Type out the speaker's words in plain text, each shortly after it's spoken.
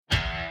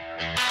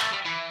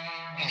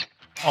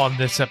On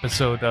this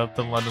episode of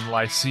the London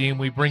Lyceum,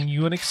 we bring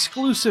you an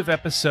exclusive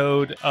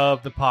episode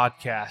of the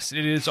podcast.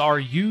 It is our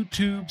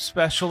YouTube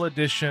special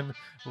edition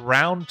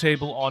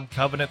Roundtable on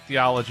Covenant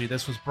Theology.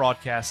 This was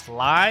broadcast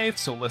live,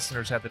 so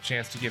listeners had the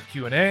chance to give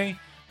Q&A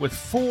with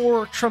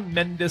four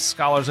tremendous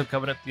scholars of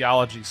covenant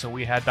theology. So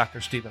we had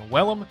Dr. Stephen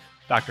Wellum,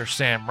 Dr.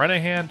 Sam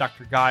Renahan,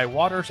 Dr. Guy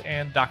Waters,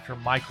 and Dr.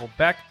 Michael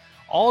Beck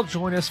all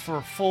join us for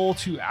a full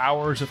 2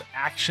 hours of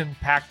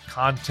action-packed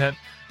content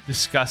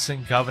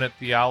discussing covenant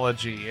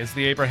theology. Is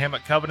the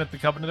Abrahamic covenant the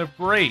covenant of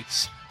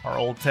grace? Are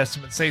Old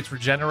Testament saints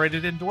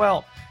regenerated and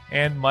dwelt?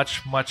 And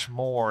much, much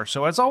more.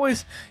 So as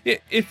always,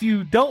 if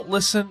you don't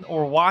listen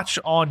or watch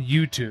on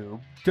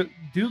YouTube,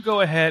 do go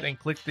ahead and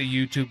click the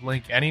YouTube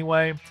link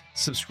anyway.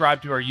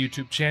 Subscribe to our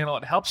YouTube channel.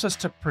 It helps us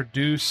to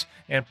produce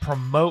and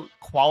promote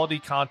quality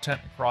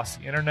content across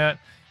the internet.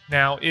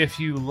 Now, if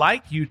you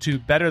like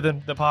YouTube better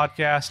than the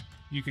podcast,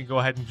 you can go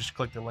ahead and just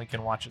click the link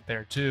and watch it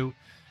there too.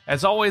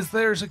 As always,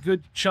 there's a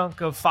good chunk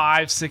of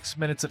 5-6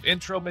 minutes of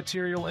intro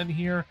material in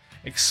here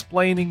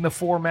explaining the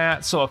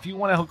format. So if you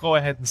want to go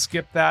ahead and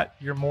skip that,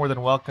 you're more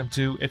than welcome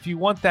to. If you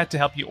want that to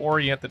help you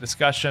orient the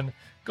discussion,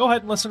 go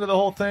ahead and listen to the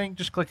whole thing.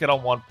 Just click it on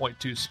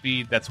 1.2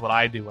 speed. That's what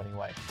I do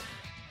anyway.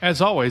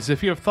 As always,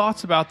 if you have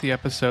thoughts about the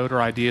episode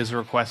or ideas or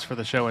requests for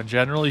the show in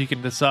general, you can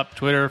hit us up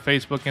Twitter,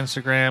 Facebook,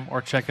 Instagram,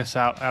 or check us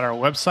out at our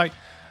website,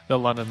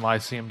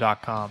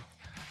 thelondonlyceum.com.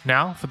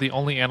 Now, for the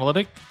only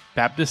analytic,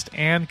 Baptist,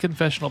 and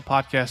confessional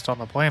podcast on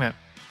the planet.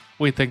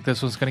 We think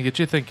this one's going to get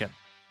you thinking.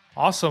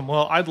 Awesome.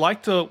 Well, I'd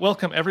like to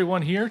welcome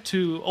everyone here,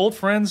 to old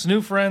friends,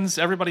 new friends,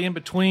 everybody in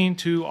between,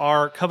 to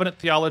our Covenant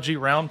Theology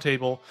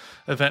Roundtable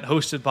event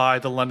hosted by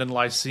the London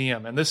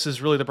Lyceum. And this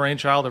is really the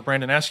brainchild of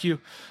Brandon Askew.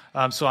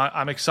 So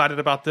I'm excited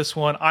about this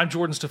one. I'm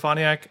Jordan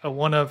Stefaniak,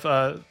 one of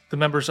the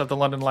members of the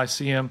London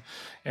Lyceum,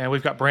 and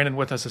we've got Brandon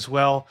with us as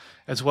well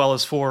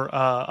as four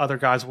other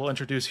guys we'll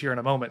introduce here in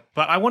a moment.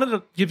 But I wanted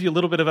to give you a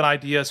little bit of an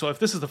idea. So if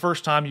this is the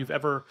first time you've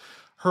ever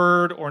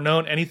heard or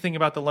known anything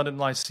about the London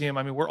Lyceum,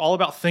 I mean, we're all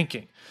about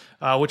thinking,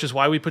 which is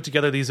why we put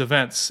together these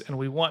events. And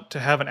we want to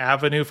have an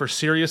avenue for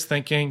serious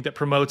thinking that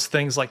promotes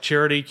things like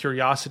charity,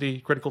 curiosity,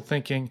 critical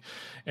thinking,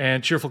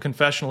 and cheerful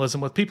confessionalism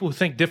with people who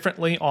think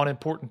differently on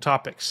important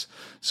topics.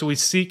 So we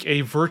seek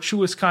a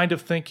virtuous kind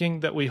of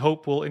thinking that we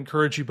hope will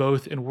encourage you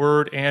both in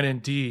word and in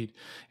deed.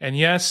 And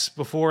yes,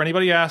 before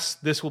anybody asks,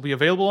 this will be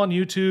available on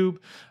YouTube.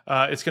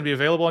 It's going to be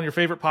available on your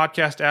favorite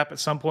podcast app at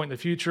some point in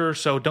the future.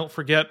 So don't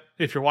forget,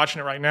 if you're watching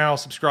it right now,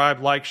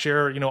 subscribe, like,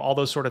 share, all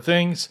those sort of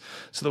things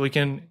so that we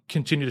can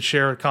continue to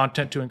share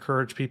content to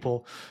encourage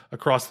people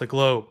across the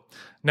globe.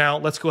 Now,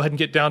 let's go ahead and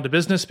get down to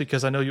business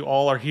because I know you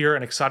all are here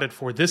and excited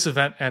for this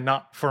event and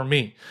not for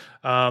me.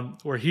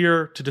 We're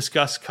here to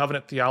discuss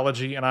covenant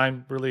theology, and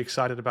I'm really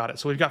excited about it.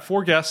 So we've got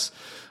four guests.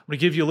 I'm going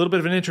to give you a little bit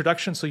of an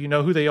introduction so you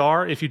know who they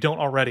are if you don't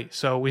already.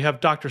 So we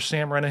have Dr.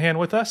 Sam Renahan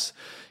with us.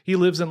 He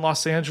lives in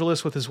Los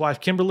Angeles with his wife,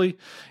 Kimberly,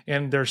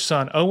 and their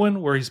son,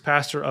 Owen, where he's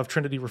pastor of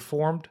Trinity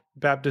Reformed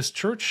Baptist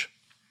Church.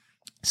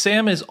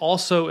 Sam is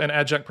also an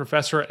adjunct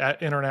professor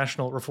at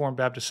International Reformed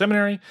Baptist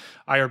Seminary,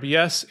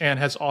 IRBS, and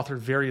has authored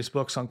various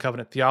books on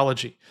covenant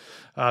theology,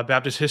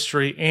 Baptist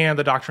history, and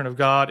the doctrine of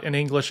God in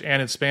English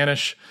and in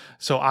Spanish.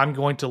 So I'm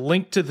going to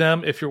link to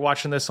them if you're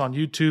watching this on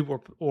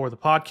YouTube or the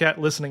podcast,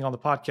 listening on the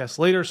podcast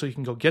later, so you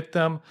can go get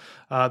them.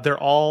 They're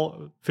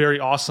all very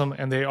awesome,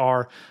 and they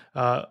are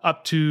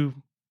up to,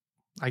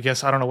 I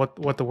guess, I don't know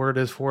what the word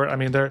is for it. I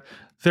mean,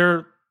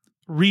 they're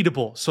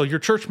readable. So your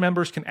church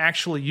members can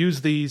actually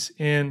use these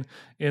in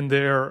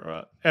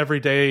their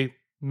everyday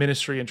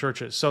ministry in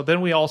churches. So then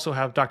we also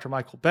have Dr.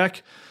 Michael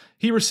Beck.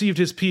 He received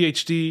his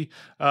PhD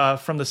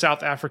from the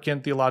South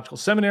African Theological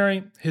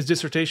Seminary. His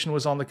dissertation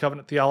was on the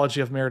covenant theology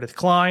of Meredith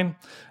Kline,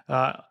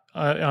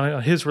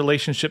 on his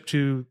relationship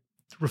to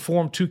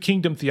Reformed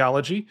two-kingdom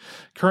theology,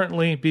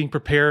 currently being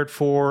prepared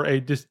for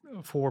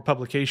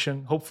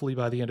publication, hopefully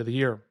by the end of the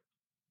year.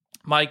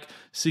 Mike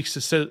seeks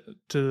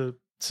to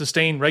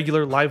sustain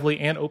regular, lively,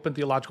 and open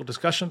theological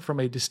discussion from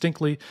a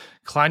distinctly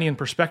Kleinian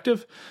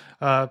perspective,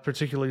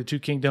 particularly the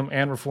two-kingdom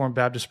and Reformed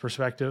Baptist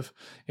perspective.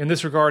 In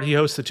this regard, he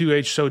hosts the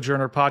Two-Age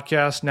Sojourner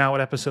podcast, now at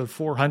episode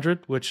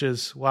 400, which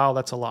is, wow,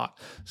 that's a lot.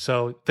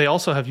 So they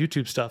also have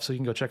YouTube stuff, so you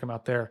can go check them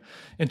out there.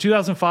 In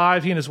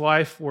 2005, he and his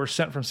wife were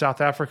sent from South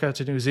Africa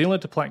to New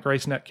Zealand to plant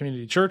GraceNet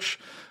Community Church,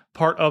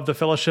 part of the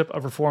Fellowship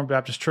of Reformed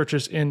Baptist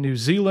Churches in New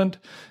Zealand.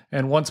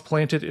 And once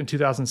planted in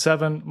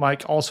 2007,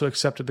 Mike also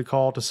accepted the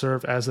call to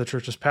serve as the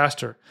church's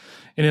pastor.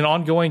 In an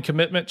ongoing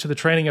commitment to the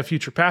training of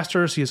future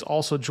pastors, he has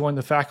also joined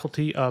the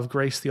faculty of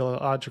Grace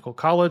Theological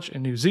College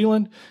in New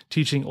Zealand,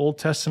 teaching Old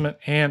Testament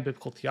and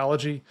biblical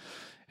theology.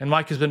 And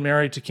Mike has been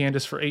married to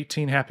Candace for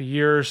 18 happy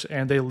years,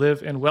 and they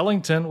live in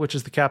Wellington, which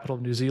is the capital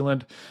of New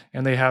Zealand,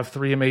 and they have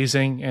 3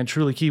 amazing and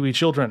truly Kiwi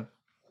children.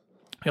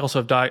 We also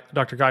have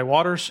Dr. Guy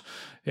Waters,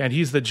 and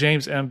he's the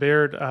James M.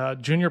 Baird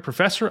Jr.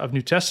 Professor of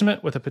New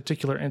Testament with a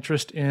particular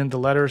interest in the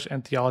letters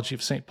and theology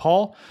of St.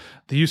 Paul,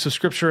 the use of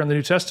Scripture in the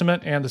New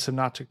Testament, and the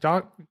Synoptic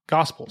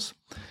Gospels.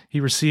 He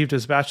received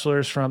his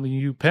bachelor's from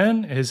the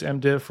UPenn, his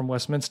MDiv from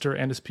Westminster,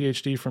 and his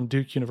PhD from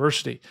Duke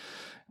University.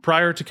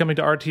 Prior to coming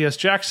to RTS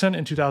Jackson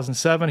in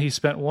 2007, he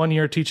spent 1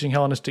 year teaching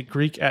Hellenistic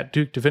Greek at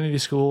Duke Divinity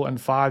School and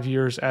 5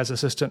 years as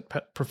assistant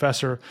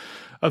professor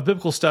of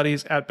biblical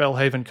studies at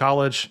Belhaven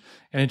College.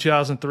 And in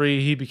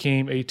 2003, he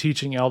became a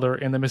teaching elder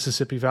in the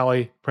Mississippi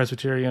Valley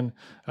Presbytery,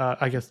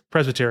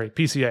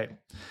 PCA.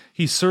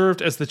 He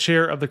served as the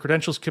chair of the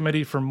Credentials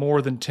Committee for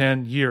more than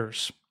 10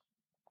 years.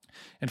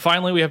 And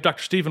finally, we have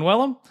Dr. Stephen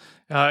Wellum.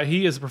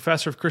 He is a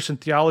professor of Christian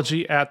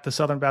theology at the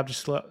Southern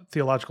Baptist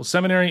Theological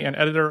Seminary and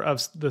editor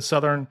of the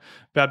Southern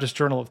Baptist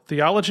Journal of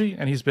Theology,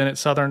 and he's been at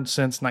Southern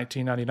since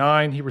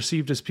 1999. He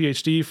received his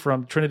PhD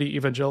from Trinity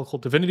Evangelical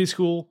Divinity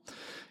School.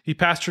 He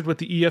pastored with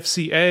the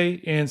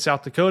EFCA in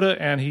South Dakota,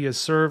 and he has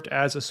served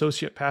as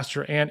associate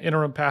pastor and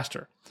interim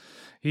pastor.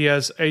 He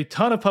has a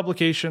ton of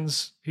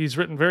publications. He's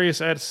written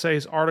various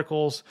essays,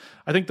 articles.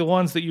 I think the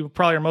ones that you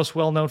probably are most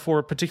well known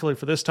for, particularly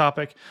for this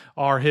topic,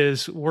 are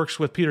his works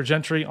with Peter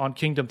Gentry on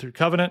Kingdom Through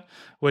Covenant,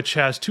 which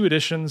has 2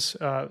 editions.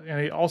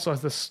 And he also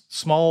has this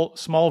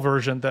small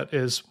version that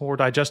is more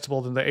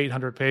digestible than the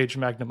 800-page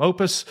magnum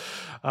opus.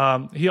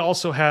 He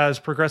also has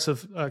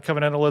Progressive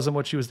Covenantalism,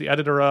 which he was the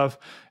editor of,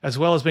 as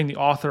well as being the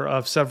author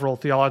of several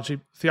theology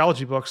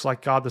books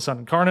like God the Son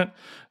Incarnate,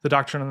 The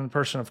Doctrine and the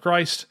Person of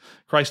Christ,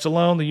 Christ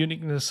Alone, The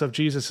Uniqueness of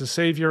Jesus as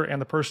Savior,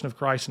 and The Person of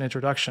Christ, an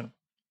Introduction.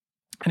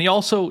 And he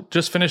also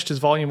just finished his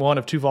volume 1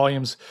 of 2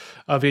 volumes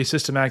of A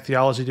Systematic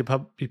Theology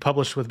to be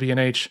published with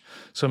B&H,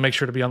 so make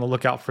sure to be on the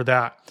lookout for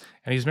that.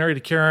 And he's married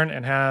to Karen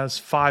and has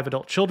 5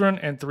 adult children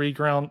and 3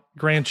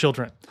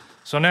 grandchildren.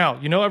 So now,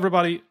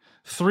 everybody,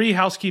 3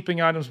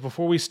 housekeeping items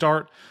before we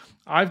start.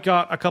 I've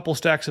got a couple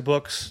stacks of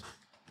books.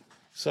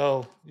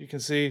 So you can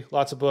see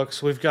lots of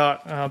books. We've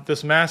got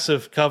this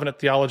massive covenant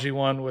theology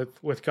one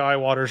with Guy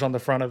Waters on the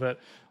front of it.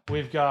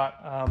 We've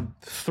got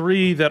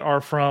 3 that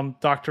are from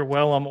Dr.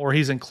 Wellum, or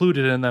he's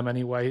included in them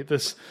anyway.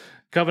 This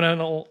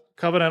covenantal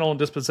and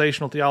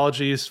dispensational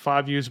theologies,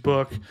 5U's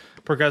book,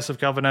 Progressive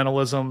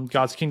Covenantalism,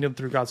 God's Kingdom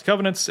Through God's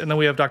Covenants. And then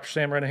we have Dr.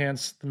 Sam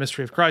Renahan's The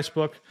Mystery of Christ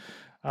book.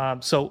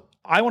 So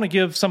I want to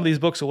give some of these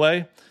books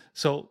away.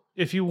 So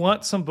if you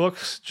want some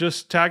books,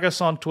 just tag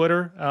us on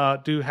Twitter,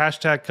 do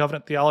hashtag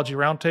Covenant Theology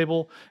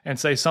Roundtable, and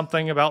say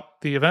something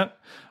about the event.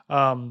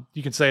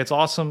 You can say it's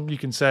awesome. You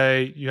can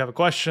say you have a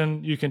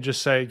question. You can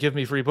just say, give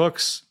me free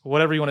books.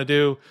 Whatever you want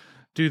to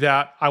do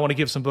that. I want to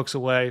give some books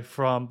away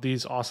from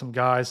these awesome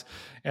guys.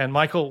 And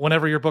Michael,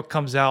 whenever your book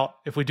comes out,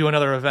 if we do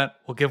another event,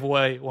 we'll give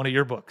away one of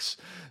your books.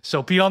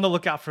 So be on the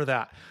lookout for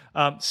that.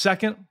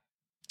 Second,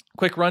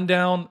 quick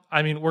rundown.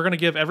 We're going to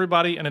give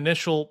everybody an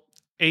initial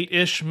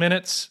 8-ish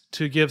minutes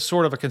to give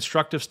sort of a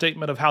constructive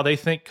statement of how they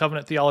think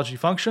covenant theology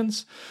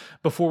functions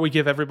before we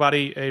give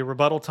everybody a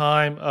rebuttal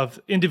time of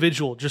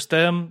individual, just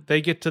them. They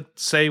get to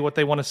say what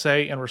they want to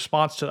say in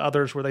response to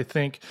others where they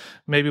think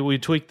maybe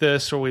we'd tweak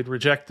this or we'd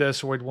reject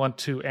this or we'd want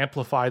to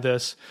amplify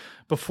this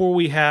before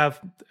we have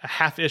a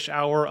half-ish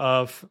hour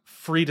of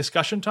free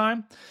discussion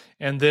time.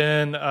 And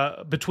then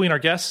between our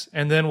guests,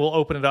 and then we'll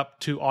open it up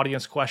to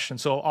audience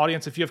questions. So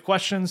audience, if you have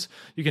questions,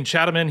 you can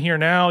chat them in here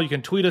now. You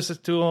can tweet us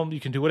to them. You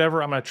can do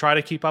whatever. I'm going to try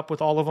to keep up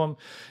with all of them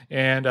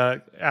and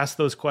ask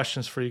those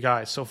questions for you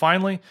guys. So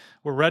finally,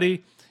 we're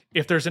ready.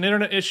 If there's an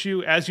internet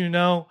issue, as you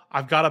know,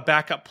 I've got a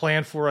backup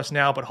plan for us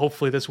now, but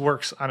hopefully this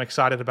works. I'm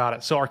excited about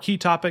it. So our key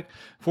topic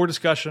for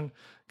discussion,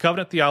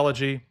 covenant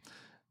theology.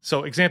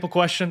 So example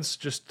questions,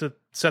 just to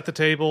set the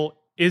table.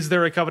 Is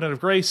there a covenant of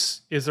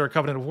grace? Is there a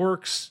covenant of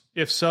works?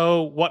 If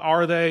so, what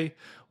are they?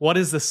 What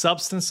is the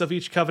substance of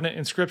each covenant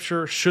in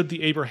Scripture? Should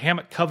the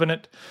Abrahamic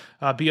covenant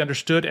be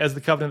understood as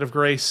the covenant of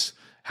grace?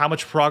 How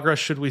much progress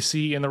should we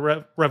see in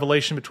the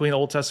revelation between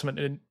Old Testament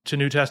and to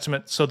New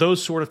Testament? So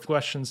those sort of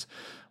questions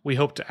we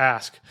hope to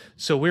ask.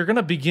 So we're going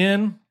to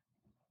begin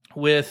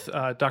with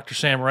Dr.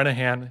 Sam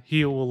Renahan.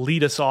 He will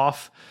lead us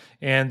off,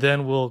 and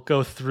then we'll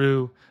go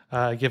through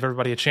give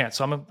everybody a chance.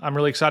 So I'm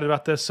really excited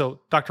about this.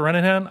 So Dr.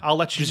 Renahan, I'll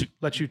let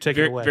you take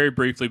it away. Very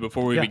briefly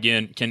before we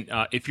begin, can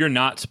if you're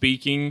not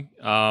speaking,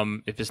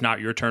 if it's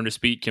not your turn to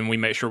speak, can we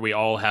make sure we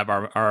all have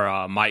our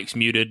mics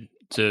muted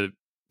to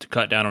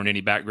cut down on any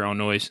background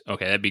noise?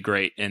 Okay, that'd be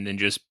great. And then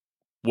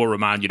we'll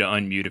remind you to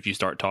unmute if you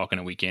start talking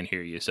and we can't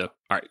hear you. So,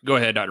 all right, go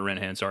ahead, Dr.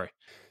 Renahan. Sorry.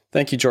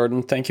 Thank you,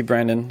 Jordan. Thank you,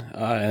 Brandon.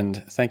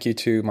 And thank you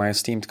to my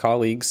esteemed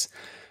colleagues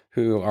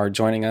who are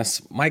joining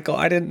us. Michael,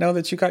 I didn't know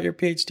that you got your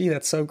PhD.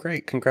 That's so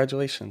great.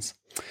 Congratulations.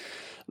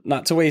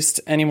 Not to waste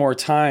any more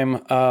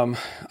time,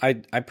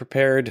 I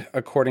prepared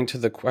according to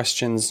the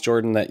questions,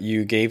 Jordan, that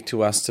you gave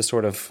to us to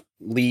sort of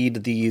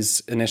lead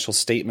these initial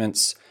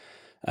statements.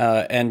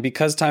 And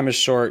because time is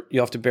short,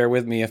 you'll have to bear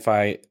with me if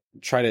I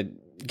try to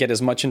get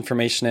as much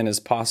information in as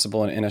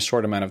possible in a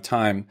short amount of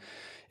time.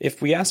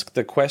 If we ask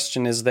the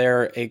question, is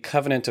there a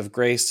covenant of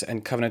grace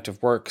and covenant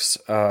of works?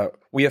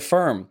 We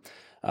affirm.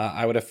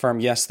 I would affirm,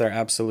 yes, there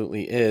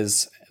absolutely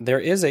is. There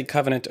is a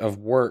covenant of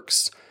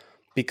works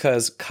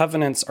because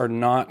covenants are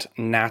not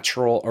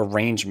natural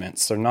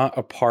arrangements. They're not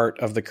a part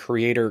of the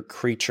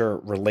creator-creature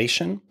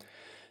relation.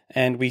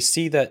 And we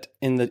see that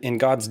in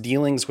God's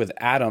dealings with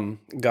Adam,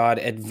 God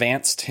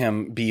advanced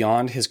him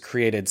beyond his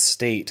created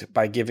state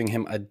by giving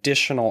him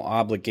additional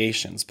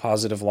obligations,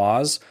 positive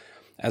laws,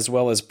 as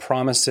well as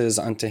promises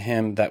unto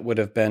him that would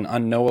have been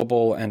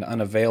unknowable and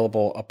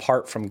unavailable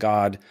apart from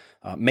God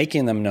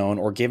making them known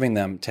or giving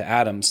them to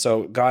Adam.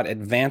 So God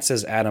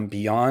advances Adam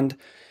beyond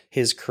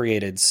his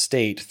created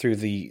state through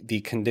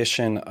the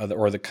condition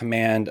or the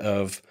command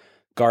of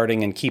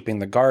guarding and keeping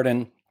the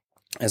garden,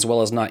 as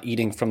well as not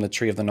eating from the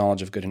tree of the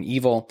knowledge of good and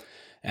evil,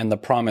 and the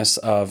promise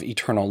of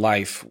eternal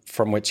life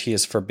from which he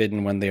is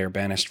forbidden when they are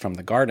banished from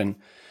the garden.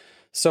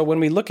 So when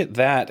we look at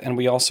that, and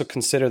we also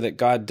consider that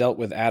God dealt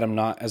with Adam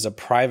not as a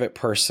private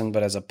person,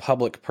 but as a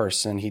public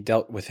person, he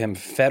dealt with him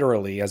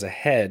federally as a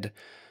head,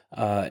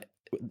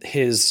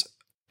 his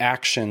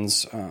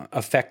actions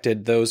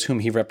affected those whom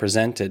he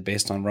represented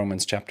based on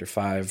Romans chapter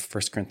 5,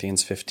 1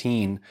 Corinthians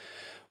 15.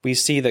 We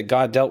see that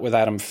God dealt with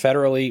Adam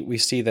federally. We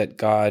see that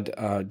God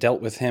dealt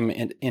with him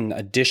in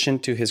addition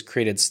to his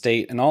created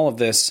state. And all of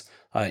this,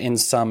 in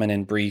sum and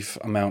in brief,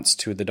 amounts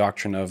to the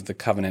doctrine of the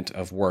covenant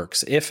of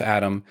works. If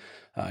Adam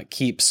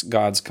keeps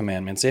God's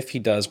commandments, if he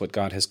does what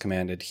God has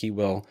commanded, he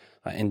will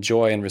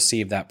enjoy and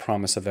receive that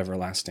promise of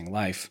everlasting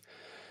life.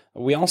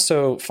 We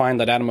also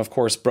find that Adam, of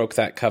course, broke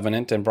that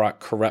covenant and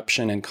brought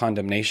corruption and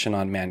condemnation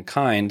on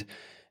mankind,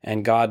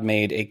 and God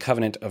made a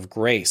covenant of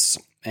grace.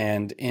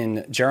 And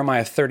in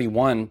Jeremiah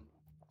 31,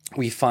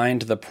 we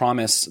find the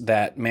promise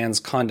that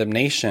man's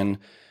condemnation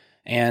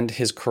and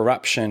his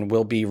corruption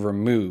will be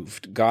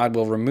removed. God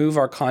will remove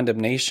our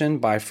condemnation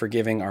by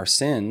forgiving our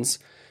sins,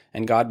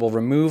 and God will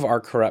remove our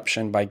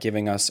corruption by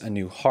giving us a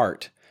new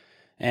heart.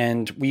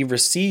 And we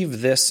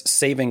receive this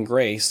saving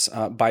grace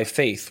by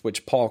faith,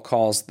 which Paul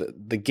calls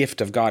the gift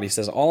of God. He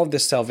says, all of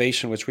this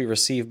salvation which we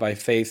receive by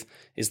faith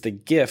is the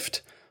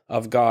gift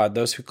of God.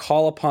 Those who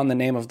call upon the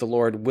name of the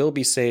Lord will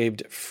be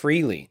saved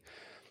freely.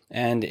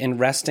 And in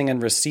resting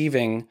in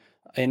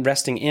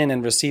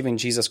and receiving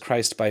Jesus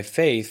Christ by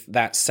faith,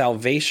 that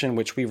salvation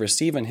which we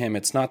receive in him,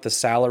 it's not the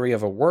salary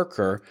of a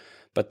worker,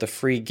 but the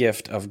free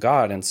gift of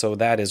God. And so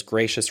that is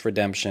gracious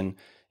redemption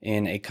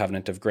in a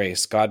covenant of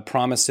grace. God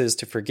promises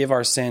to forgive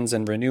our sins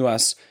and renew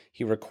us.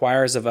 He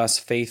requires of us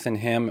faith in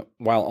him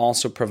while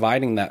also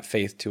providing that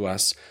faith to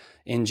us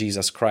in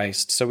Jesus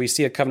Christ. So we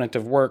see a covenant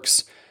of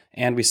works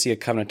and we see a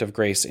covenant of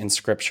grace in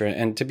Scripture.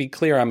 And to be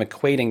clear, I'm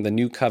equating the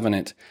new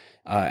covenant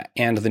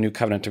and the new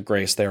covenant of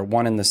grace. They are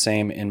one and the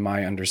same in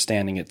my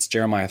understanding. It's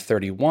Jeremiah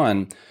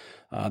 31,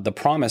 the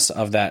promise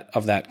of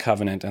that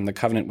covenant and the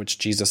covenant which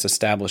Jesus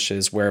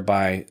establishes,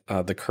 whereby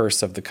the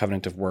curse of the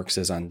covenant of works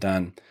is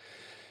undone.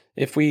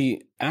 If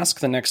we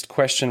ask the next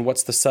question,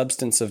 what's the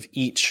substance of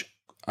each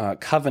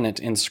covenant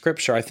in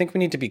Scripture, I think we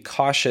need to be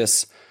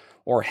cautious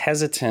or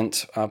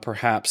hesitant,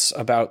 perhaps,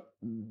 about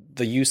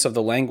the use of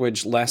the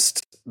language,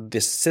 lest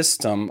this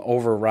system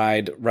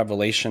override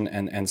revelation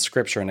and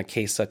Scripture in a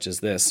case such as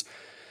this.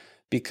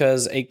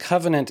 Because a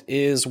covenant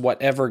is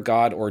whatever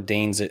God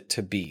ordains it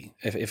to be.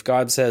 If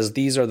God says,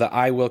 these are the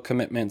I will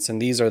commitments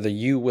and these are the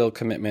you will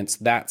commitments,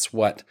 that's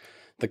what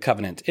the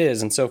covenant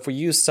is. And so if we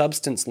use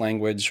substance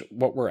language,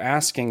 what we're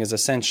asking is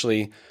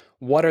essentially,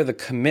 what are the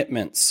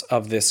commitments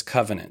of this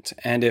covenant?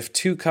 And if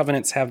two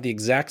covenants have the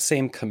exact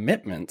same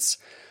commitments,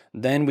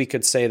 then we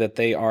could say that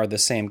they are the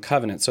same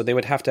covenant. So they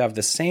would have to have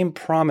the same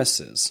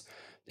promises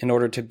in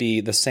order to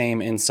be the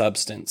same in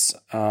substance.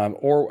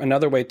 Or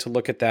another way to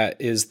look at that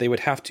is they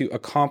would have to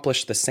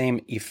accomplish the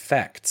same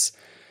effects.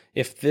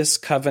 If this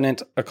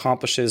covenant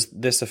accomplishes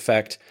this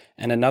effect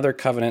and another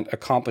covenant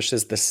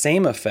accomplishes the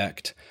same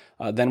effect,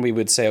 then we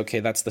would say, okay,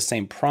 that's the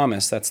same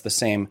promise, that's the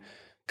same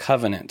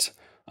covenant.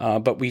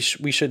 But we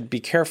should be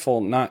careful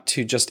not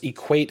to just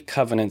equate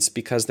covenants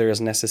because there is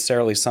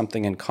necessarily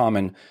something in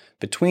common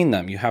between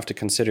them. You have to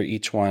consider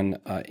each one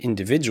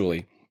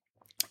individually.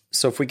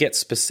 So if we get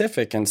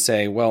specific and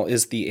say, well,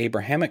 is the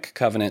Abrahamic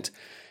covenant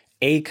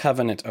a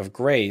covenant of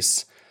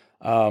grace?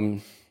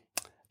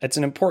 It's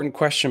an important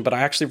question, but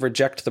I actually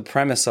reject the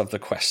premise of the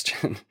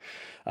question.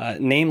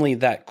 Namely,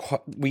 that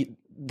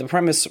the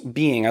premise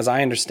being, as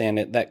I understand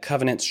it, that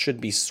covenants should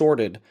be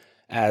sorted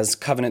as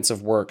covenants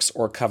of works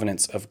or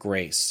covenants of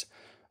grace.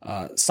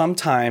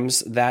 Sometimes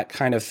that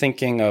kind of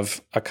thinking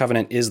of a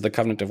covenant is the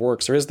covenant of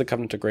works, or is the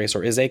covenant of grace,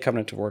 or is a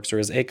covenant of works, or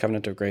is a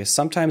covenant of grace.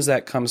 Sometimes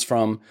that comes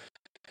from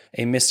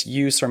a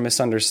misuse or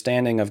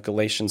misunderstanding of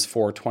Galatians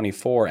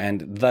 4:24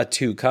 and the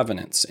two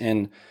covenants.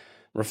 In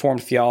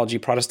Reformed theology,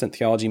 Protestant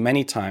theology,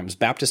 many times,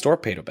 Baptist or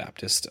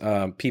Paedo-Baptist,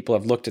 people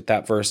have looked at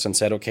that verse and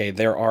said, okay,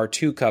 there are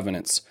two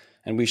covenants,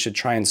 and we should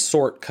try and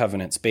sort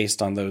covenants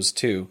based on those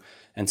two.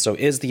 And so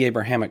is the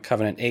Abrahamic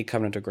covenant a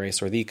covenant of grace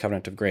or the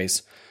covenant of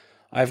grace?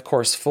 I, of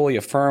course, fully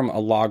affirm a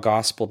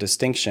law-gospel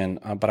distinction,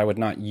 but I would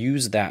not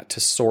use that to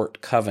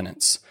sort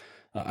covenants.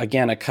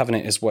 Again, a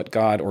covenant is what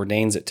God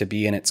ordains it to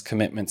be, and its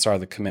commitments are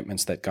the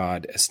commitments that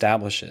God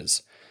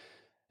establishes.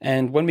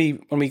 And when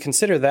we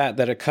consider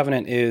that a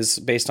covenant is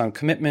based on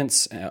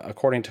commitments,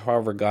 according to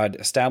however God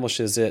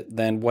establishes it,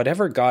 then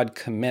whatever God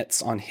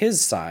commits on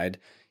his side,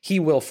 he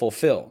will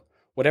fulfill.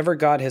 whatever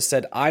God has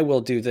said, I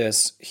will do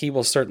this, he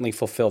will certainly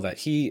fulfill that.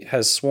 He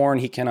has sworn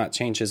he cannot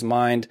change his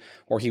mind,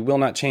 or he will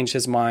not change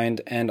his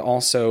mind. And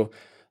also,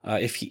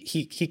 if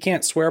he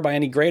can't swear by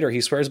any greater,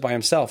 he swears by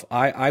himself,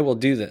 I will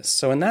do this.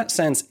 So in that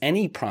sense,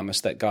 any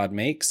promise that God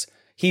makes,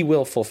 he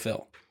will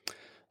fulfill.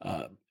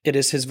 It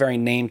is his very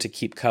name to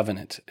keep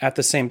covenant. At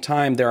the same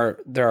time, there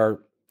are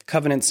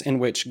covenants in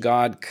which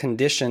God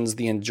conditions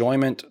the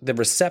enjoyment, the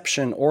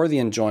reception, or the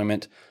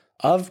enjoyment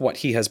of what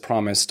he has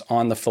promised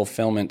on the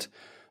fulfillment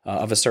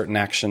of a certain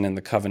action in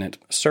the covenant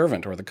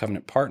servant or the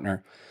covenant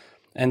partner.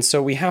 And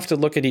so we have to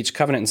look at each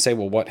covenant and say,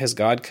 well, what has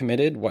God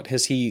committed? What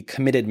has he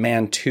committed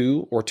man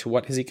to, or to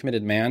what has he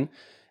committed man?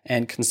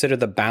 And consider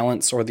the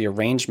balance or the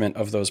arrangement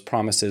of those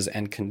promises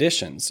and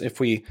conditions.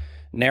 If we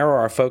narrow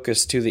our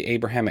focus to the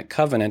Abrahamic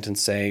covenant and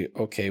say,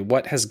 okay,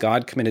 what has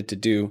God committed to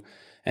do,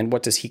 and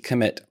what does he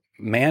commit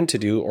man to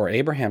do or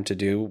Abraham to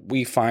do,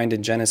 we find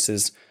in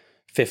Genesis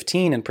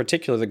 15 in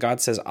particular that God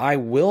says, I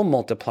will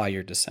multiply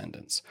your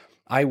descendants.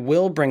 I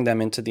will bring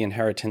them into the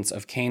inheritance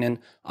of Canaan.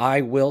 I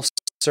will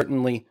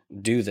certainly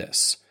do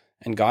this.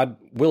 And God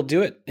will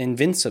do it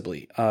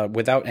invincibly,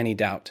 without any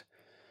doubt.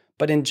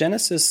 But in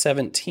Genesis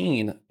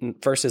 17,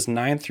 verses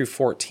 9 through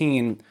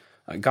 14,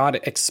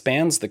 God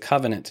expands the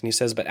covenant, and he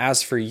says, but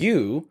as for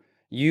you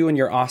and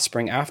your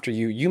offspring after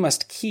you, you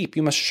must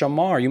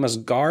shamar, you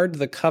must guard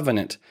the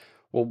covenant.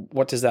 Well,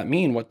 what does that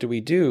mean? What do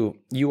we do?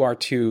 You are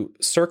to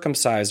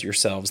circumcise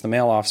yourselves, the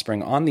male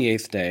offspring, on the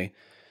 8th day.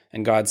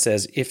 And God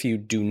says, if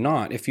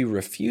you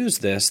refuse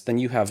this, then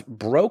you have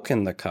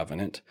broken the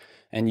covenant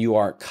and you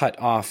are cut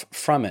off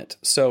from it.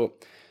 So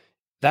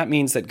that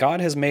means that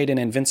God has made an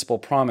invincible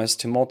promise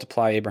to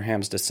multiply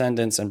Abraham's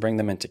descendants and bring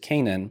them into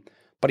Canaan,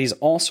 but he's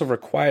also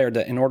required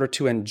that in order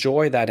to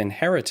enjoy that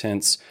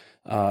inheritance,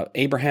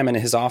 Abraham and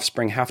his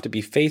offspring have to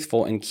be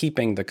faithful in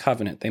keeping the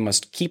covenant. They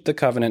must keep the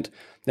covenant.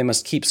 They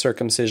must keep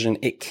circumcision.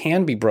 It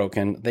can be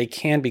broken. They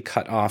can be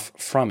cut off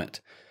from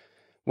it.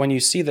 When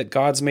you see that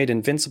God's made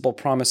invincible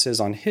promises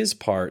on his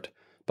part,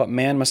 but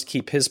man must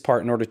keep his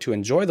part in order to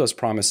enjoy those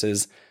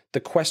promises, the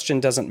question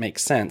doesn't make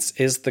sense.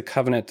 Is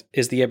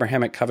the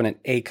Abrahamic covenant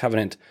a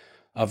covenant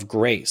of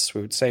grace?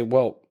 We would say,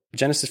 well,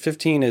 Genesis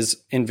 15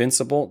 is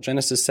invincible.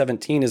 Genesis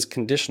 17 is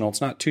conditional.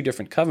 It's not two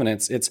different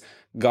covenants. It's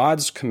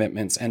God's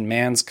commitments and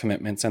man's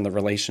commitments and the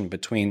relation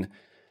between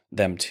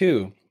them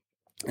two.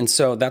 And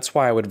so that's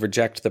why I would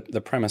reject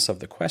the premise of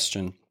the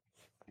question.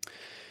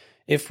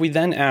 If we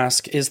then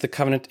ask, is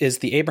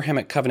the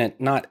Abrahamic covenant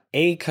not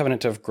a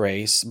covenant of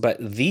grace, but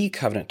the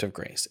covenant of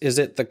grace? Is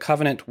it the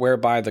covenant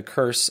whereby the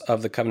curse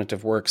of the covenant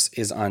of works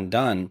is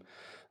undone?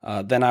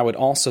 Then I would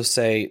also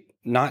say,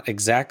 not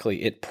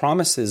exactly. It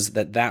promises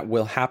that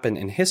will happen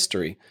in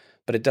history,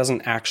 but it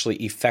doesn't actually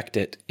effect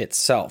it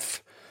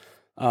itself.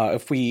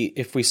 If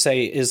we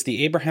say, is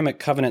the Abrahamic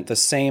covenant the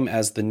same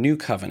as the new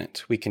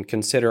covenant? We can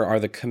consider, are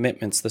the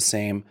commitments the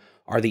same?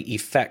 Are the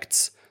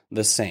effects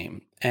the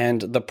same?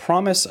 And the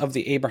promise of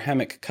the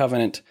Abrahamic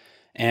covenant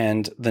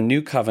and the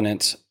new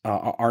covenant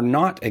are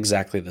not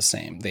exactly the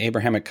same. The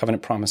Abrahamic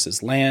covenant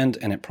promises land,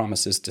 and it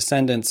promises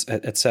descendants,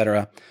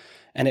 etc.,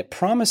 and it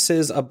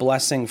promises a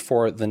blessing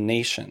for the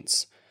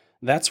nations.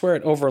 That's where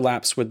it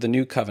overlaps with the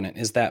new covenant,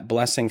 is that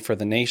blessing for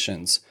the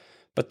nations.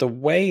 But the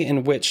way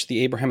in which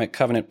the Abrahamic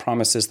covenant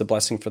promises the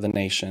blessing for the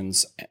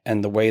nations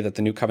and the way that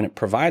the new covenant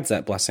provides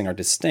that blessing are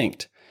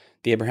distinct.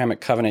 The Abrahamic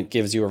covenant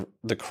gives you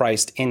the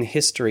Christ in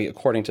history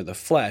according to the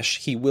flesh.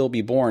 He will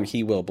be born,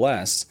 he will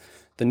bless.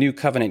 The new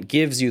covenant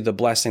gives you the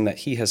blessing that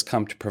he has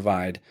come to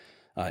provide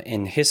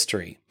in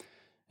history.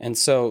 And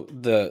so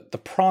the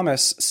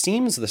promise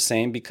seems the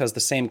same because the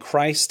same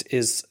Christ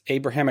is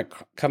Abrahamic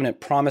covenant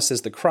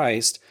promises the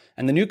Christ,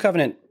 and the new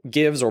covenant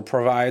gives or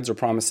provides or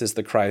promises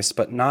the Christ,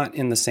 but not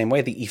in the same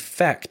way. The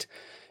effect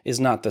is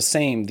not the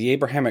same. The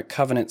Abrahamic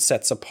covenant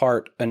sets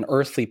apart an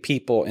earthly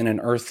people in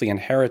an earthly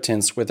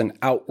inheritance with an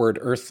outward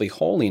earthly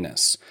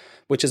holiness,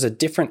 which is a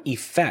different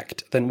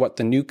effect than what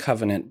the new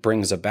covenant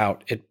brings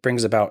about. It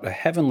brings about a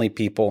heavenly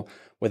people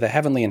with a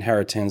heavenly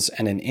inheritance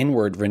and an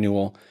inward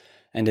renewal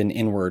and an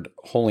inward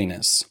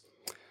holiness.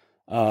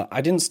 I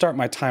didn't start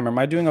my timer. Am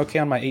I doing okay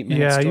on my 8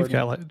 minutes? Yeah, you've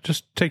got it.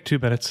 Just take 2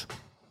 minutes.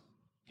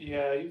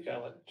 Yeah, you've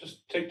got it.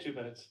 Just take 2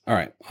 minutes. All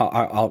right.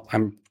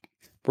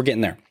 We're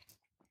getting there.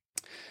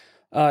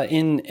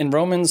 In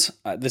Romans,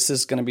 this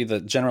is going to be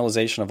the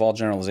generalization of all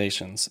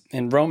generalizations.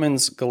 In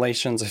Romans,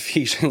 Galatians,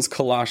 Ephesians,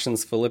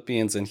 Colossians,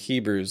 Philippians, and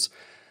Hebrews,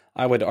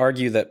 I would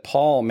argue that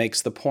Paul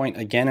makes the point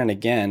again and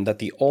again that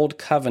the old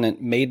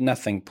covenant made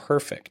nothing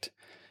perfect.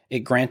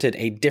 It granted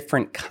a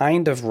different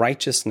kind of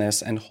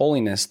righteousness and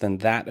holiness than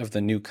that of the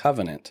new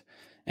covenant,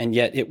 and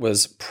yet it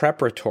was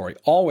preparatory,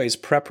 always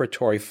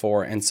preparatory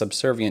for and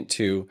subservient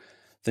to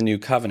the new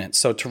covenant.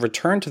 So to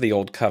return to the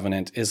old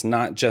covenant is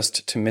not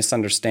just to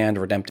misunderstand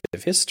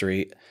redemptive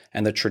history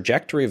and the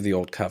trajectory of the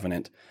old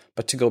covenant,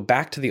 but to go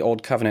back to the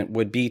old covenant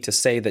would be to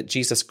say that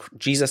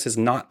Jesus is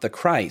not the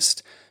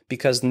Christ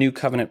because new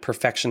covenant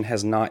perfection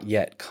has not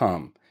yet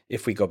come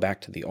if we go back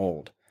to the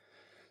old.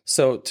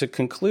 So to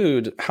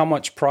conclude, how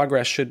much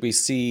progress should we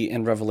see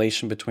in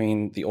revelation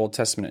between the Old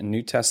Testament and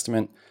New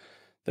Testament?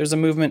 There's a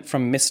movement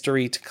from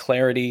mystery to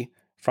clarity,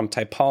 from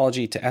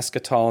typology to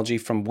eschatology,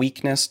 from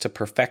weakness to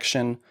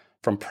perfection,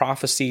 from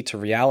prophecy to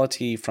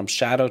reality, from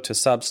shadow to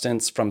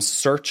substance, from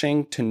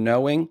searching to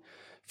knowing,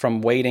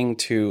 from waiting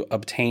to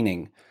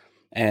obtaining.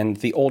 And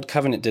the Old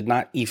Covenant did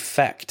not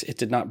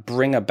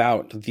bring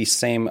about the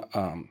same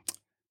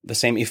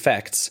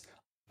effects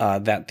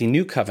that the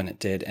New Covenant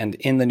did. And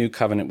in the New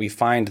Covenant, we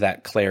find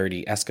that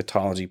clarity,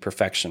 eschatology,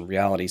 perfection,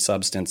 reality,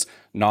 substance,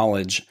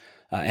 knowledge,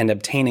 and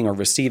obtaining or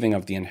receiving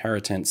of the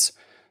inheritance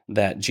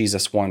that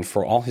Jesus won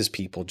for all his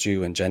people,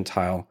 Jew and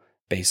Gentile,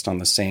 based on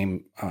the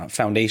same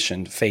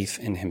foundation, faith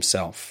in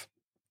himself.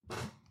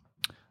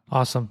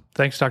 Awesome.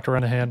 Thanks, Dr.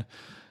 Renahan.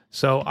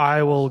 So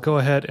I will go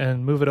ahead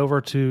and move it over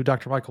to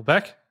Dr. Michael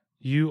Beck.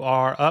 You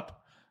are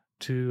up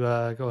to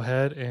go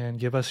ahead and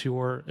give us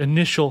your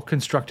initial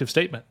constructive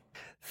statement.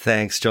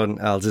 Thanks, Jordan.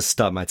 I'll just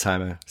start my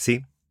timer.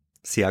 See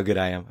how good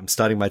I am. I'm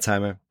starting my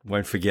timer.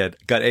 Won't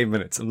forget. Got 8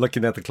 minutes. I'm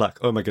looking at the clock.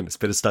 Oh my goodness.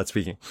 Better start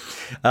speaking.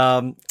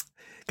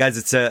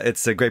 Guys,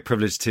 it's a great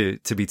privilege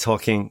to be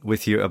talking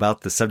with you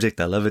about the subject.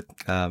 I love it.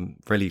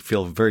 Really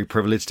feel very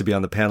privileged to be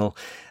on the panel.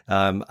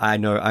 I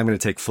know I'm going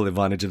to take full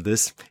advantage of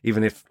this,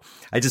 even if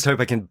I just hope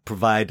I can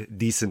provide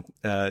decent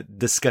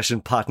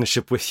discussion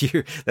partnership with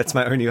you. That's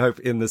my only hope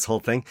in this whole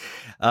thing.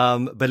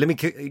 But let me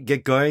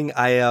get going.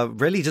 I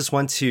really just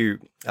want to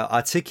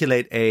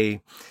articulate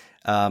a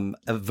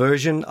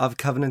version of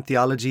covenant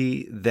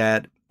theology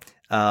that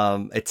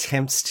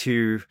attempts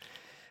to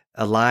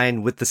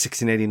align with the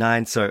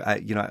 1689. So,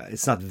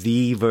 it's not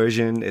the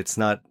version. It's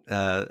not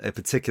a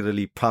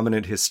particularly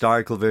prominent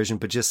historical version,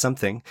 but just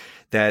something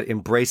that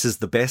embraces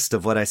the best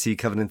of what I see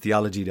covenant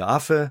theology to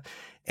offer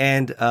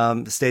and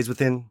stays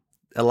within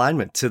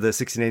alignment to the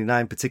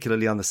 1689,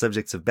 particularly on the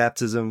subjects of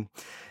baptism.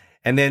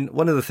 And then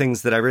one of the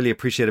things that I really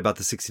appreciate about the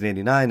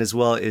 1689 as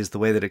well is the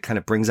way that it kind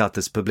of brings out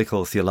this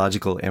biblical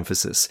theological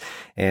emphasis.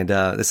 And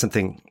that's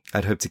something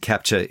I'd hope to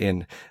capture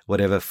in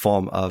whatever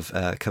form of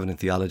covenant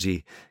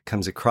theology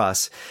comes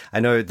across. I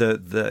know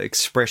the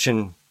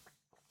expression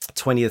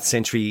 20th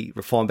century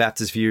Reformed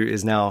Baptist view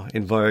is now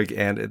in vogue,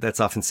 and that's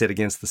often said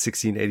against the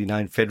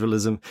 1689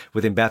 federalism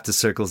within Baptist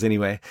circles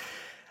anyway.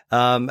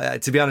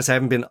 To be honest, I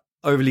haven't been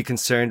overly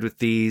concerned with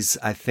these.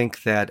 I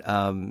think that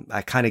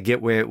I kind of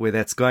get where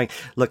that's going.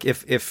 Look,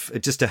 if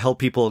just to help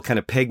people kind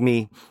of peg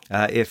me,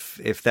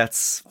 if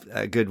that's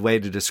a good way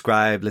to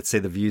describe, let's say,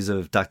 the views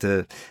of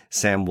Dr.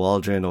 Sam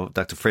Waldron or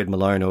Dr. Fred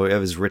Malone or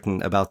whoever's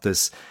written about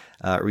this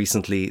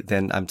recently,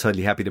 then I'm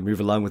totally happy to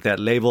move along with that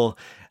label.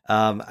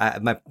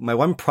 My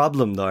one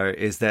problem though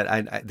is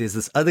that there's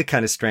this other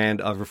kind of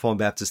strand of Reformed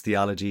Baptist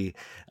theology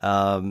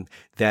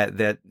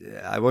that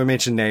I won't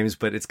mention names,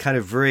 but it's kind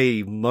of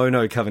very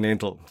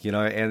mono-covenantal,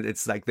 and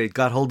it's like they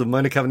got hold of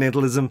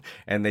mono-covenantalism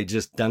and they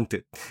just dunked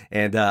it.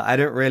 And I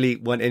don't really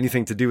want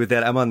anything to do with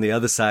that. I'm on the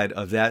other side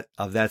of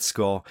that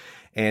score.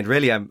 And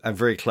really, I'm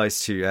very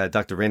close to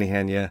Dr.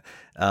 Renahan here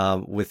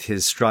with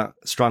his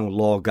strong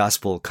law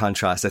gospel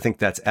contrast. I think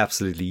that's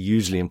absolutely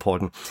hugely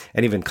important.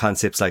 And even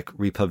concepts like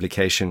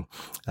republication,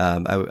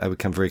 I would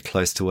come very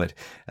close to what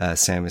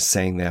Sam is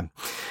saying there.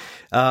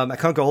 I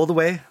can't go all the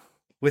way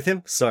with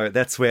him, so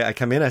that's where I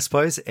come in, I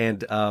suppose.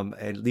 And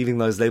leaving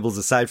those labels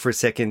aside for a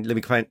second, let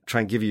me try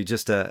and give you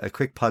just a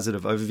quick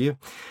positive overview.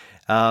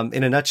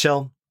 In a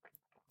nutshell,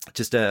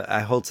 I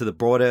hold to the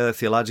broader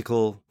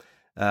theological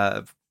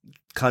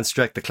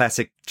construct, the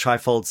classic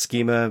trifold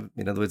schema.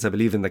 In other words, I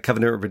believe in the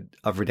covenant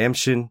of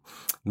redemption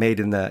made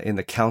in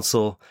the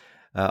council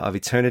of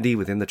eternity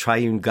within the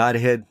triune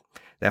Godhead.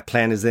 That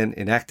plan is then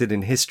enacted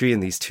in history in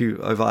these two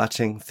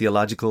overarching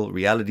theological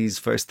realities.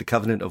 First, the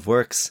covenant of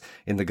works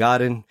in the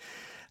garden.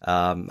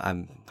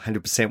 I'm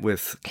 100%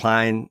 with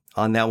Klein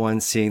on that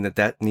one, seeing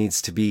that needs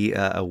to be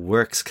a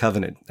works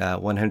covenant,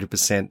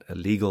 100% a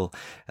legal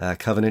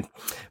covenant.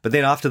 But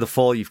then after the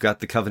fall, you've got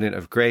the covenant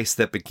of grace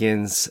that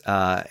begins,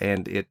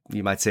 and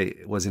you might say,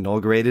 was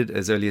inaugurated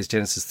as early as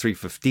Genesis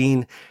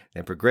 3:15,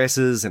 then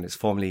progresses and is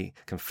formally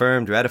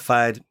confirmed,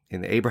 ratified in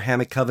the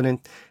Abrahamic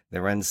covenant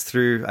that runs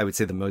through, I would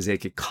say, the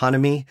Mosaic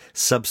economy,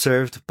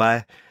 subserved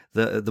by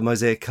the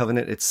Mosaic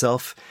covenant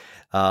itself.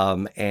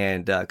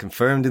 And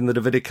confirmed in the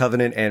Davidic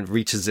covenant and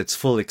reaches its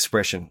full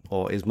expression,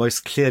 or is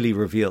most clearly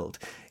revealed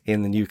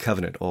in the new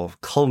covenant, or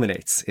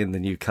culminates in the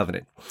new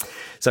covenant.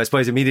 So I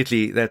suppose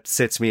immediately that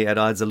sets me at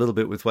odds a little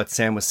bit with what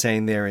Sam was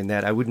saying there, in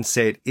that I wouldn't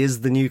say it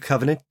is the new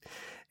covenant.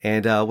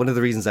 And one of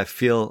the reasons I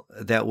feel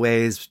that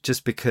way is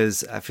just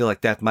because I feel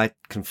like that might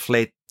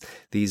conflate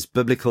these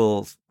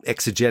biblical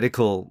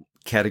exegetical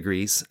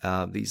categories,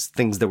 these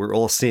things that we're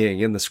all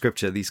seeing in the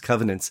scripture, these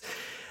covenants,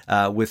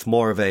 with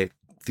more of a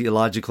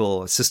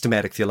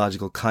systematic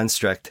theological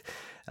construct.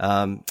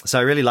 So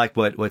I really like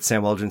what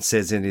Sam Waldron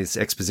says in his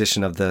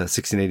exposition of the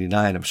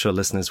 1689. I'm sure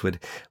listeners would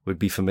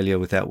be familiar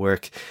with that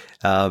work.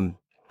 Where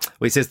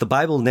he says the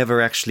Bible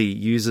never actually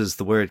uses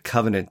the word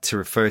covenant to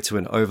refer to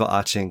an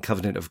overarching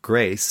covenant of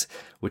grace,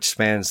 which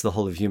spans the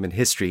whole of human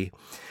history.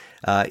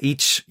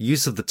 Each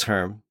use of the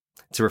term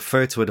to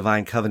refer to a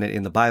divine covenant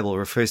in the Bible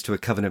refers to a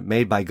covenant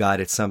made by God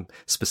at some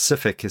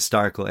specific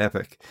historical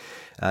epoch.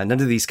 None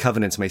of these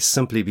covenants may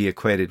simply be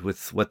equated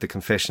with what the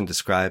confession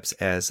describes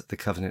as the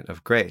covenant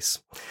of grace.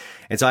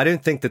 And so I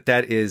don't think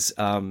that is,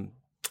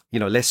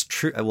 less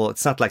true. Well,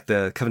 it's not like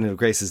the covenant of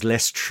grace is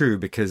less true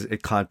because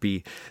it can't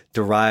be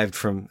derived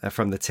from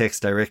the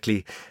text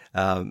directly.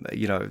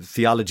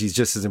 Theology is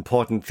just as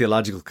important.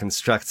 Theological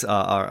constructs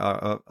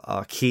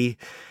are key.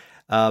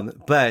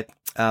 But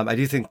I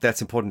do think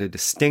that's important to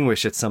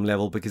distinguish at some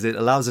level because it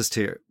allows us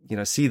to,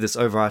 see this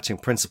overarching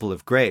principle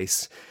of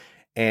grace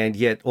and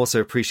yet also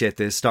appreciate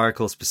the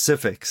historical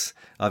specifics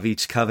of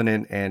each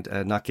covenant and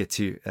not get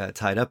too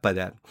tied up by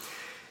that.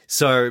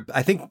 So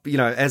I think,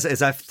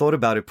 as I've thought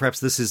about it, perhaps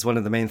this is one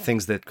of the main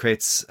things that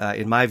creates,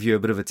 in my view, a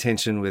bit of a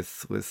tension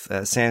with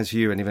Sam's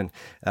view and even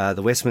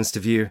the Westminster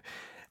view.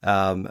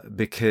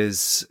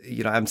 Because,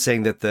 I'm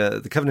saying that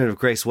the covenant of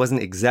grace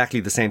wasn't exactly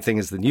the same thing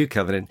as the new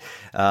covenant,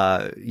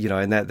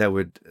 and that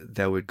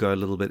would go a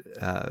little bit,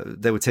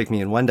 that would take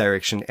me in one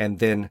direction. And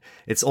then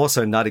it's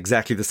also not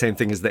exactly the same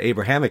thing as the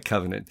Abrahamic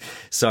covenant.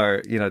 So,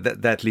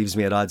 that leaves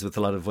me at odds with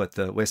a lot of what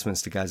the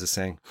Westminster guys are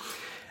saying.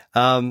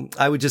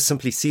 I would just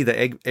simply see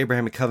the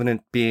Abrahamic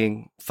covenant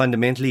being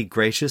fundamentally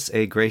gracious,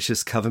 a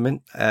gracious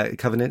covenant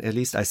at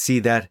least. I see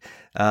that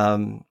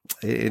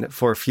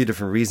for a few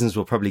different reasons.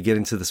 We'll probably get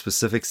into the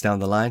specifics down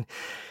the line.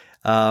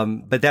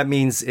 But that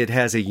means it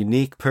has a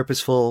unique,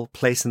 purposeful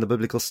place in the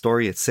biblical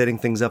story. It's setting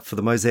things up for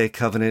the Mosaic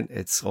covenant.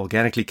 It's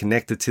organically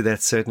connected to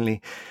that,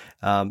 certainly.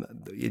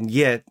 And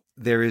yet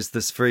there is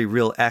this very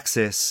real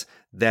access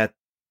that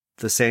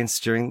the saints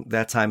during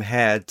that time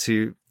had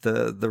to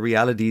the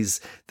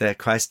realities that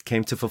Christ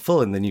came to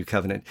fulfill in the new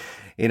covenant.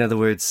 In other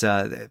words,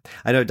 I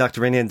know Dr.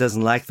 Renian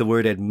doesn't like the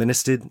word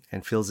administered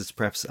and feels it's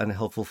perhaps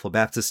unhelpful for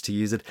Baptists to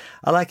use it.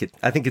 I like it.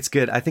 I think it's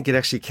good. I think it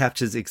actually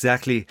captures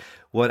exactly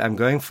what I'm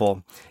going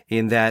for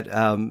in that,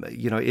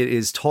 it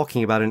is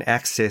talking about an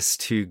access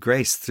to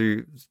grace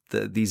through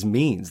these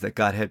means that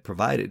God had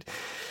provided.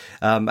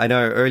 I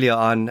know earlier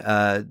on,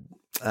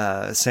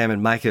 Sam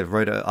and Micah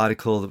wrote an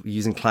article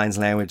using Klein's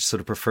language, sort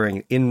of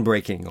preferring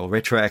inbreaking or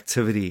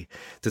retroactivity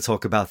to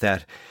talk about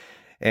that.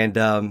 And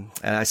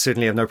I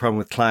certainly have no problem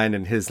with Klein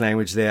and his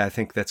language there. I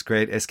think that's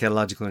great.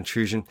 Eschatological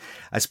intrusion.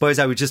 I suppose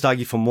I would just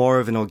argue for more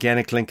of an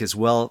organic link as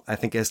well. I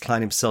think as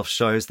Klein himself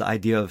shows, the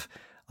idea of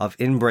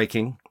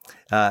inbreaking,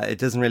 it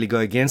doesn't really go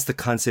against the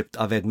concept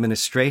of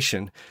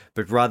administration,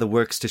 but rather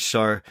works to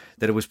show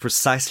that it was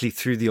precisely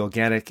through the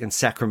organic and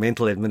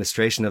sacramental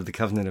administration of the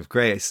covenant of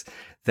grace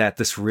that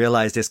this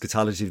realized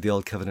eschatology of the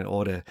old covenant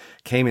order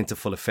came into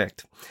full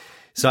effect.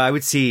 So I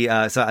would see,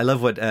 so I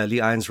love what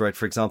Lee Irons wrote,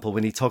 for example,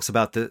 when he talks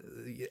about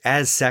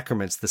as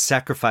sacraments, the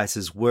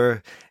sacrifices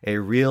were a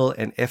real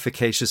and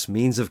efficacious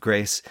means of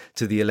grace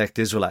to the elect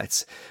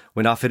Israelites.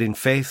 When offered in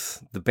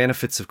faith, the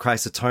benefits of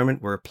Christ's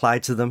atonement were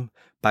applied to them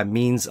by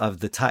means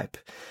of the type.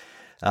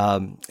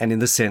 And in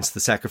this sense, the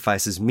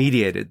sacrifices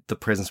mediated the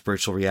present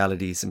spiritual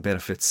realities and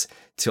benefits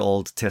to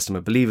Old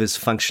Testament believers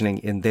functioning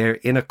in their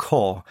inner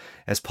core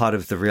as part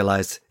of the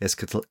realized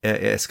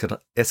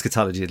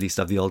eschatology, at least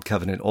of the Old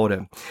Covenant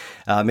order.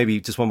 Maybe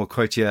just one more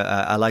quote here.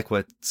 I like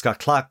what Scott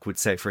Clark would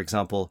say, for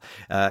example.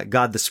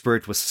 God the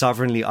Spirit was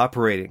sovereignly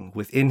operating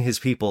within his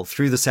people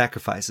through the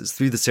sacrifices,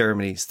 through the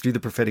ceremonies, through the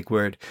prophetic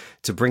word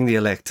to bring the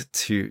elect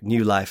to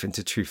new life and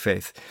to true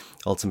faith,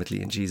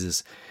 ultimately in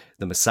Jesus,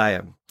 the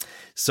Messiah.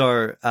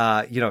 So,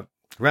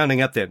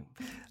 rounding up then,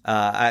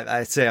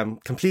 I'd say I'm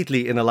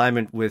completely in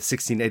alignment with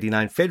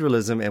 1689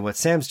 federalism and what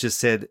Sam's just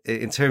said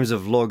in terms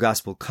of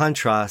law-gospel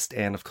contrast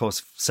and, of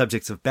course,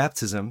 subjects of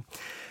baptism.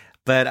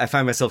 But I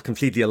find myself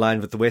completely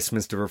aligned with the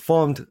Westminster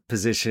Reformed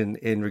position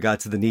in regard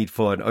to the need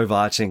for an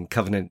overarching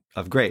covenant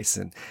of grace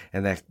and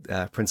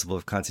that principle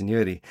of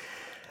continuity.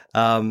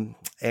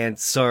 And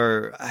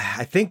so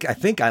I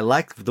think I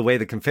like the way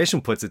the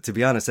confession puts it, to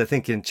be honest. I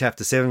think in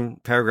chapter 7,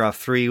 paragraph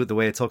 3, the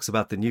way it talks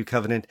about the new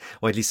covenant,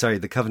 or at least,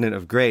 the covenant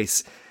of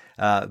grace,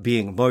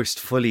 being most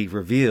fully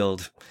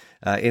revealed,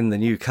 in the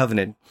new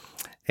covenant.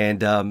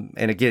 And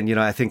again,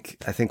 I think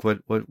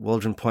what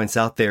Waldron points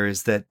out there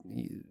is that,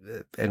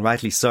 and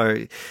rightly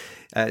so,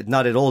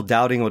 not at all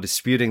doubting or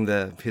disputing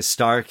the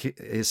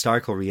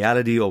historical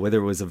reality or whether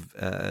it was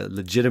a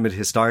legitimate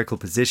historical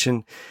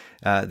position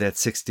that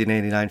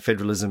 1689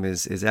 federalism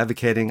is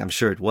advocating. I'm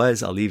sure it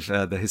was. I'll leave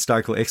the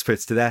historical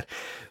experts to that.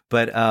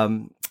 But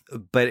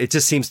it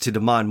just seems to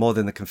demand more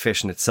than the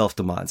confession itself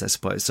demands, I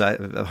suppose.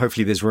 So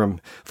hopefully there's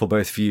room for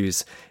both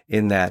views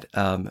in that,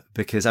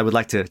 because I would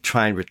like to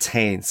try and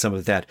retain some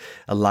of that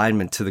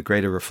alignment to the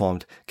greater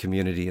Reformed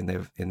community in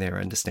their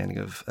understanding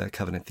of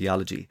covenant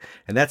theology.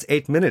 And that's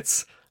 8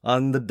 minutes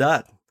on the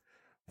dot.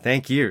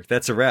 Thank you.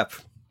 That's a wrap.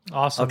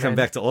 Awesome. I'll come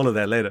back to all of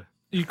that later.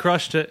 You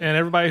crushed it. And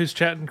everybody who's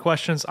chatting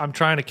questions, I'm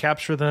trying to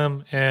capture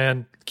them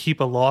and keep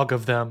a log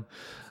of them.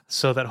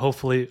 so that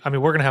hopefully, we're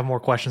going to have more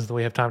questions than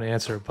we have time to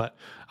answer, but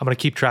I'm going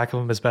to keep track of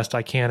them as best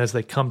I can as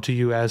they come to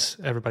you as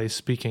everybody's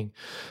speaking.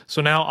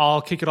 So now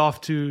I'll kick it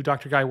off to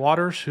Dr. Guy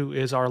Waters, who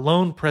is our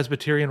lone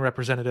Presbyterian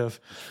representative,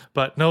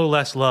 but no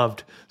less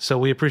loved. So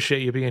we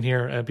appreciate you being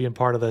here and being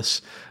part of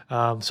this.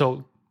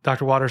 So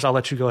Dr. Waters, I'll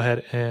let you go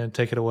ahead and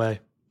take it away.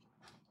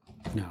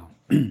 No.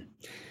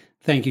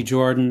 Thank you,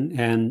 Jordan.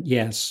 And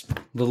yes,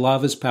 the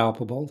love is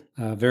palpable.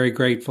 Very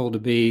grateful to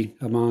be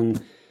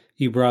among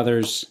you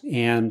brothers,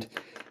 and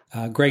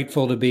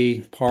grateful to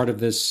be part of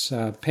this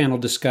panel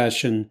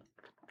discussion.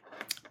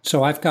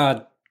 So I've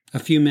got a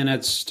few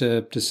minutes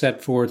to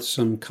set forth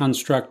some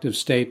constructive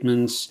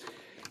statements,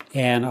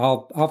 and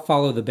I'll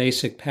follow the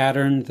basic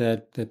pattern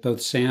that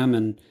both Sam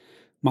and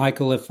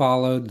Michael have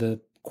followed,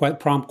 the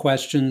prompt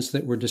questions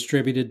that were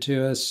distributed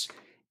to us,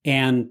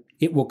 and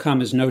it will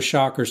come as no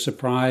shock or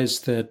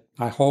surprise that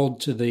I hold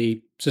to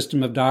the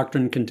system of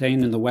doctrine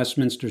contained in the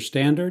Westminster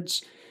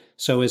Standards.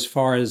 So as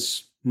far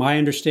as my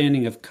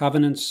understanding of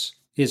covenants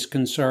is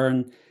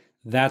concerned,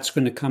 that's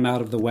going to come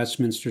out of the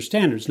Westminster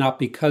Standards, not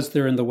because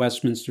they're in the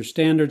Westminster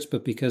Standards,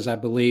 but because I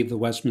believe the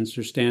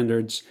Westminster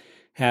Standards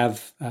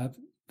have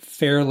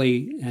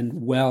fairly and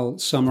well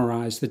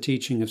summarized the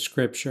teaching of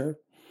Scripture.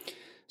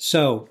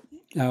 So,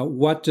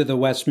 what do the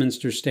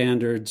Westminster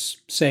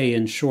Standards say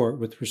in short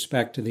with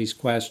respect to these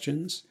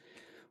questions?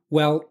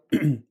 Well,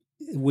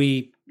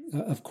 we,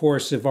 of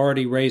course, have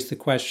already raised the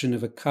question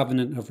of a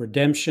covenant of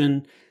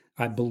redemption.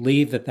 I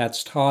believe that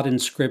that's taught in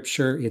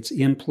Scripture. It's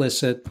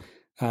implicit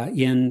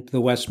in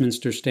the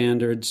Westminster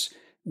Standards.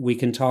 We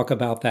can talk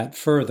about that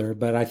further,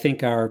 but I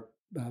think our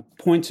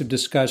points of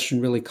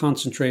discussion really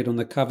concentrate on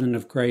the covenant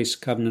of grace,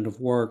 covenant of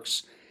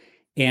works,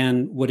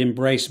 and would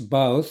embrace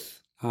both.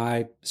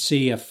 I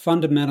see a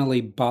fundamentally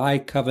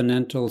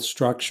bi-covenantal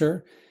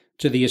structure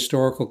to the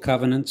historical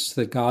covenants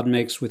that God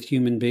makes with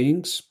human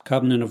beings.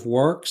 Covenant of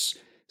works,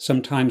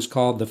 sometimes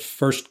called the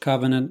first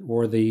covenant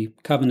or the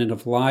covenant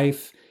of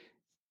life.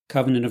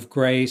 Covenant of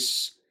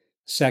grace,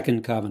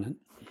 second covenant.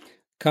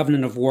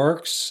 Covenant of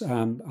works,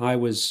 I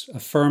was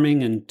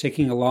affirming and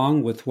ticking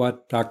along with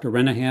what Dr.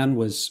 Renahan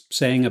was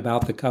saying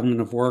about the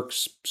covenant of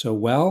works so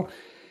well.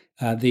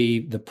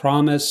 The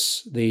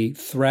promise, the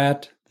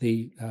threat,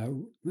 the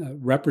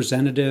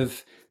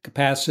representative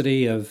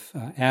capacity of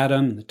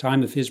Adam, the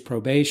time of his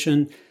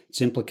probation,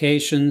 its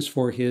implications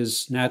for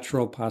his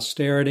natural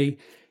posterity,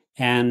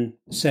 and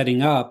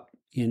setting up,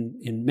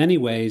 in many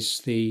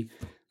ways, the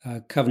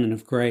covenant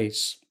of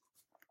grace.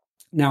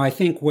 Now, I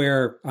think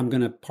where I'm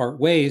going to part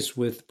ways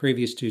with the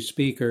previous two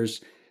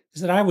speakers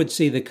is that I would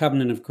see the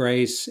covenant of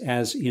grace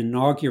as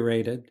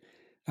inaugurated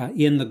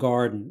in the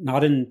garden,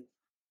 not in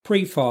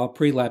pre-fall,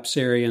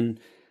 prelapsarian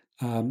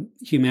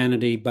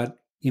humanity, but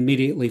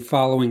immediately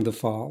following the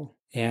fall.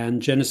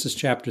 And Genesis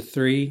chapter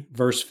 3,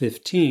 verse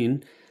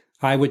 15,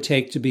 I would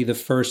take to be the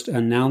first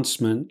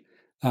announcement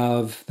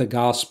of the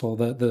gospel,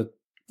 the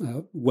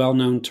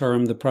well-known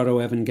term, the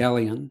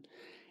proto-evangelion.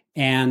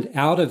 And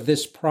out of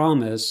this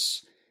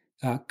promise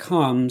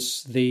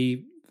comes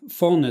the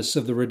fullness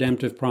of the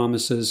redemptive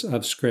promises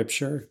of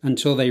Scripture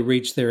until they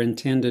reach their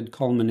intended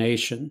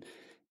culmination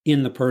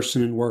in the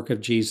person and work of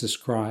Jesus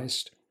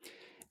Christ.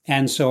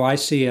 And so I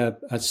see a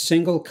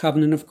single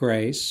covenant of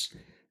grace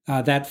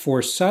that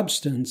for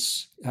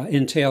substance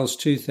entails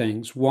two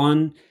things.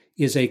 One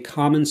is a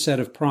common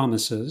set of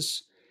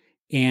promises,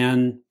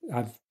 and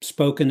I've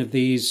spoken of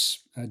these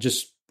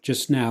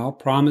just now,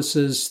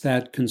 promises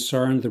that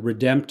concern the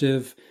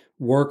redemptive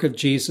work of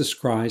Jesus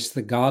Christ,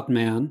 the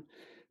God-man,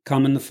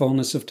 come in the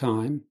fullness of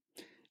time.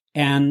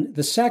 And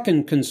the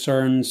second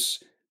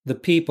concerns the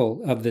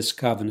people of this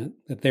covenant,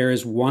 that there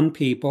is one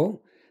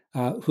people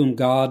whom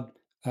God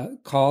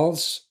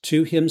calls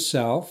to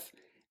himself,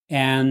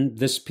 and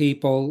this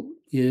people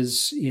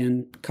is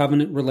in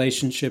covenant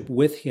relationship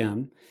with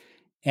him.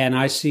 And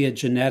I see a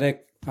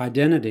genetic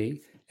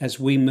identity as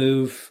we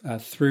move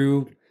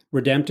through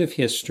redemptive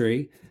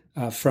history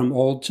from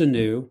old to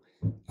new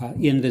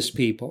in this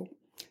people,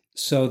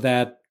 so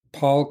that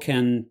Paul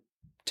can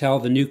tell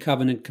the new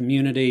covenant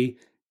community,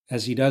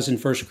 as he does in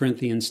 1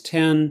 Corinthians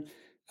 10,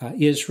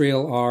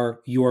 Israel are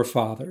your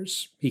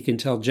fathers. He can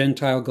tell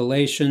Gentile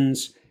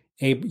Galatians,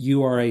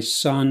 you are a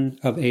son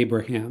of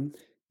Abraham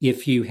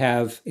if you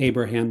have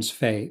Abraham's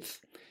faith.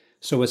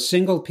 So a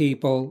single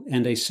people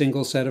and a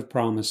single set of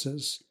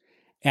promises.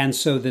 And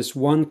so this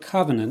one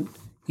covenant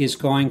is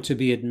going to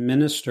be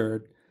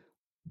administered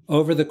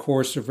over the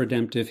course of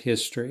redemptive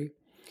history.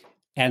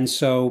 And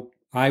so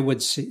I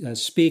would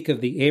speak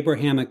of the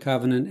Abrahamic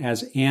covenant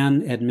as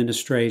an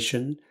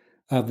administration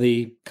of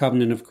the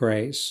covenant of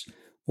grace,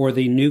 or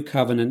the new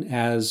covenant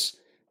as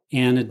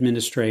an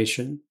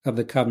administration of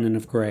the covenant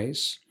of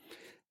grace.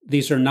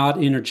 These are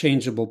not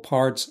interchangeable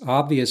parts.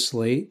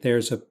 Obviously,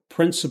 there's a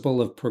principle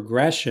of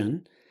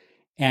progression,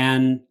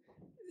 and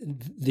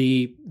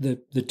the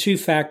two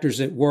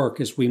factors at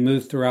work as we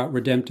move throughout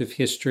redemptive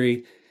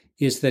history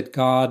is that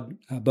God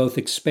both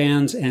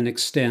expands and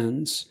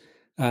extends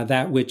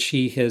that which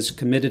he has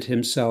committed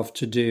himself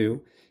to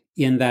do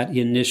in that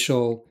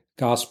initial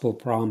gospel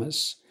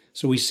promise.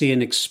 So we see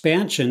an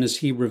expansion as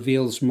he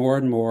reveals more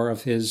and more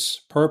of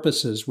his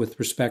purposes with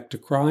respect to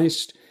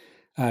Christ,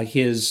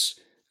 his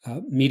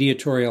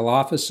mediatorial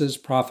offices,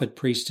 prophet,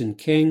 priest, and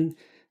king,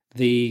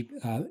 the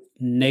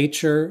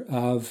nature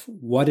of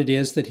what it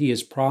is that he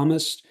has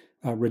promised,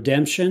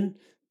 redemption,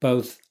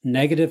 both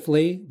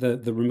negatively,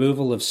 the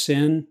removal of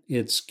sin,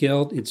 its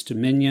guilt, its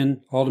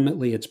dominion,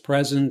 ultimately its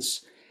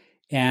presence,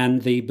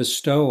 and the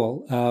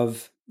bestowal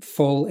of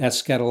full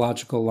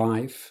eschatological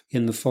life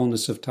in the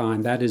fullness of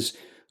time. That is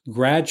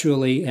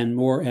gradually and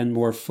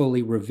more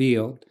fully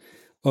revealed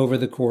over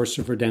the course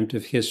of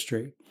redemptive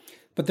history.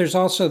 But there's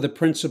also the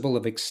principle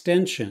of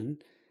extension,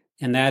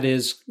 and that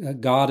is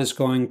God is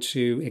going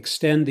to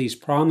extend these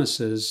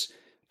promises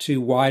to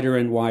wider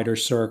and wider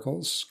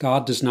circles.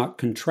 God does not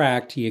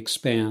contract, he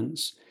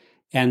expands.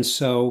 And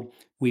so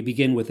we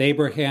begin with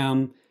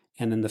Abraham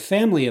and then the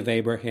family of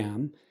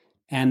Abraham,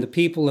 and the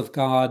people of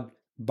God,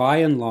 by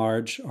and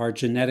large, are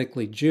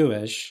genetically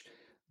Jewish,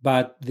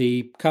 but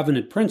the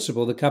covenant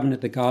principle, the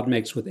covenant that God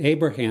makes with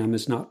Abraham,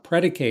 is not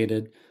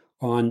predicated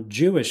on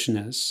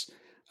Jewishness.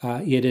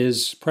 It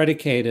is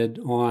predicated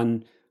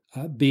on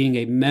being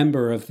a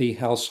member of the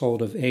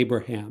household of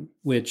Abraham,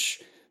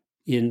 which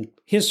in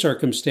his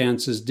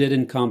circumstances did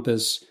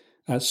encompass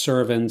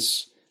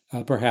servants,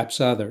 perhaps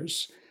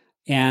others.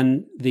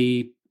 And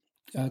the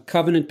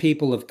covenant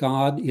people of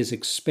God is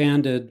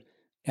expanded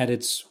at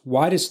its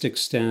widest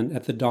extent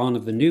at the dawn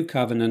of the new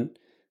covenant.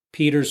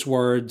 Peter's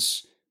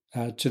words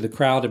to the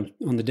crowd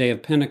on the day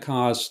of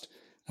Pentecost,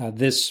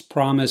 this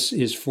promise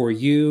is for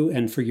you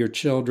and for your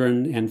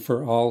children and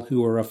for all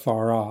who are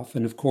afar off.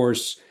 And of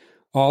course,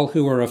 all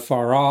who are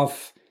afar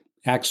off,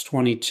 Acts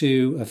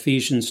 22,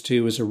 Ephesians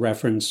 2 is a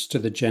reference to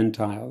the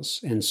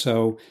Gentiles. And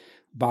so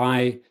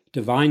by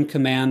divine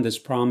command, this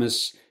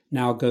promise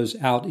now goes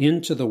out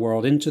into the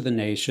world, into the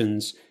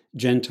nations.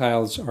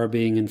 Gentiles are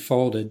being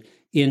enfolded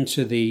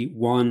into the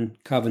one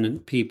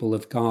covenant people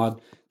of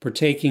God,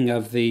 partaking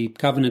of the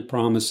covenant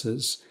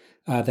promises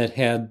that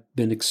had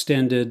been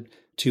extended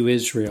to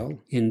Israel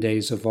in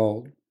days of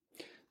old.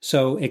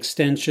 So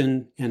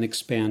extension and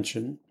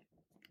expansion.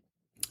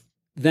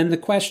 Then the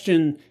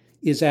question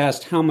is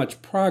asked, how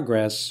much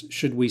progress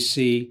should we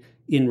see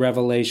in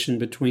revelation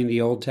between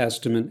the Old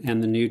Testament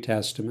and the New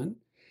Testament?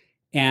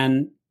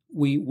 And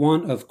we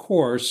want, of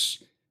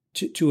course,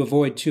 to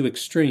avoid two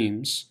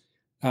extremes.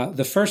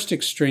 The first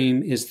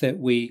extreme is that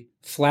we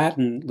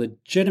flatten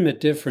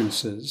legitimate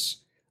differences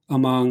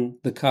among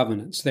the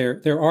covenants.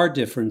 There are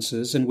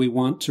differences, and we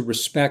want to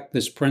respect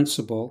this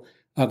principle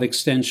of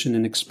extension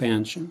and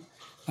expansion.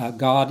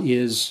 God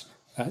is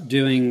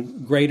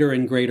doing greater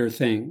and greater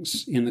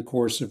things in the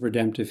course of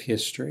redemptive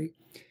history.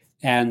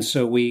 And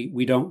so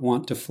we don't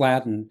want to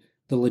flatten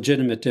the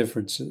legitimate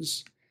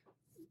differences.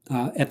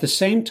 At the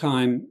same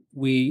time,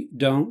 we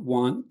don't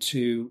want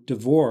to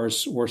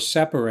divorce or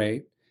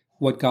separate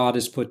what God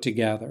has put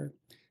together,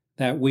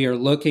 that we are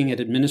looking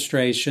at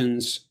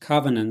administrations,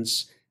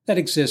 covenants that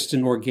exist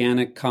in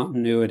organic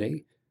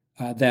continuity,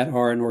 that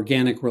are an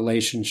organic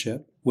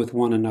relationship with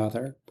one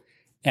another.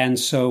 And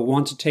so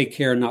want to take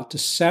care not to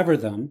sever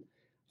them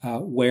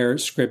where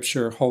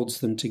Scripture holds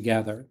them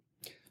together.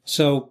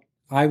 So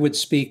I would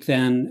speak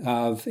then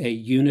of a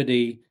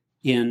unity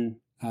in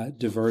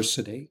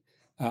diversity,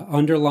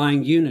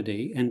 underlying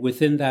unity, and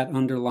within that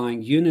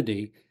underlying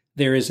unity,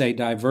 there is a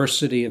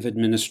diversity of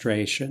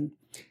administration.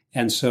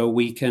 And so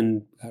we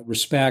can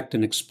respect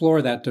and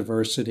explore that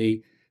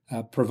diversity,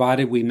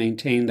 provided we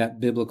maintain that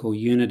biblical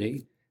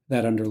unity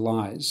that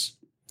underlies.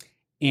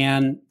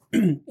 And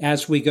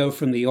as we go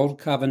from the Old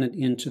Covenant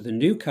into the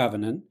New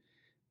Covenant,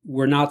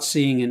 we're not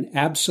seeing an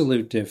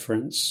absolute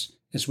difference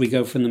as we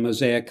go from the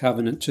Mosaic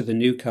Covenant to the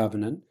New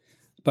Covenant,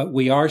 but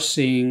we are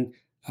seeing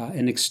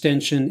an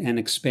extension and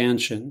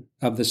expansion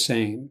of the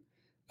same,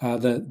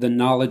 the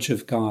knowledge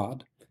of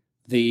God,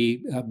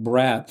 the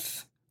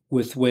breadth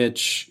with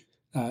which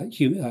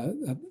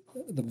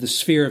the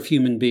sphere of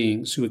human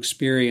beings who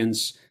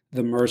experience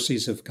the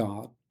mercies of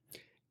God.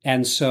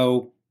 And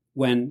so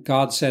when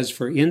God says,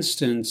 for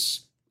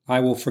instance, I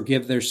will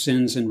forgive their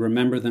sins and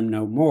remember them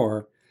no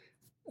more,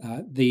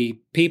 the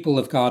people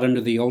of God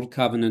under the Old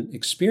Covenant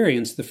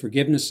experience the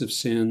forgiveness of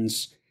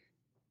sins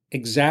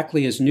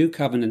exactly as New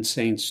Covenant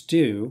saints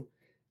do.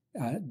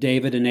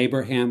 David and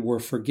Abraham were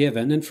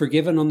forgiven, and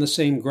forgiven on the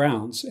same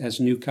grounds as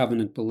New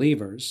Covenant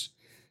believers.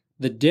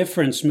 The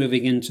difference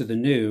moving into the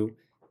New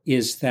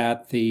is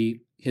that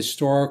the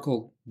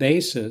historical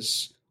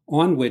basis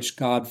on which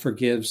God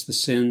forgives the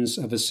sins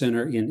of a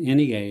sinner in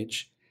any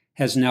age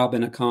has now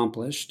been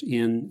accomplished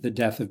in the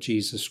death of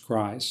Jesus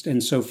Christ.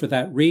 And so for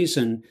that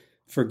reason,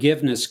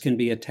 forgiveness can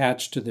be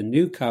attached to the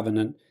New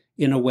Covenant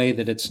in a way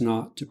that it's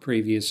not to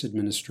previous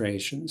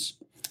administrations.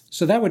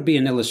 So that would be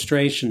an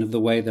illustration of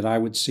the way that I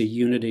would see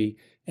unity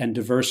and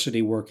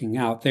diversity working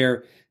out.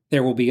 There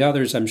will be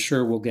others, I'm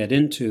sure we'll get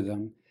into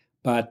them,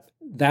 but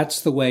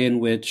that's the way in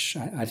which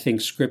I think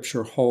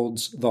Scripture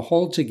holds the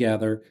whole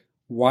together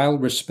while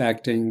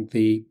respecting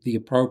the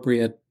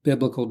appropriate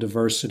biblical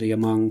diversity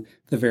among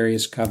the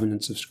various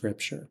covenants of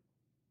Scripture.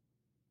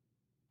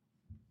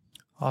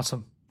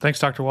 Awesome. Thanks,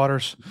 Dr.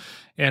 Waters.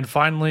 And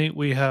finally,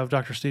 we have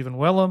Dr. Stephen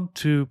Wellum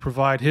to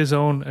provide his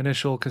own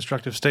initial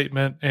constructive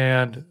statement.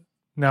 And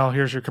now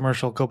here's your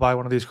commercial. Go buy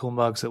one of these cool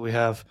mugs that we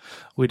have.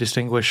 We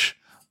distinguish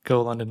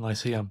Go London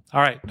Lyceum.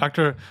 All right,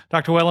 Dr.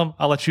 Wellum,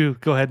 I'll let you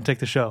go ahead and take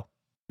the show.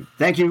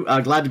 Thank you.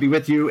 Glad to be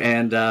with you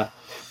and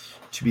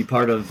to be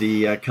part of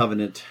the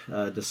covenant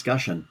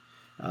discussion.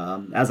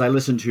 As I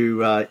listen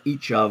to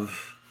each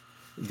of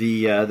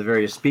the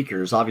various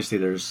speakers, obviously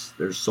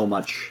there's so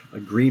much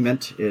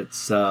agreement.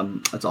 It's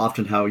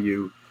often how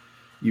you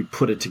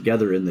put it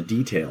together in the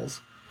details.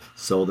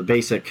 So the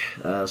basic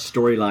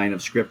storyline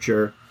of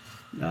Scripture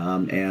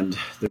and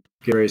the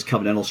various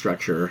covenantal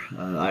structure.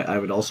 I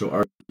would also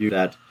argue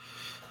that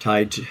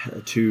tied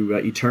to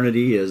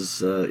eternity is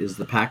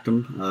the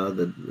pactum,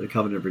 the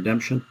covenant of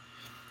redemption,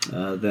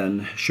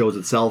 then shows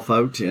itself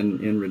out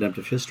in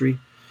redemptive history.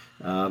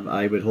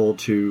 I would hold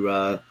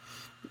to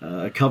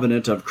a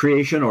covenant of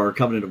creation or a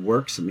covenant of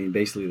works. I mean,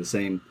 basically the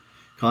same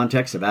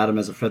context of Adam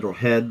as a federal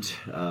head.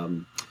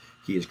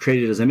 He is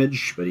created as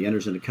image, but he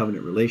enters into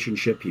covenant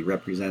relationship. He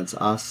represents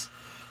us,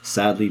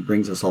 sadly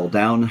brings us all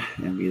down,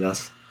 and we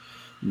thus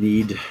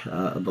need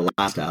the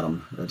last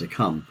Adam to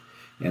come.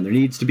 And there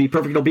needs to be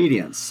perfect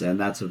obedience, and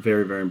that's a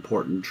very, very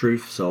important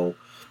truth. So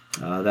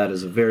that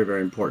is a very,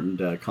 very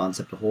important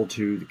concept to hold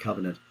to, the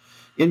covenant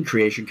in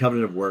creation,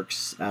 covenant of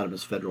works, Adam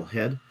as federal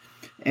head.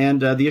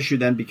 And the issue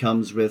then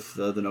becomes with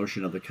the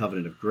notion of the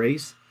covenant of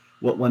grace,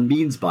 what one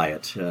means by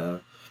it.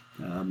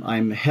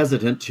 I'm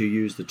hesitant to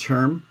use the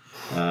term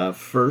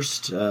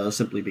first,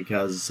 simply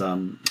because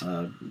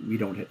we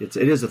don't. It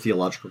is a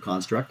theological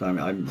construct.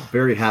 I'm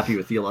very happy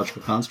with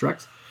theological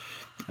constructs.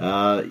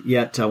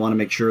 Yet I want to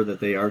make sure that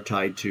they are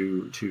tied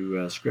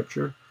to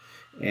Scripture.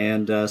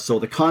 And so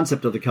the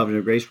concept of the covenant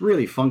of grace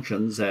really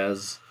functions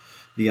as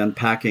the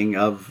unpacking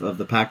of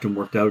the pactum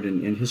worked out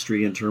in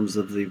history in terms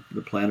of the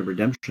plan of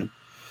redemption,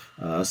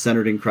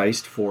 centered in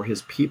Christ for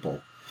his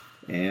people.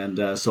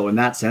 And so in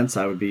that sense,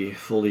 I would be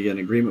fully in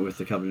agreement with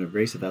the covenant of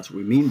grace if that's what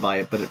we mean by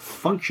it, but it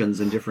functions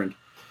in different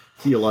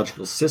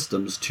theological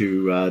systems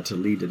to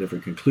lead to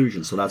different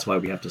conclusions. So that's why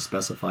we have to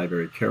specify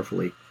very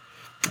carefully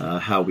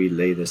how we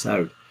lay this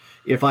out.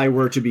 If I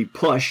were to be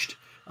pushed,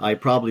 I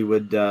probably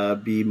would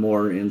be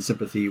more in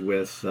sympathy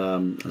with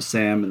Sam and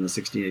the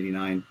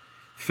 1689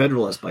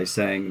 Federalist by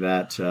saying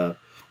that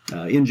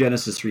in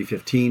Genesis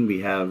 3:15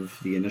 we have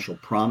the initial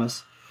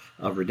promise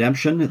of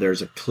redemption.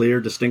 There's a clear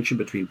distinction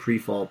between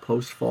pre-fall,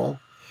 post-fall,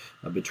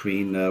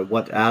 between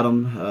what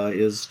Adam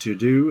is to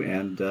do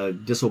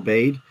and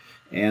disobeyed,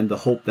 and the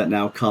hope that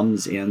now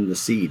comes in the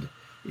seed,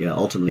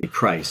 ultimately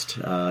Christ.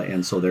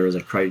 And so there is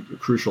a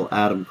crucial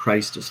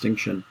Adam-Christ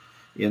distinction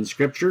in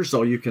Scripture.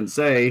 So you can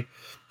say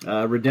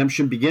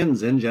redemption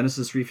begins in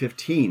Genesis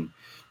 3:15.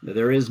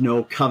 There is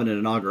no covenant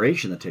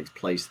inauguration that takes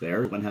place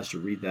there. One has to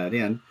read that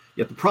in.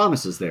 Yet the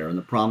promise is there, and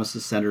the promise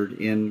is centered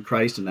in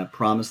Christ, and that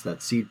promise,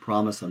 that seed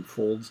promise,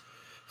 unfolds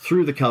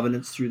through the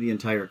covenants, through the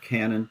entire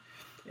canon.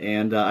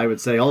 And I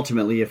would say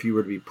ultimately, if you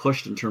were to be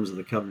pushed in terms of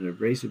the covenant of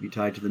grace, it would be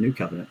tied to the new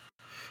covenant.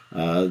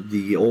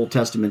 The Old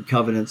Testament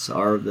covenants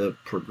are the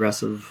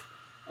progressive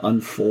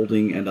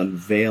unfolding and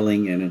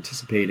unveiling and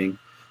anticipating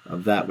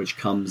of that which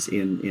comes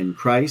in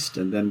Christ.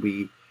 And then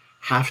we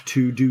have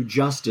to do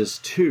justice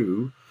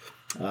to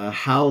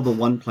how the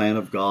one plan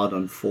of God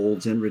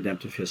unfolds in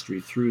redemptive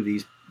history through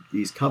these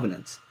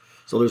covenants.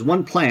 So there's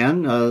one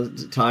plan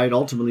tied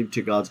ultimately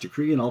to God's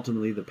decree and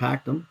ultimately the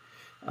pactum,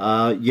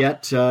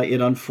 yet it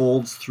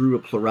unfolds through a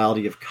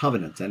plurality of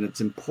covenants. And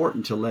it's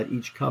important to let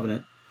each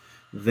covenant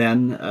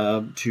then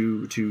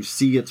to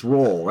see its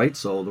role, right?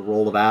 So the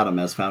role of Adam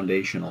as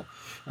foundational,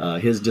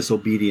 his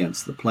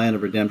disobedience, the plan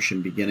of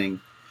redemption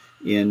beginning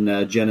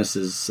in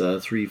Genesis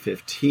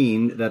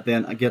 3:15, that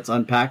then gets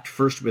unpacked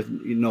first with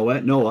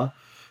Noah,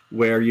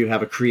 where you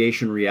have a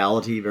creation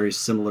reality very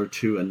similar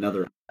to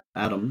another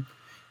Adam,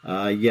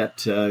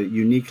 yet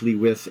uniquely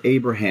with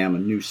Abraham, a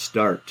new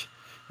start.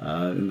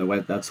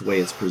 That's the way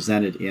it's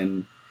presented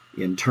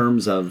in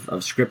terms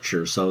of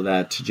Scripture, so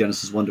that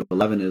Genesis 1 to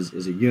 11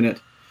 is a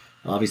unit.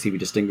 Obviously, we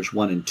distinguish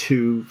 1 and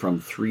 2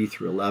 from 3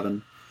 through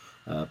 11,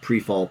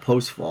 pre-fall,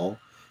 post-fall.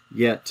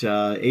 Yet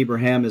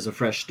Abraham is a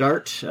fresh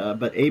start,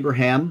 but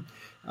Abraham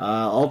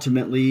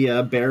ultimately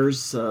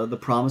bears the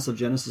promise of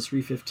Genesis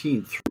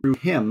 3:15. Through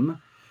him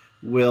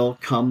will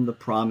come the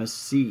promised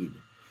seed.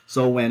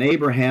 So when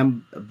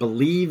Abraham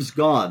believes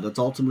God, that's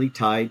ultimately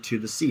tied to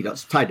the seed.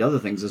 That's tied to other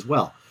things as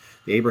well.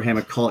 The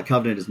Abrahamic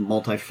covenant is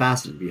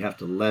multifaceted. We have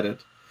to let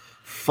it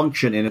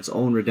function in its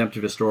own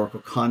redemptive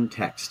historical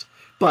context.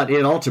 But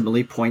it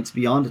ultimately points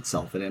beyond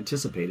itself. It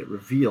anticipates, it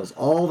reveals.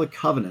 All the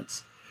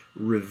covenants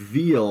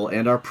reveal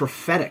and are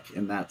prophetic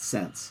in that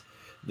sense.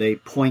 They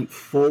point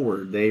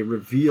forward. They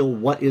reveal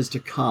what is to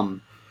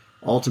come,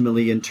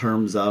 ultimately in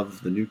terms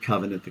of the new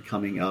covenant, the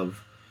coming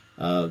of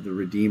the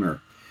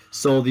Redeemer.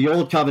 So the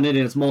old covenant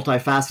in its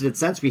multifaceted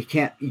sense, we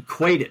can't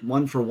equate it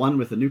one for one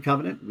with the new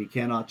covenant. We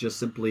cannot just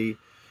simply,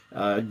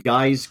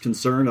 Guy's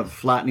concern of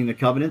flattening the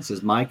covenants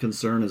is my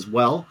concern as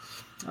well.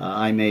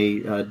 I may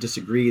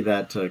disagree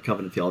that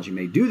covenant theology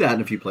may do that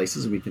in a few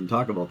places, and we can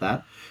talk about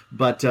that.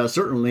 But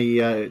certainly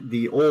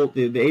the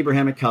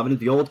Abrahamic covenant,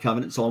 the Old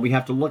Covenant, so on, we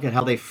have to look at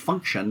how they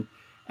function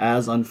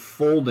as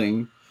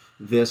unfolding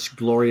this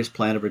glorious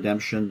plan of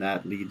redemption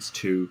that leads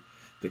to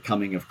the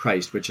coming of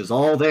Christ, which is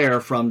all there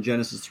from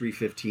Genesis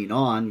 3:15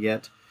 on,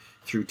 yet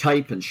through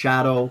type and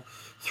shadow,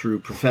 through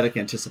prophetic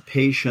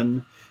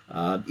anticipation,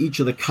 each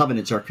of the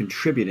covenants are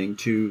contributing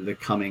to the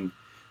coming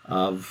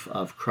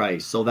of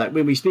Christ. So that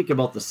when we speak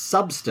about the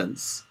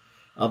substance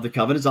of the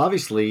covenants,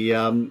 obviously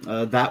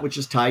that which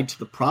is tied to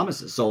the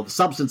promises. So the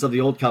substance of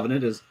the Old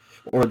Covenant is,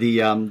 or the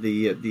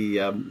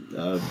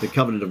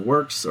covenant of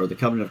works, or the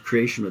covenant of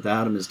creation with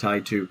Adam, is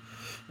tied to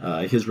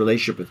his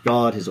relationship with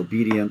God, his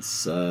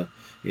obedience,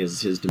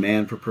 his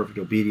demand for perfect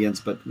obedience.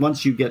 But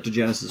once you get to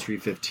Genesis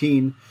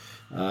 3:15,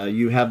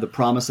 you have the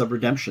promise of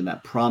redemption.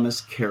 That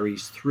promise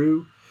carries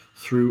through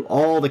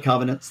all the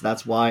covenants.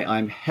 That's why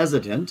I'm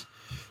hesitant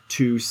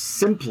to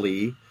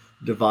simply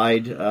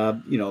divide,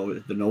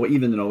 even the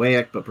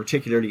Noahic, but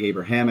particularly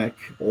Abrahamic,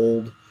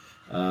 Old,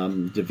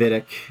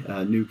 Davidic,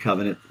 New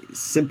Covenant,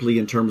 simply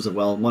in terms of,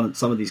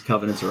 some of these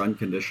covenants are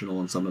unconditional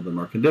and some of them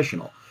are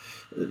conditional.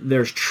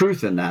 There's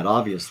truth in that,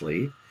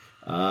 obviously,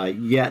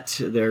 yet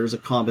there's a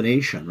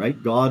combination,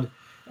 right? God,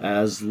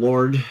 as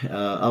Lord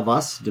of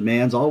us,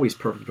 demands always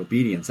perfect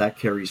obedience. That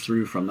carries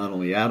through from not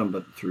only Adam,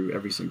 but through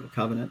every single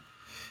covenant.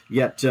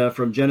 Yet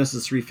from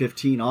Genesis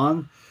 3:15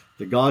 on,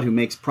 the God who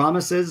makes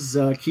promises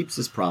keeps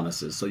his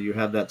promises. So you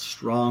have that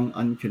strong,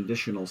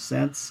 unconditional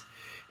sense.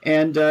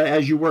 And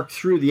as you work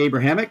through the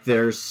Abrahamic,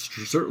 there's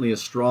certainly a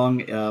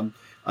strong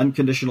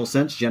unconditional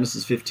sense.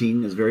 Genesis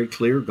 15 is very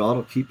clear. God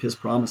will keep his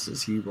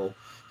promises.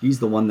 He's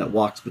the one that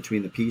walks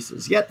between the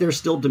pieces. Yet there's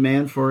still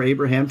demand for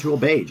Abraham to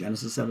obey.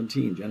 Genesis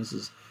 17,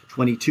 Genesis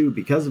 22,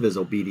 because of his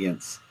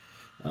obedience,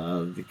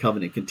 the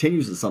covenant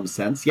continues in some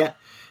sense. Yet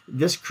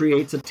this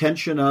creates a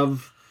tension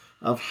of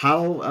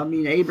how,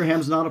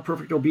 Abraham's not a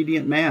perfect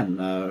obedient man.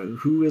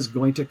 Who is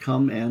going to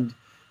come and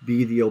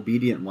be the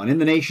obedient one? In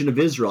the nation of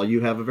Israel,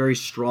 you have a very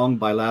strong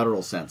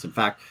bilateral sense. In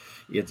fact,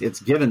 it's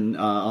given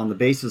on the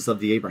basis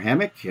of the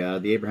Abrahamic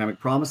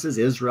promises.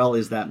 Israel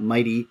is that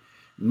mighty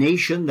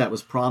nation that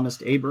was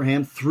promised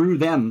Abraham. Through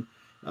them,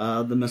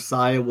 the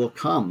Messiah will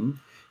come.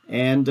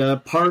 And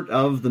part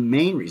of the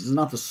main reason,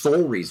 not the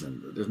sole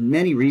reason, there's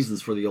many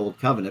reasons for the Old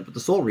Covenant, but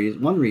the sole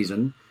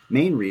reason,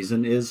 main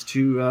reason, is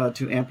to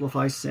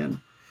amplify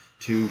sin,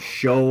 to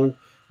show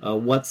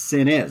what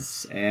sin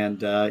is,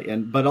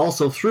 but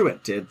also through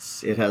it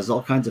has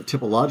all kinds of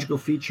typological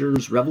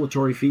features,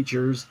 revelatory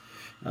features.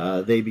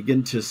 They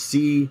begin to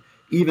see,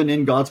 even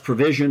in God's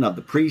provision of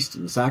the priest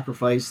and the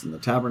sacrifice and the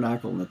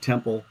tabernacle and the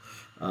temple,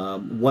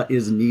 what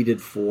is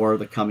needed for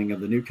the coming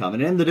of the new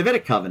covenant. And the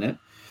Davidic covenant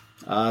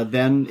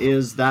then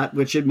is that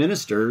which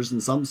administers,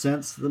 in some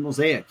sense, the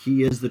Mosaic.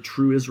 He is the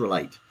true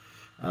Israelite.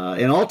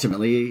 And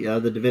ultimately,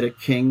 the Davidic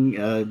king,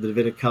 the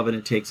Davidic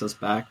covenant takes us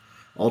back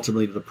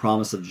ultimately to the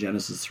promise of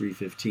Genesis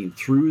 3:15.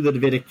 Through the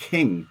Davidic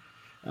king,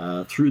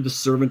 through the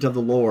servant of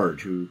the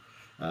Lord who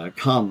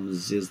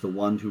comes, is the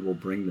one who will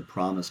bring the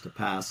promise to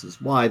pass,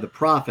 is why the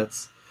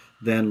prophets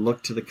then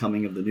look to the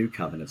coming of the new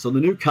covenant. So the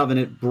new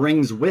covenant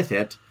brings with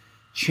it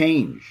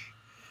change.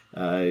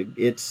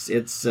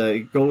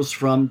 It goes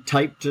from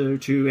type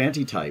to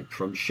antitype,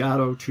 from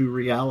shadow to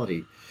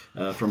reality,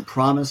 from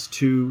promise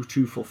to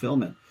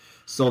fulfillment.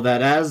 So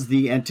that as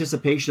the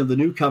anticipation of the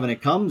new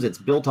covenant comes, it's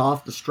built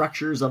off the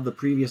structures of the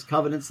previous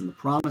covenants and the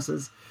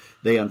promises.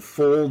 They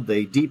unfold,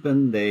 they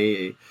deepen,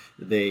 they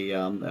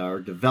are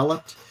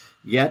developed.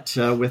 Yet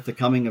with the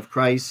coming of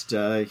Christ,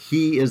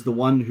 he is the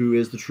one who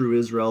is the true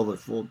Israel, the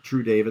full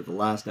true David, the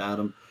last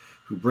Adam,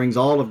 who brings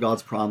all of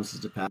God's promises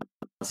to pass.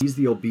 He's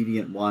the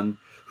obedient one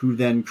who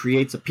then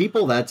creates a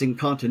people that's in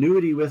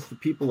continuity with the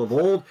people of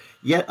old,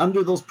 yet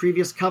under those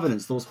previous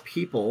covenants, those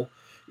people,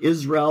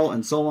 Israel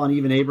and so on,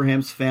 even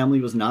Abraham's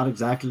family, was not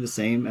exactly the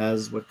same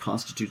as what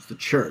constitutes the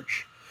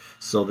church.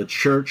 So the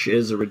church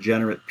is a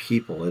regenerate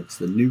people. It's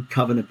the new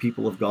covenant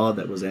people of God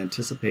that was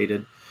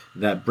anticipated,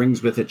 that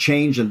brings with it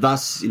change, and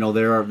thus,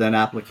 there are then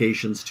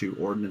applications to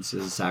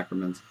ordinances,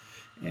 sacraments,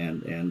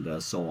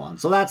 and so on.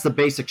 So that's the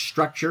basic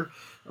structure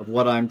of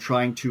what I'm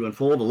trying to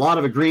unfold. A lot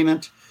of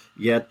agreement,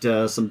 yet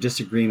some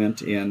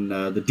disagreement in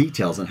the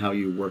details and how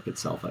you work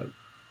itself out.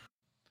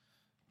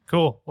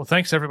 Cool. Well,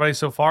 thanks everybody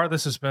so far.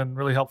 This has been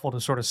really helpful to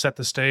sort of set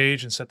the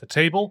stage and set the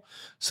table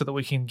so that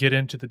we can get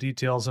into the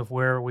details of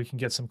where we can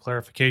get some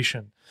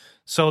clarification.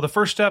 So the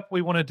first step,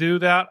 we want to do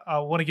that. I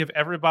want to give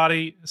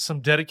everybody some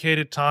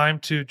dedicated time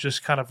to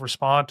just kind of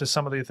respond to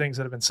some of the things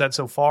that have been said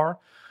so far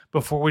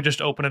before we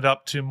just open it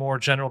up to more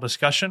general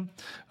discussion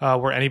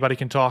where anybody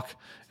can talk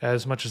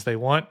as much as they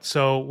want.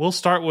 So we'll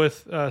start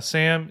with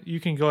Sam. You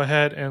can go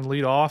ahead and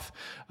lead off.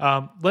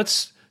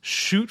 Let's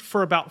shoot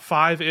for about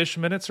 5-ish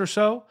minutes or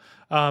so.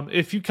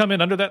 If you come in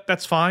under that,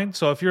 that's fine.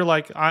 So if you're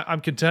like, I'm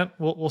content,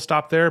 we'll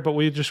stop there. But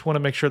we just want to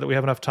make sure that we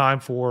have enough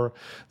time for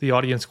the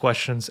audience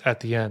questions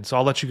at the end. So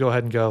I'll let you go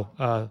ahead and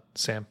go,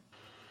 Sam.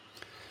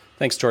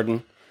 Thanks,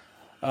 Jordan.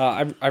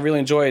 I really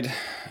enjoyed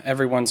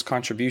everyone's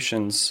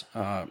contributions,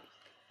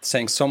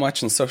 saying so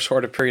much in so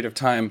short a period of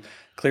time.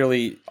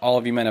 Clearly, all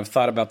of you men have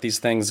thought about these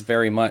things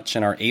very much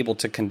and are able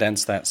to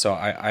condense that, so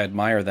I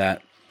admire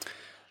that.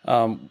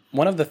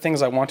 One of the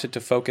things I wanted to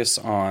focus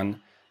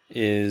on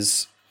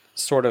is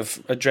sort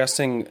of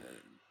addressing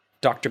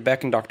Dr.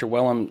 Beck and Dr.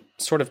 Wellum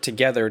sort of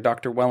together.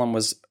 Dr. Wellum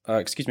was,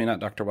 not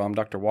Dr. Wellum,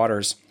 Dr.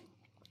 Waters.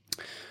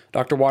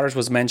 Dr. Waters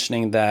was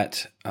mentioning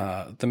that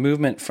the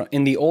movement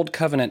in the Old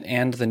Covenant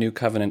and the New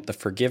Covenant, the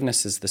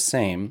forgiveness is the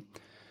same.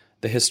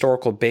 The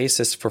historical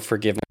basis for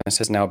forgiveness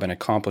has now been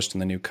accomplished in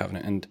the New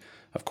Covenant. And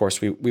of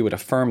course, we would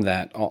affirm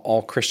that.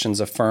 All Christians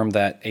affirm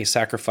that a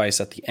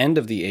sacrifice at the end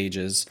of the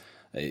ages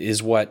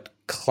is what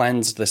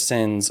cleansed the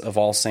sins of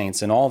all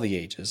saints in all the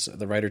ages.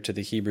 The writer to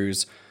the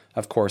Hebrews,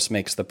 of course,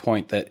 makes the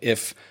point that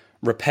if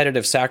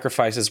repetitive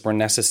sacrifices were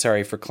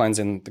necessary for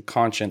cleansing the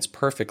conscience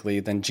perfectly,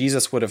 then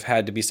Jesus would have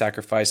had to be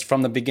sacrificed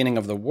from the beginning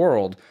of the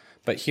world.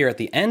 But here at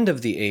the end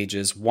of the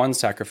ages, one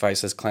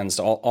sacrifice has cleansed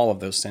all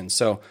of those sins.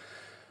 So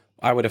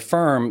I would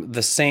affirm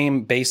the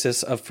same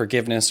basis of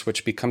forgiveness,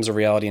 which becomes a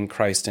reality in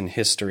Christ in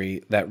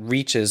history that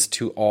reaches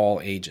to all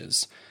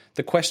ages.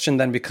 The question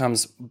then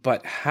becomes,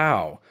 but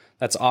how?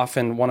 That's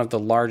often one of the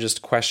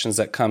largest questions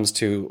that comes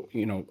to,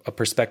 a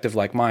perspective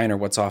like mine, or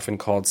what's often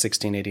called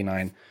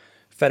 1689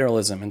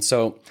 federalism. And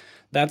so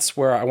that's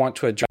where I want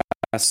to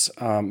address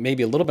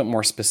maybe a little bit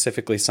more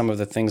specifically some of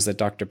the things that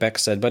Dr. Beck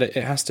said, but it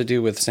has to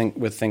do with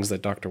things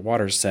that Dr.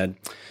 Waters said,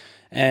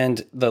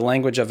 and the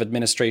language of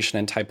administration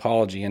and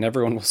typology. And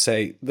everyone will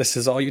say, this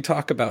is all you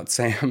talk about,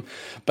 Sam.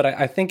 But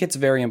I think it's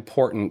very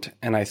important,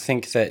 and I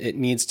think that it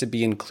needs to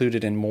be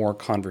included in more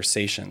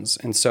conversations.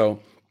 And so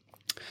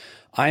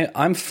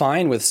I'm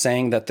fine with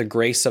saying that the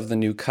grace of the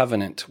New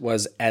Covenant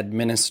was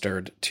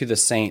administered to the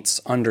saints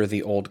under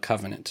the Old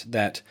Covenant,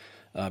 that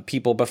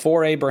people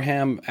before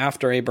Abraham,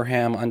 after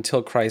Abraham,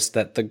 until Christ,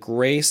 that the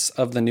grace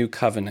of the New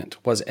Covenant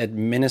was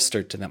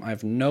administered to them. I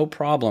have no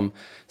problem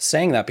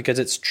saying that because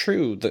it's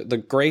true. The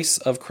grace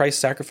of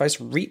Christ's sacrifice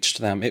reached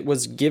them. It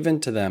was given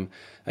to them.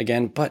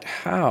 Again, but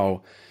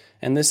how?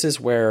 And this is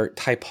where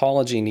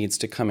typology needs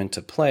to come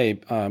into play.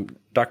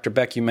 Dr.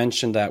 Beck, you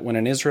mentioned that when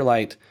an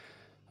Israelite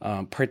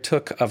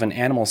partook of an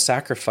animal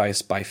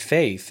sacrifice by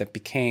faith, it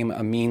became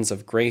a means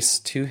of grace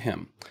to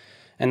him.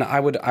 And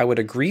I would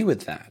agree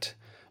with that.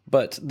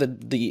 But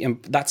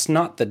that's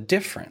not the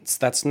difference.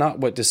 That's not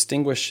what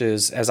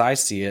distinguishes, as I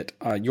see it,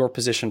 your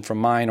position from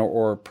mine,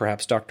 or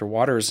perhaps Dr.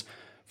 Waters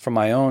from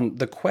my own.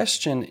 The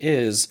question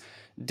is,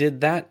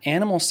 did that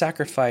animal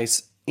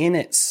sacrifice in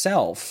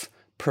itself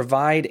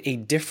provide a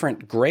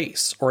different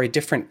grace or a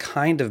different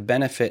kind of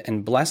benefit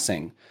and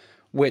blessing,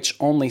 which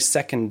only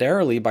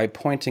secondarily, by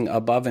pointing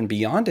above and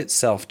beyond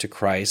itself to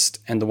Christ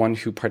and the one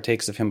who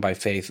partakes of him by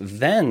faith,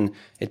 then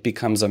it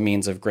becomes a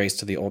means of grace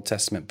to the Old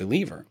Testament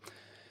believer?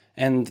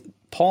 And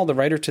Paul, the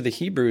writer to the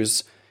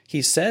Hebrews,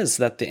 he says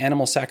that the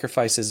animal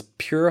sacrifices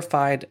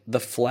purified the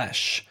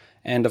flesh.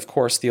 And of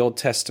course, the Old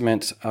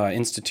Testament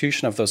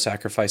institution of those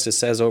sacrifices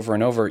says over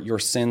and over, your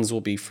sins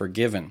will be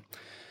forgiven.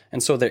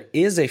 And so there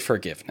is a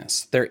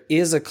forgiveness. There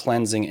is a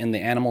cleansing in the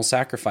animal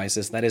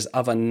sacrifices that is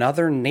of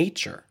another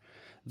nature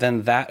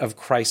than that of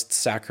Christ's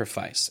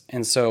sacrifice.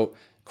 And so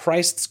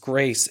Christ's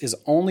grace is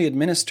only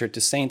administered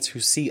to saints who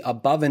see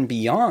above and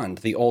beyond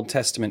the Old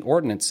Testament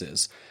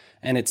ordinances.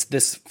 And it's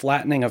this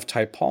flattening of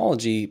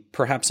typology,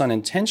 perhaps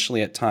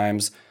unintentionally at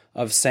times,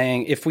 of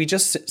saying, if we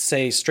just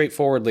say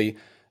straightforwardly,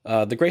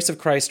 the grace of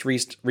Christ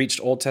reached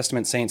Old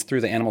Testament saints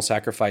through the animal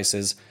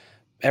sacrifices,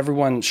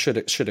 everyone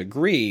should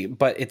agree,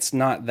 but it's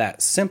not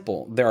that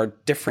simple. There are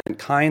different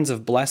kinds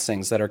of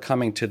blessings that are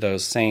coming to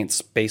those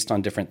saints based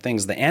on different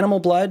things. The animal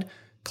blood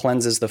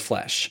cleanses the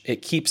flesh.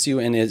 It keeps you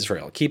in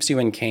Israel, keeps you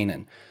in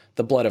Canaan.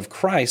 The blood of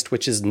Christ,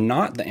 which is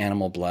not the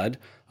animal blood,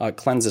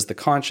 cleanses the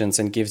conscience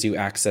and gives you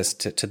access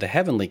to the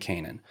heavenly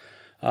Canaan.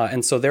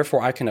 And so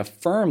therefore I can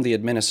affirm the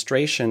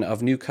administration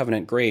of New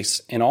Covenant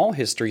grace in all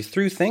history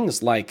through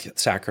things like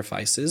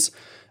sacrifices,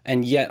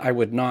 and yet I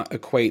would not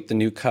equate the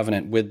New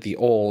Covenant with the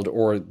Old,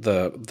 or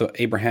the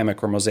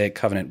Abrahamic or Mosaic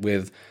covenant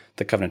with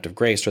the covenant of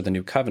grace or the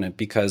New Covenant,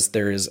 because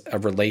there is a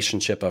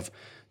relationship of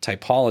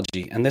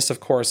typology. And this, of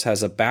course,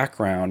 has a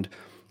background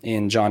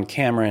in John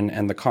Cameron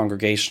and the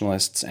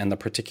Congregationalists and the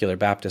Particular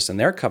Baptists and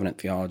their covenant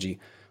theology,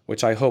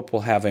 which I hope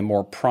will have a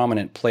more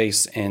prominent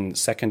place in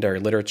secondary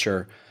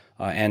literature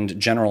and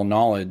general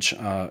knowledge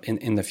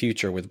in the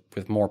future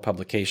with more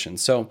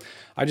publications. So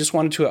I just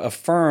wanted to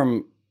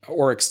affirm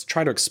or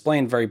try to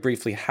explain very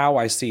briefly how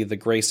I see the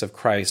grace of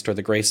Christ or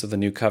the grace of the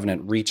New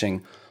Covenant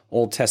reaching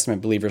Old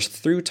Testament believers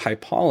through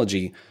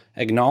typology,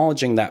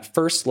 acknowledging that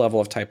first level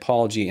of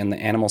typology in the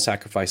animal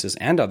sacrifices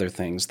and other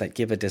things that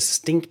give a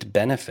distinct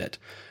benefit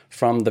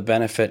from the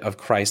benefit of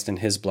Christ and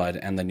his blood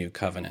and the New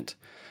Covenant,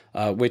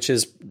 which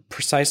is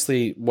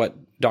precisely what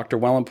Dr.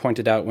 Wellum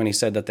pointed out when he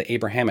said that the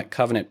Abrahamic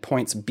covenant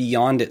points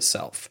beyond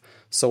itself.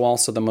 So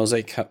also the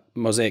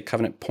Mosaic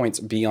covenant points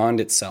beyond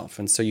itself.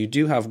 And so you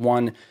do have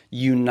one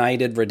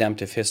united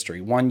redemptive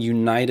history, one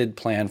united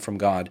plan from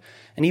God,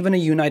 and even a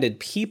united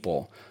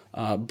people,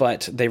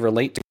 but they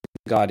relate to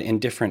God in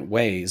different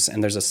ways,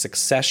 and there's a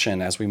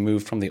succession as we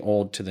move from the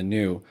old to the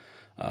new,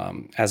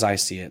 as I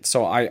see it.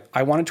 So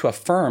I wanted to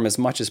affirm as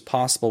much as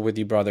possible with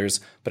you, brothers,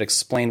 but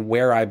explain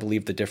where I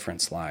believe the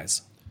difference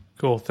lies.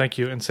 Cool, thank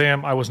you. And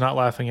Sam, I was not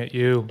laughing at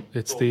you.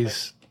 It's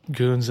these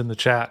goons in the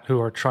chat who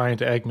are trying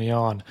to egg me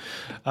on.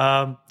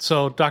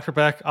 So, Dr.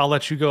 Beck, I'll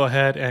let you go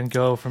ahead and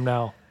go from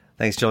now.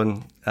 Thanks,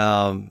 Jordan.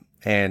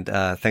 And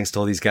thanks to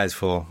all these guys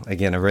for,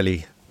 again, a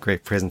really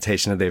great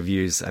presentation of their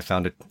views. I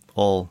found it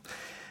all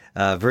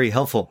very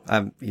helpful.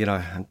 I'm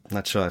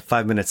not sure.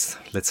 5 minutes.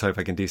 Let's hope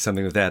I can do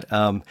something with that.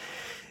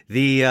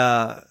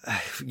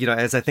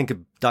 As I think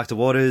of Dr.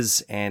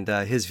 Waters and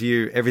his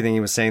view, everything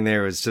he was saying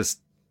there was just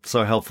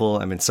so helpful.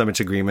 I'm in so much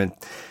agreement.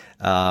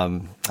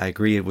 I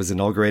agree it was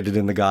inaugurated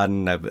in the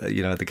garden,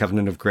 the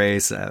covenant of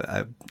grace.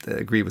 I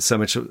agree with so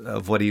much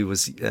of what he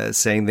was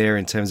saying there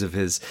in terms of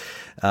his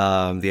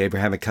the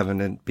Abrahamic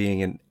covenant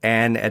being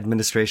an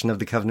administration of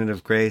the covenant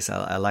of grace.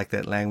 I like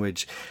that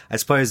language. I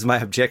suppose my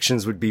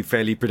objections would be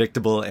fairly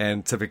predictable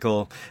and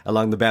typical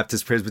along the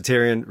Baptist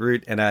Presbyterian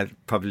route, and I'd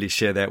probably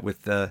share that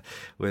with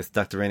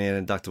Dr. Renian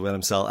and Dr.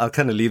 Wellham. So I'll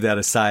kind of leave that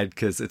aside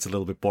because it's a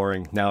little bit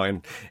boring now,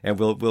 and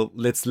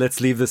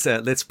let's leave this.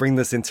 Let's bring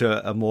this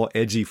into a more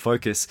edgy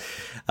focus.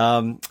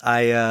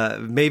 I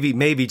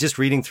maybe just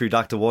reading through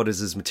Dr.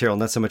 Waters' material,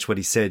 not so much what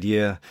he said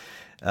here.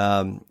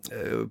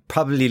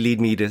 Probably lead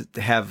me to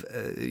have,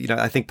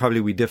 I think probably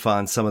we differ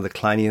on some of the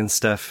Kleinian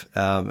stuff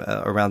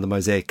around the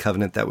Mosaic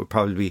covenant. That would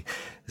probably be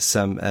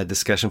some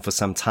discussion for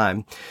some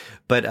time.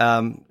 But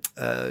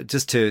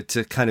just to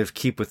kind of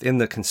keep within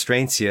the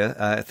constraints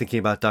here, thinking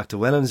about Dr.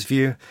 Wellham's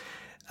view,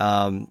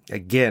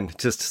 again,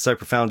 just so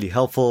profoundly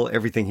helpful.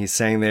 Everything he's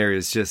saying there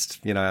is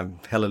just,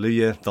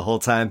 hallelujah the whole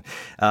time.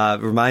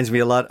 Reminds me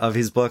a lot of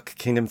his book,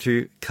 Kingdom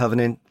Through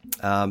Covenant,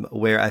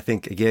 where I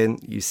think, again,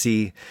 you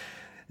see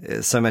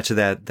so much of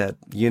that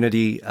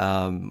unity.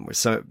 We're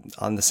so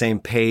on the same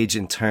page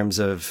in terms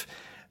of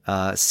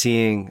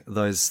seeing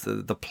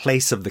the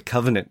place of the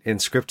covenant in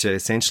Scripture,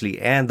 essentially,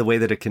 and the way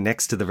that it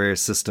connects to the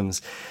various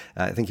systems.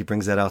 I think he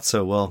brings that out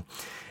so well.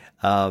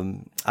 I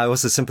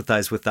also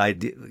sympathize with the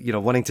idea,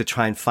 wanting to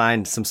try and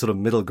find some sort of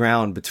middle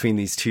ground between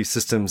these two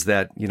systems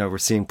that, we're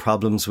seeing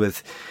problems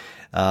with.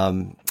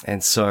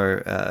 And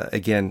so,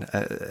 again,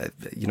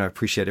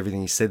 appreciate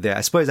everything he said there.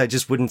 I suppose I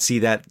just wouldn't see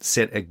that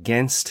set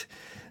against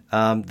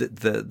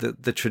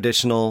the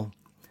traditional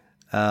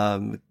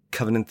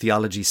covenant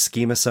theology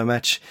schema so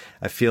much.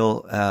 I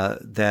feel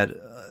that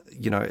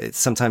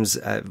sometimes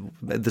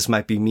this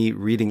might be me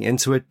reading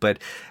into it, but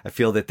I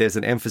feel that there's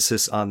an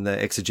emphasis on the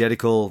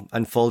exegetical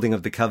unfolding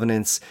of the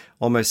covenants,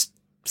 almost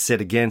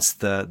set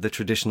against the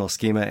traditional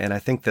schema. And I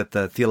think that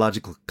the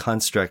theological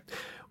construct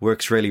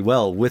works really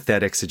well with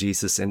that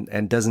exegesis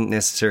and doesn't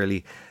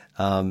necessarily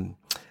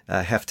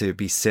have to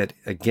be set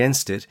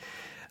against it.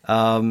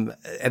 And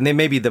then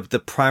maybe the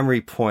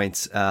primary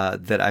point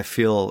that I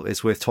feel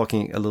is worth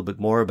talking a little bit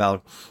more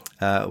about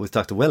with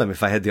Dr. Wellham,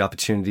 if I had the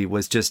opportunity,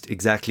 was just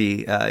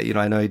exactly,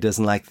 I know he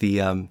doesn't like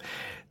the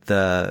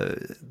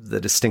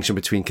distinction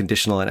between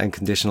conditional and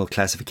unconditional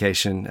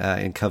classification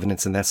in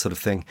covenants and that sort of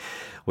thing.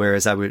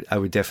 Whereas I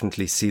would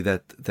definitely see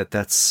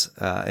that's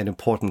an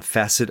important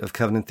facet of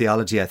covenant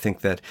theology. I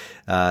think that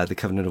the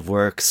covenant of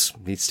works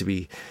needs to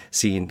be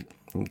seen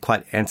in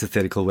quite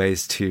antithetical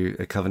ways to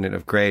a covenant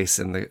of grace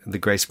and the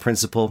grace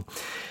principle.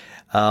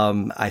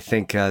 I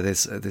think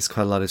there's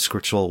quite a lot of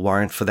scriptural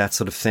warrant for that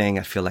sort of thing.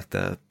 I feel like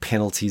the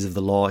penalties of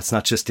the law, it's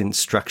not just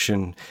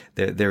instruction.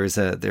 There is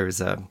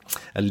a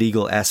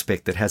legal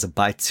aspect that has a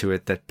bite to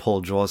it that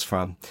Paul draws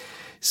from.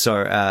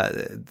 So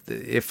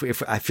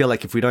if I feel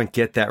like if we don't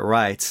get that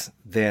right,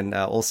 then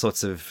all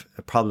sorts of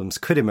problems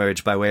could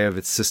emerge by way of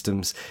its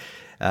systems.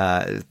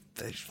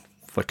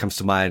 What comes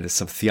to mind is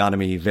some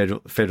theonomy,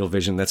 federal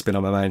vision that's been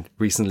on my mind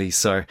recently.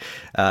 So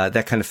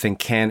that kind of thing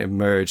can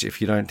emerge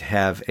if you don't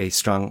have a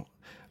strong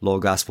law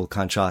gospel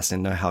contrast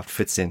and know how it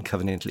fits in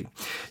covenantally.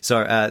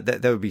 So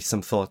that would be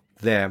some thought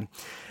there.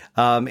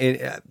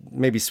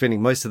 Maybe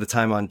spending most of the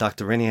time on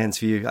Dr. Renihan's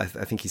view. I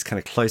think he's kind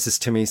of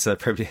closest to me, so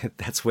probably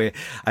that's where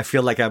I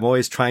feel like I'm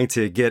always trying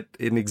to get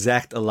in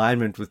exact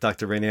alignment with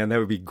Dr. Renihan. That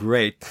would be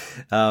great.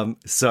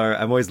 So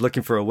I'm always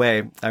looking for a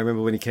way. I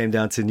remember when he came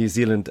down to New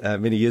Zealand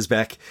many years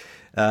back,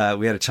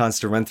 we had a chance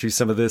to run through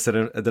some of this. I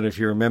don't know if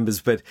he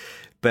remembers, but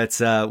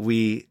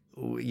we,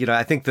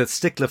 I think the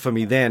stickler for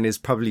me then is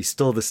probably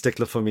still the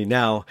stickler for me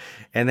now.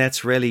 And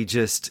that's really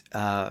just,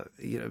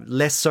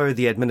 less so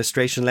the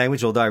administration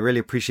language, although I really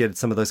appreciated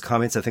some of those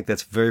comments. I think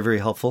that's very, very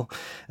helpful.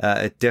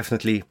 It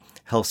definitely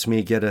helps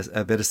me get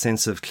a better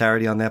sense of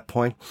clarity on that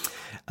point.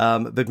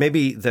 But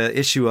maybe the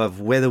issue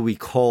of whether we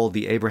call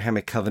the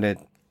Abrahamic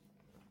covenant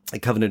a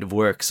covenant of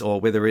works, or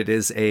whether it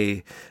is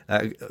a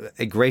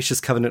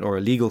gracious covenant or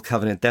a legal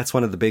covenant, that's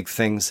one of the big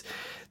things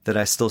that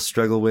I still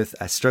struggle with.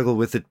 I struggle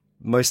with it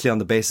mostly on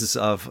the basis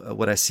of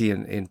what I see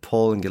in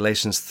Paul in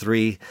Galatians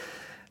 3.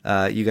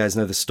 You guys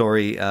know the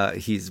story.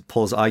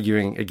 Paul's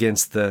arguing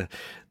against the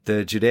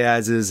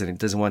Judaizers, and he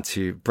doesn't want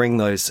to bring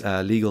those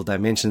legal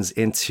dimensions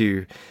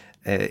into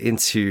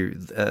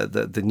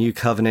the new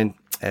covenant.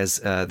 as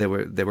they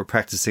were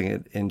practicing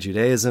it in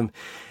Judaism.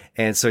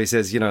 And so he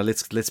says,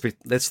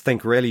 let's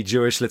think really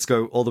Jewish. Let's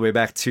go all the way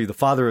back to the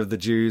father of the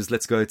Jews.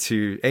 Let's go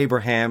to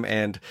Abraham.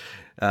 And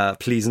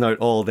please note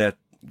all that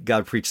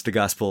God preached the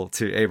gospel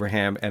to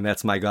Abraham, and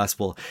that's my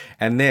gospel.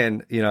 And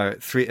then,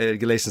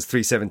 Galatians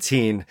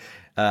 3:17,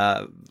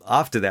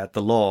 after that,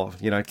 the law,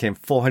 it came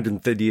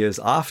 430 years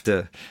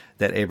after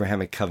that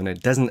Abrahamic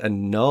covenant, doesn't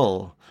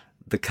annul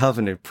the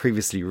covenant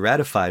previously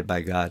ratified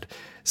by God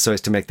so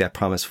as to make that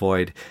promise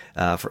void.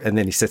 And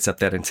then he sets up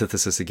that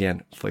antithesis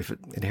again. For if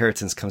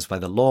inheritance comes by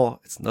the law,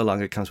 it's no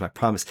longer comes by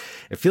promise.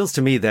 It feels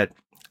to me that,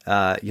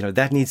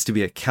 that needs to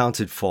be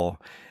accounted for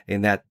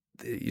in that,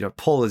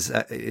 Paul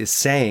is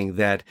saying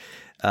that,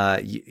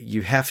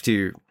 you have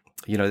to,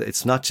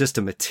 it's not just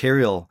a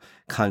material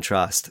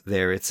contrast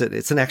there. It's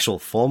an actual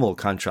formal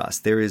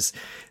contrast. There is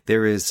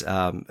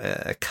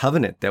a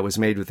covenant that was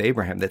made with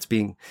Abraham that's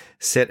being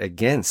set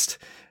against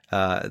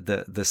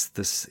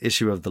this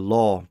issue of the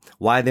law.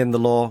 Why then the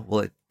law?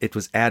 Well, it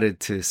was added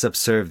to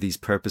subserve these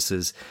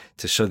purposes,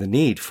 to show the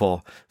need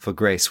for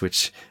grace,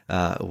 which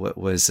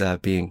was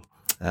being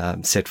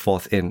set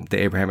forth in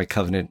the Abrahamic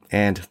covenant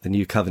and the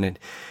new covenant.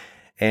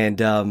 And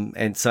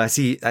so I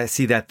see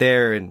that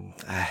there, and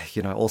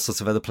all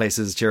sorts of other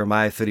places,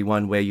 Jeremiah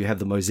 31, where you have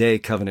the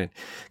Mosaic covenant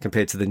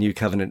compared to the new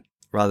covenant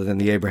rather than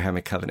the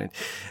Abrahamic covenant.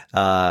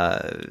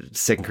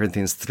 2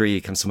 Corinthians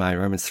 3 comes to mind,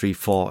 Romans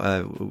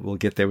 3:4. We'll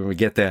get there when we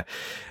get there.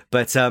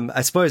 But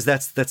I suppose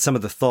that's some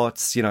of the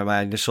thoughts,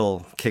 my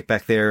initial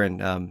kickback there,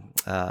 and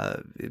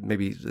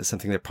maybe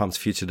something that prompts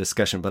future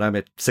discussion. But I'm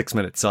at 6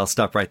 minutes, so I'll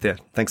stop right there.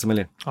 Thanks a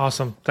million.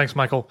 Awesome. Thanks,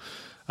 Michael.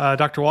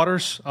 Dr.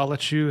 Waters, I'll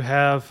let you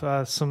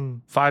have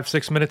some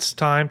 5-6 minutes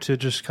time to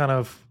just kind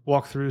of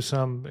walk through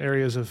some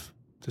areas of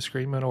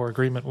disagreement or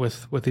agreement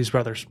with these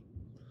brothers.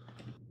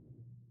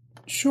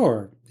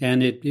 Sure.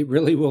 And it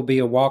really will be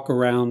a walk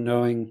around,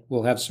 knowing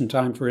we'll have some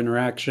time for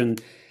interaction.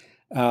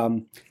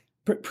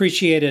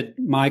 Appreciated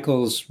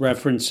Michael's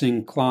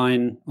referencing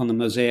Klein on the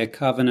Mosaic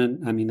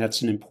Covenant. I mean,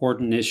 that's an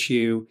important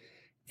issue,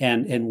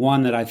 and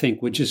one that I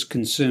think would just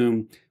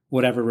consume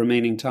whatever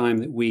remaining time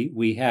that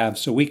we have.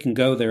 So we can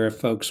go there if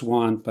folks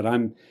want, but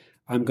I'm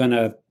going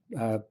to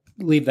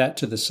leave that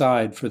to the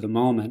side for the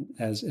moment,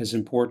 as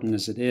important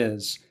as it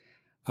is.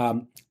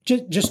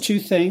 Just two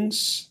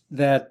things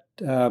that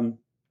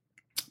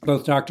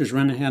both Drs.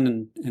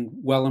 Renahan and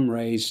Wellham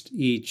raised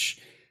each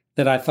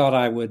that I thought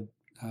I would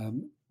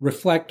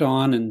reflect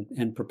on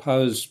and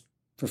propose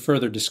for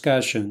further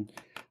discussion.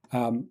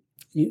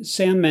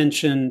 Sam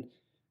mentioned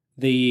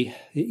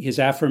his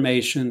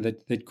affirmation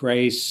that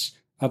grace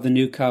of the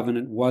new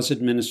covenant was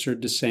administered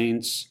to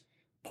saints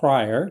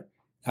prior.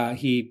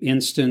 He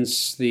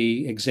instanced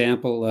the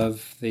example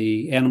of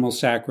the animal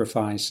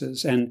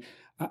sacrifices, and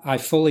I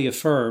fully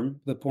affirm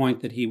the point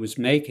that he was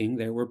making.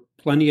 There were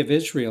plenty of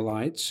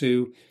Israelites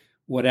who,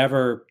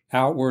 whatever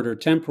outward or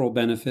temporal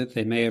benefit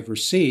they may have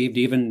received,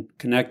 even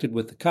connected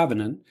with the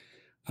covenant,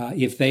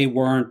 if they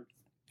weren't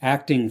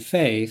acting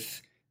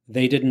faith,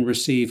 they didn't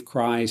receive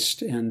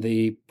Christ and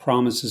the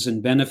promises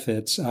and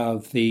benefits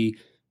of the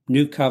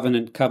new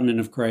covenant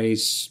of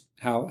grace,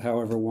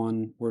 however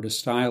one were to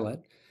style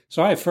it.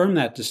 So I affirm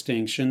that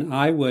distinction.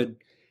 I would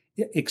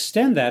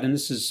extend that, and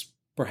this is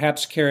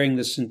perhaps carrying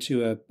this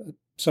into a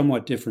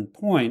somewhat different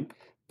point,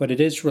 but it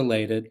is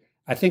related.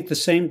 I think the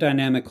same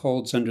dynamic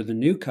holds under the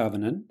new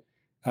covenant.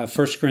 1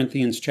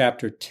 Corinthians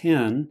chapter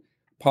 10,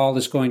 Paul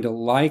is going to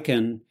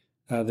liken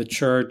the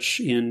church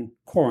in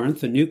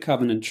Corinth, the new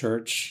covenant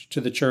church, to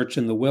the church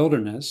in the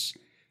wilderness,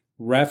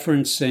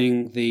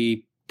 referencing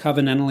the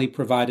covenantally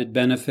provided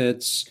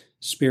benefits,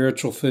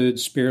 spiritual food,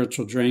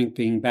 spiritual drink,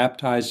 being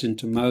baptized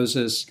into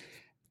Moses,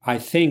 I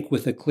think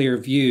with a clear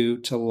view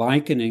to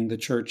likening the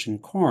church in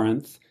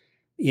Corinth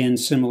in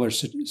similar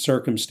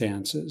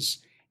circumstances,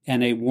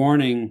 and a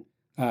warning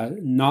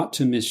not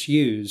to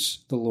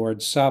misuse the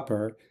Lord's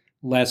Supper,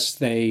 lest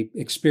they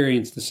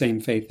experience the same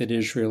faith that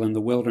Israel in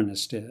the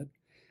wilderness did.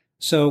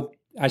 So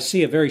I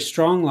see a very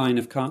strong line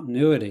of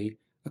continuity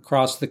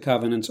across the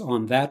covenants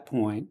on that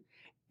point.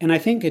 And I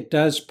think it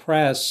does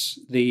press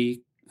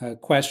the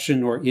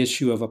question or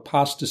issue of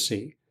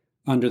apostasy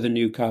under the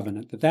new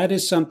covenant. That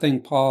is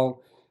something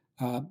Paul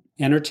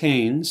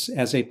entertains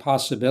as a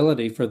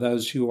possibility for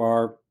those who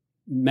are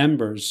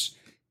members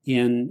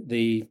in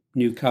the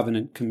new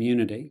covenant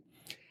community.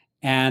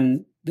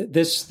 And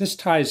this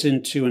ties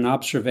into an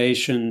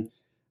observation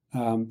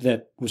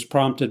that was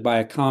prompted by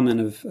a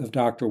comment of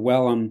Dr.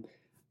 Wellham,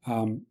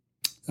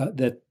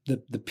 that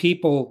the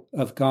people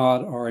of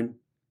God are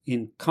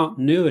in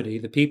continuity.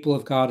 The people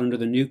of God under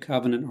the new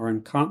covenant are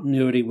in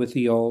continuity with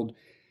the old,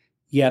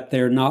 yet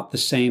they're not the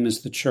same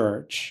as the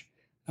church,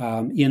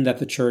 in that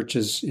the church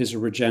is a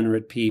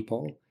regenerate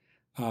people.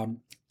 Now,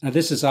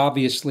 this is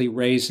obviously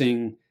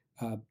raising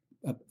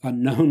a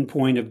known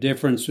point of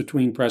difference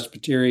between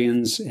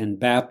Presbyterians and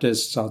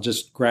Baptists. I'll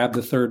just grab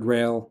the third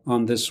rail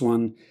on this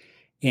one,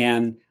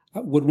 and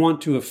would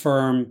want to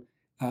affirm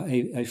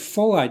a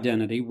full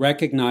identity,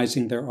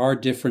 recognizing there are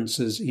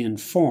differences in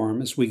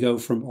form as we go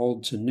from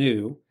old to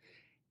new,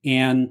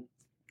 and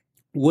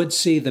would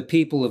see the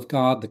people of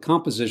God, the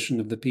composition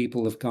of the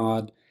people of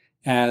God,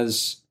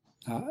 as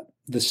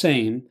the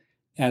same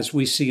as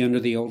we see under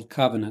the Old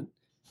Covenant,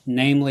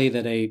 namely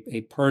that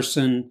a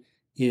person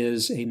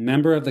is a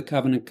member of the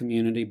covenant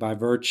community by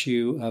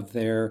virtue of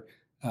their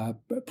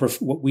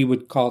what we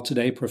would call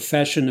today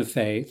profession of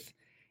faith,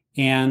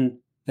 and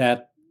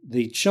that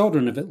the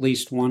children of at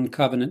least one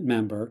covenant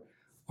member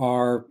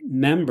are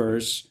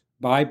members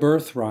by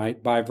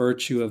birthright by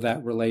virtue of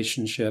that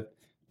relationship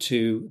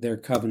to their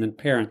covenant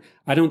parent.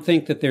 I don't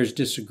think that there's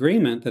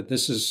disagreement that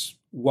this is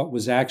what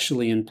was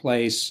actually in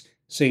place,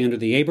 say, under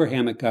the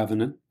Abrahamic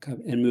covenant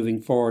and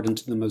moving forward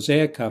into the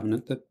Mosaic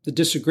covenant. The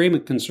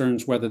disagreement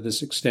concerns whether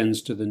this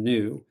extends to the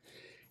new.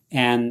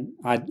 And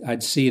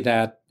I'd see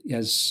that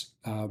as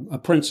a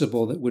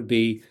principle that would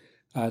be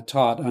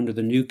taught under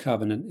the new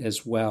covenant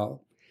as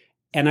well.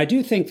 And I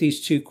do think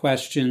these two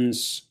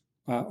questions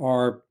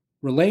are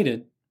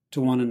related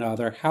to one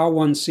another. How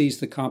one sees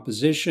the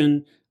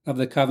composition of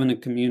the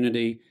covenant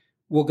community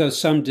will go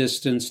some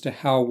distance to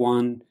how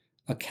one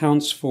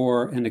accounts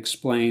for and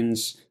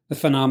explains the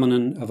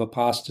phenomenon of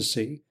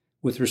apostasy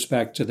with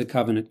respect to the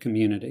covenant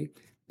community.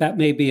 That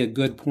may be a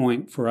good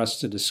point for us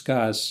to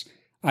discuss.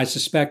 I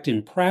suspect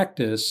in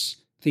practice,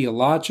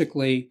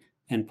 theologically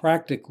and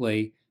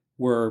practically,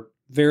 we're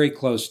very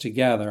close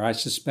together. I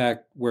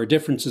suspect where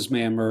differences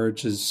may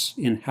emerge is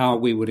in how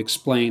we would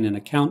explain and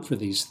account for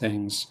these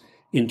things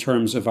in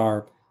terms of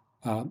our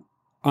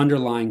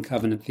underlying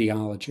covenant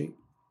theology.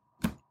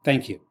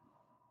 Thank you.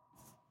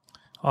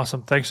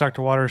 Awesome. Thanks,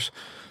 Dr. Waters.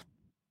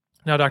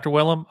 Now, Dr.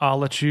 Wellham, I'll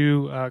let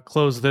you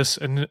close this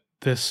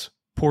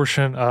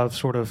portion of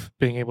sort of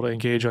being able to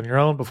engage on your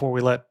own before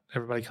we let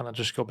everybody kind of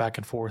just go back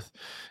and forth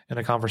in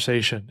a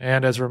conversation.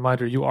 And as a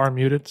reminder, you are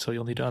muted, so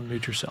you'll need to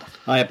unmute yourself.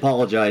 I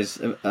apologize.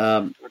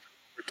 I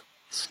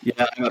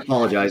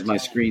apologize. My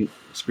screen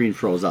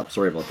froze up.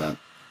 Sorry about that.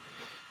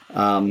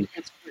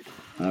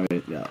 All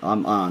right, yeah,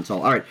 I'm on. So,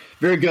 all right,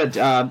 very good.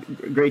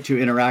 Great to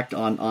interact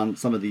on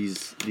some of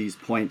these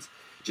points.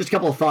 Just a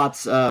couple of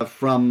thoughts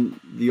from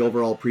the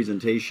overall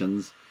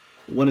presentations.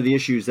 One of the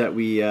issues that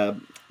we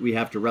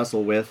have to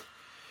wrestle with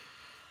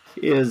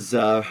is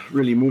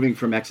really moving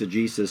from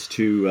exegesis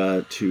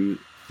to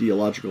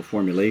theological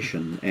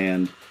formulation,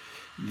 and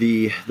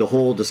the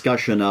whole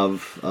discussion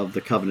of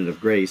the covenant of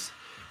grace,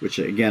 which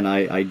again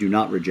I do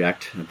not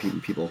reject.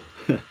 People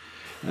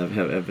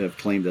have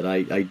claimed that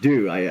I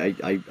do.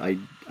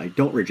 I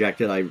don't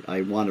reject it.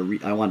 I want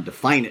to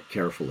define it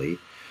carefully,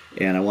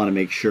 and I want to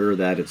make sure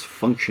that it's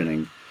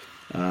functioning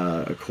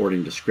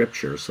according to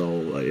Scripture.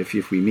 So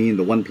if we mean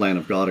the one plan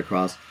of God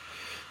across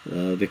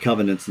the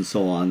covenants and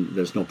so on,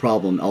 there's no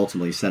problem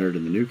ultimately centered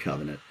in the new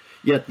covenant.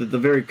 Yet the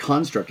very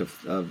construct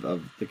of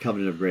the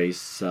covenant of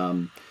grace,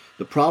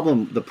 the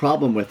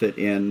problem with it,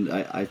 and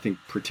I think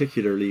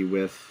particularly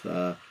with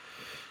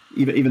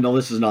even though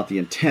this is not the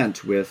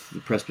intent with the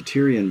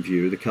Presbyterian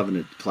view,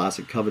 the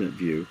classic covenant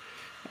view,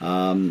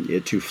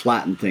 to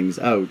flatten things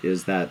out,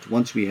 is that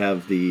once we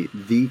have the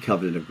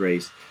covenant of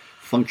grace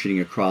functioning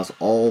across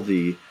all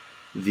the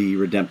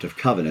redemptive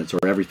covenants, or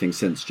everything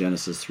since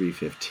Genesis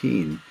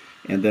 3:15,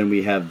 and then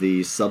we have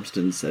the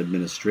substance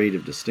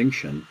administrative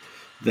distinction,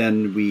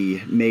 then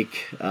we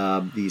make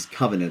these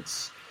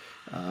covenants,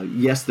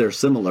 yes, they're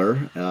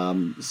similar.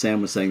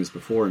 Sam was saying this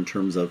before in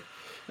terms of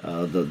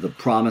the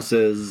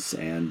promises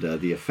and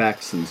the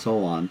effects and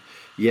so on,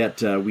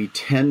 yet we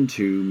tend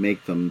to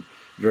make them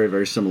very,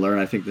 very similar.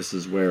 And I think this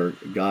is where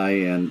Guy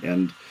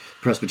and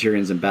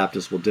Presbyterians and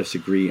Baptists will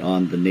disagree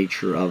on the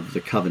nature of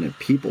the covenant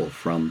people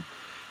from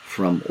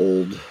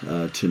old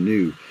to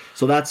new.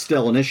 So that's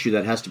still an issue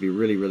that has to be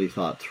really, really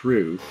thought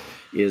through,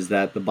 is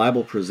that the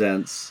Bible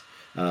presents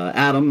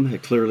Adam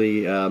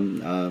clearly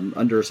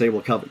under a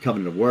stable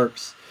covenant of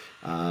works,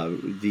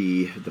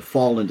 the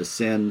fall into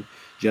sin,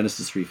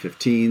 Genesis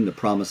 3:15, the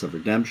promise of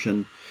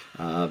redemption,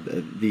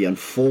 the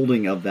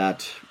unfolding of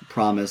that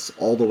promise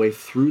all the way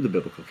through the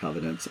biblical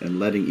covenants, and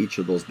letting each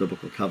of those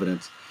biblical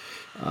covenants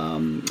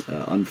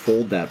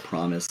unfold that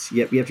promise.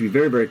 Yet we have to be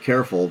very, very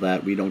careful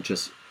that we don't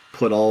just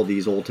put all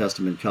these Old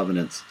Testament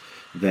covenants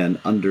then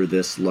under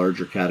this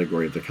larger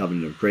category of the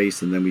covenant of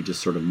grace, and then we just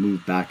sort of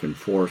move back and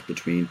forth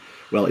between,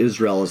 well,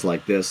 Israel is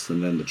like this,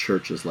 and then the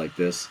church is like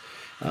this.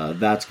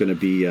 That's going to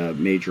be a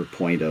major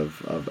point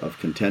of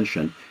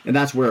contention, and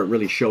that's where it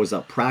really shows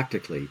up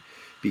practically.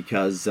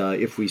 Because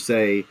if we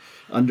say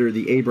under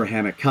the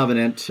Abrahamic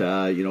covenant,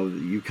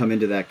 you come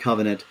into that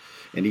covenant,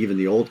 and even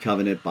the old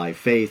covenant by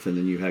faith, and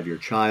then you have your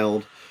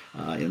child,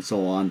 and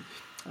so on.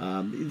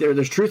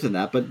 There's truth in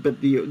that, but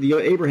the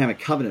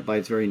Abrahamic covenant, by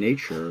its very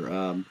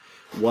nature,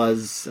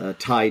 was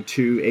tied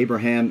to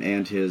Abraham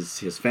and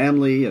his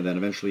family, and then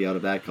eventually out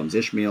of that comes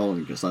Ishmael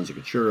and the sons of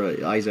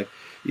Keturah, Isaac.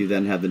 You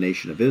then have the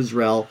nation of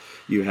Israel.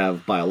 You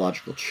have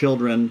biological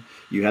children.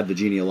 You have the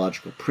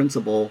genealogical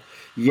principle.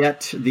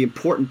 Yet the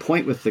important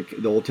point with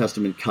the Old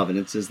Testament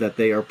covenants is that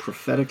they are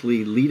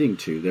prophetically leading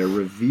to, they're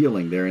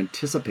revealing, they're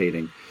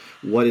anticipating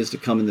what is to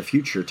come in the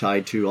future,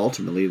 tied to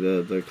ultimately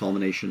the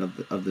culmination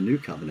of the new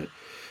covenant.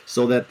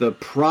 so that the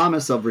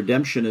promise of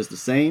redemption is the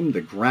same,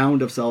 the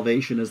ground of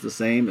salvation is the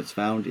same. It's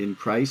found in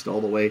Christ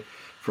all the way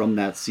from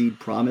that seed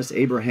promise.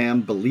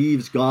 Abraham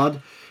believes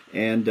God,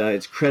 and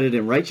it's credited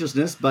in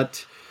righteousness,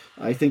 but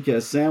I think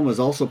as Sam was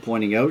also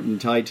pointing out, and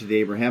tied to the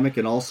Abrahamic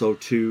and also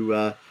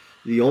to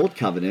the Old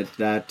Covenant,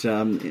 that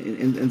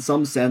in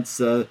some sense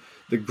the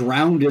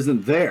ground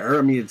isn't there.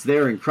 I mean, it's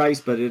there in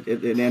Christ, but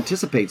it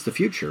anticipates the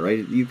future,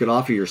 right? You could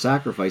offer your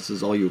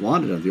sacrifices all you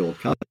wanted of the Old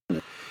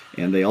Covenant,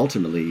 and they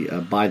ultimately,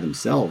 by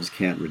themselves,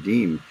 can't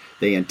redeem.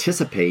 They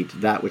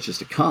anticipate that which is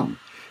to come.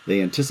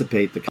 They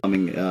anticipate the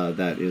coming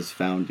that is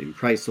found in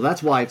Christ. So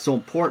that's why it's so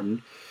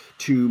important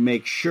to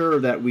make sure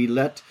that we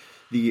let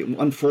the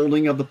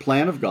unfolding of the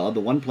plan of God,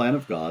 the one plan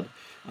of God,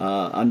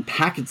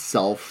 unpack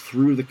itself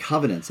through the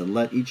covenants, and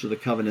let each of the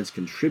covenants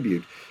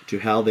contribute to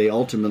how they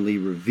ultimately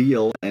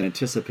reveal and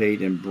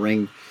anticipate and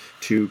bring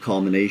to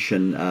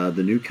culmination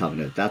the new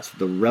covenant. That's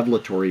the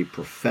revelatory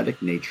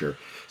prophetic nature.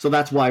 So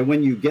that's why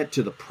when you get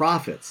to the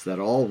prophets that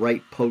are all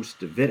right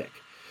post-Davidic,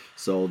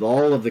 so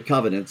all of the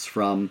covenants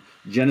from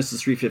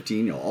Genesis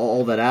 3:15,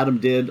 all that Adam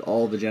did,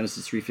 all the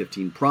Genesis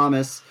 3:15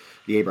 promise,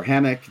 the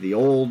Abrahamic, the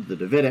Old, the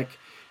Davidic,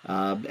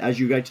 as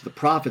you get to the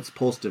prophets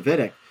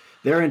post-Davidic,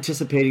 they're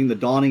anticipating the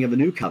dawning of a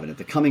new covenant,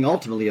 the coming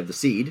ultimately of the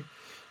seed,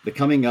 the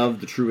coming of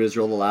the true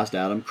Israel, the last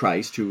Adam,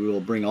 Christ, who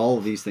will bring all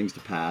of these things to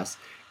pass,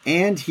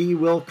 and he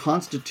will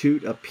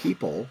constitute a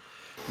people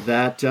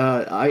that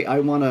I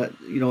want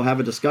to have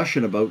a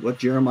discussion about what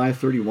Jeremiah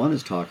 31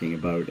 is talking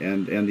about,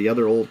 and the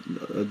other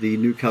the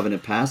new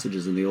covenant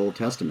passages in the Old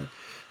Testament,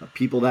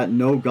 people that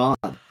know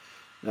God.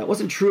 That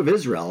wasn't true of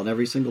Israel and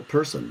every single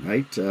person,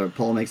 right?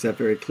 Paul makes that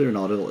very clear.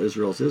 Not all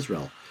Israel is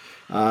Israel.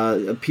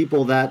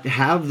 People that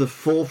have the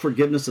full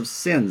forgiveness of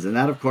sins, and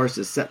that, of course,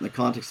 is set in the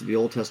context of the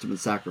Old Testament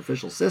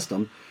sacrificial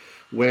system,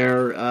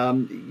 where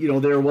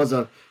there was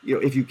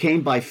if you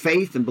came by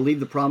faith and believed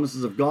the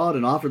promises of God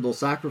and offered those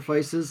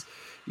sacrifices,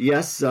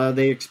 yes,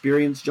 they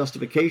experienced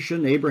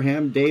justification,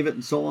 Abraham, David,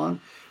 and so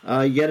on.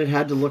 Yet it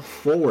had to look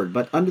forward.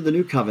 But under the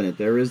new covenant,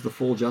 there is the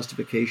full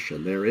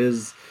justification. There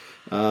is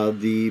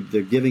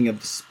the giving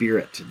of the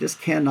Spirit. This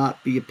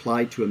cannot be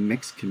applied to a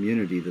mixed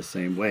community the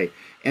same way.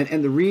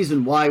 And the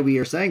reason why we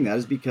are saying that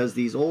is because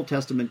these Old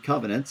Testament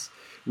covenants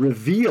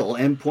reveal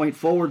and point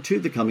forward to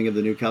the coming of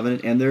the new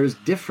covenant, and there's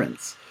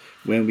difference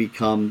when we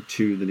come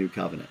to the new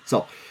covenant.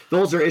 So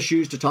those are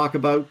issues to talk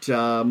about.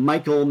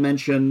 Michael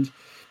mentioned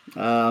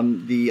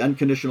the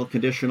unconditional,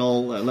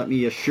 conditional. Let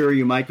me assure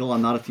you, Michael,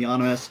 I'm not a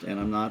theonomist, and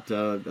I'm not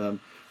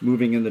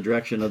moving in the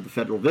direction of the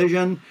federal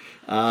vision.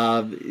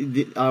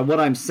 What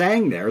I'm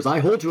saying there is I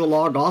hold to a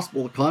law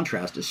gospel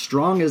contrast as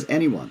strong as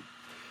anyone.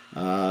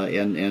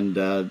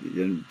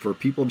 And for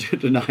people to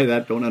deny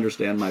that, don't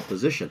understand my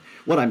position.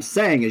 What I'm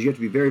saying is you have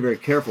to be very, very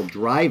careful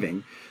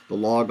driving the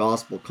law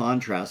gospel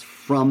contrast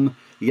from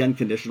the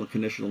unconditional,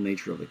 conditional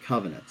nature of the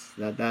covenants.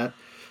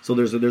 So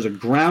there's a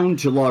ground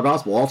to law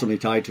gospel, ultimately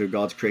tied to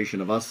God's creation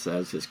of us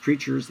as his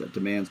creatures that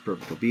demands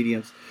perfect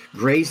obedience.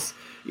 Grace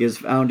is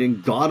found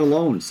in God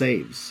alone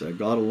saves.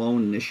 God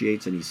alone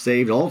initiates, and he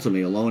saved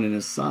ultimately alone in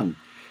his Son.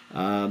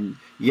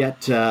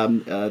 Yet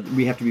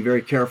we have to be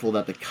very careful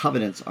that the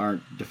covenants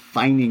aren't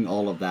defining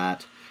all of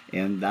that,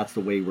 and that's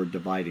the way we're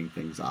dividing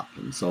things up.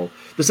 And so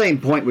the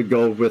same point would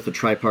go with the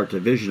tripartite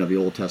division of the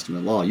Old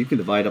Testament law. You can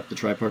divide up the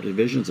tripartite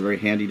division. It's a very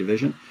handy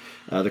division.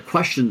 The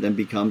question then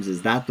becomes,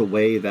 is that the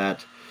way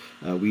that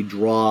we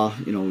draw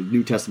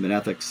New Testament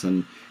ethics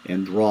and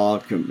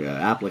draw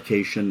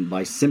application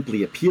by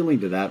simply appealing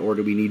to that, or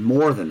do we need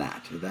more than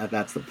that?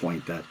 That's the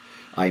point that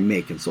I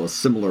make. And so a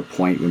similar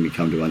point when we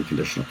come to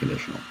unconditional,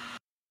 conditional.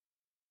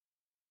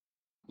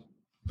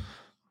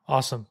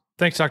 Awesome.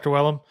 Thanks, Dr.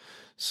 Wellham.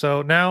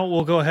 So now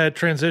we'll go ahead,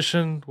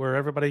 transition where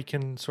everybody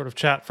can sort of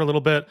chat for a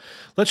little bit.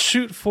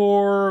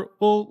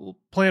 We'll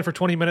plan for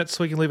 20 minutes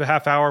so we can leave a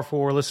half hour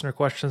for listener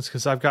questions,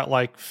 because I've got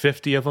like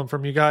 50 of them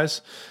from you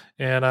guys.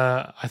 And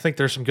I think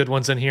there's some good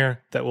ones in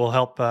here that will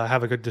help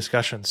have a good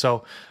discussion.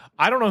 So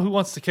I don't know who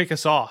wants to kick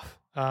us off.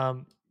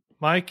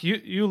 Mike,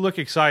 you look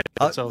excited.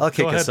 I'll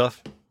kick us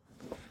off.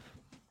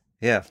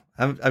 Yeah,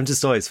 I'm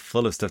just always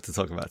full of stuff to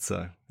talk about.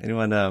 So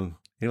anyone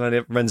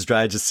that runs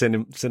dry, just send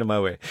him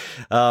my way.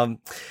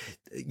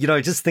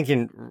 Just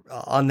thinking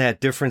on that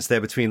difference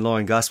there between law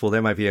and gospel,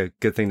 that might be a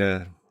good thing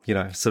to,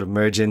 sort of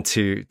merge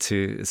into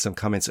some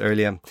comments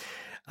earlier.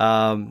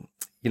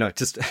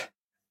 Just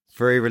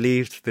very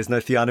relieved there's no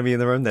theonomy in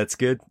the room. That's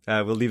good.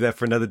 We'll leave that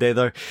for another day,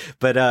 though.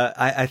 But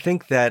I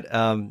think that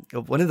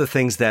one of the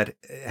things that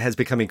has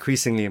become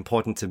increasingly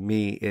important to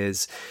me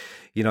is,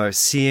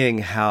 seeing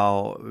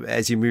how,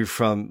 as you move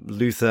from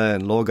Luther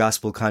and law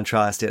gospel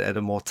contrast at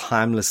a more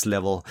timeless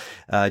level,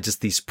 just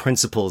these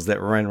principles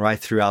that run right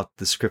throughout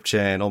the scripture,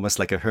 and almost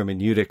like a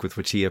hermeneutic with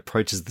which he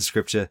approaches the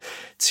scripture,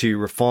 to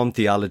Reformed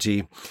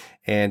theology,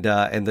 and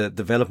the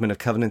development of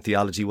covenant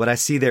theology, what I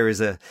see there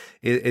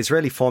is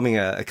really forming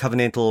a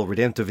covenantal,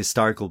 redemptive,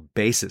 historical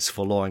basis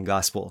for law and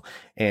gospel.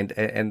 And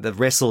the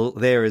wrestle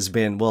there has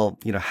been, well,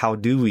 how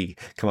do we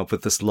come up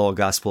with this law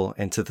gospel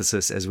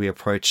antithesis as we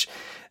approach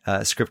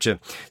Scripture?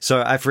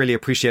 So I've really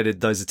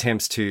appreciated those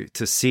attempts to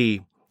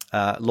see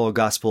law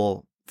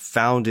gospel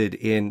founded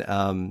in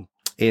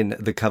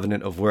the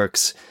covenant of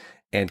works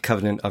and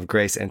covenant of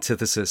grace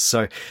antithesis.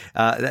 So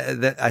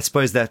I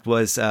suppose that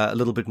was a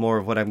little bit more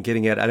of what I'm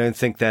getting at. I don't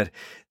think that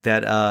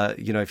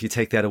if you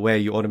take that away,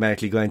 you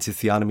automatically go into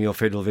theonomy or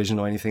federal vision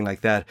or anything like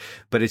that.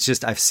 But it's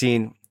just, I've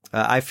seen,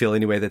 I feel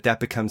anyway,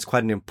 that becomes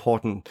quite an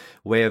important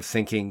way of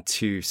thinking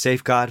to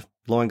safeguard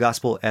law and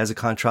gospel as a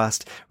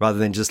contrast, rather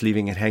than just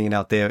leaving it hanging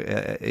out there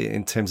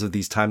in terms of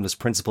these timeless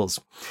principles.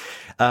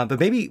 But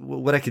maybe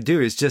what I could do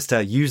is just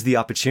use the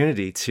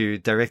opportunity to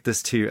direct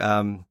this to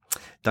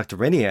Dr.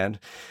 Renian.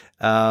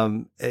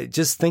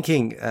 Just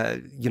thinking,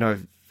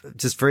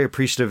 just very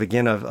appreciative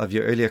again of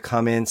your earlier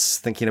comments,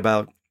 thinking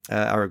about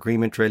our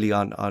agreement really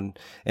on,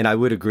 and I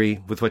would agree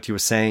with what you were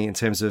saying in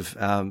terms of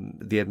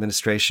the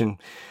administration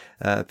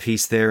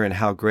piece there, and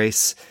how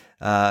grace,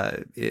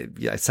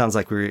 it sounds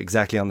like we're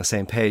exactly on the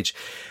same page.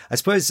 I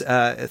suppose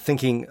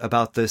thinking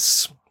about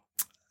this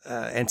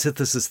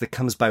antithesis that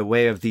comes by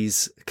way of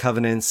these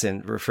covenants,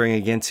 and referring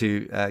again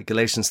to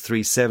Galatians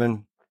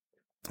 3:7,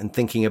 and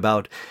thinking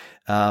about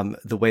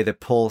the way that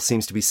Paul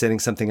seems to be setting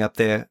something up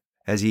there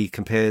as he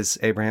compares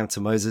Abraham to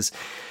Moses.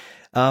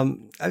 I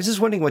was just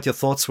wondering what your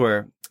thoughts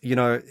were.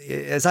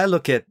 As I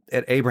look at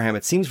Abraham,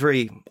 it seems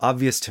very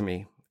obvious to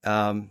me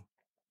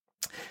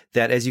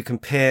that as you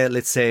compare,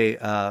 let's say,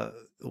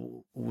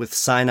 with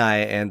Sinai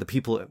and the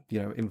people,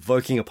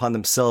 invoking upon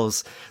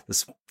themselves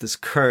this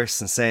curse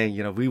and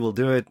saying, we will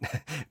do it,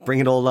 bring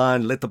it all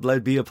on, let the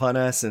blood be upon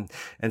us,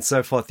 and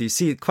so forth. You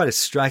see quite a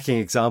striking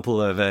example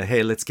of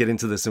hey, let's get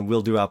into this and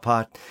we'll do our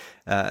part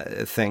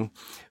thing,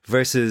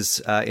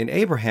 versus in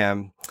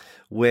Abraham,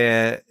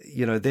 where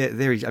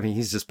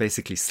he's just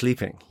basically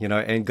sleeping,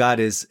 and God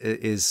is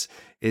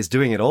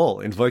doing it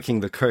all, invoking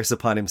the curse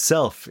upon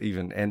himself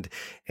even,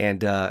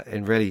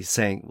 and really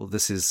saying, well,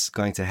 this is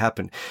going to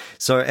happen.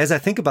 So as I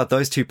think about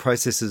those two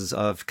processes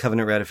of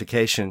covenant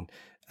ratification,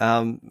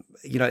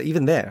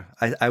 even there,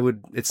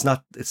 it's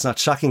not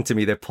shocking to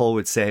me that Paul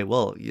would say,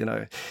 well,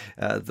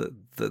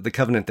 the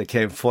covenant that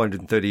came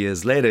 430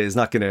 years later is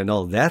not going to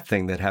annul that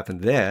thing that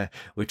happened there,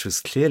 which was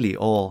clearly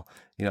all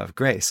of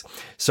grace.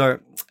 So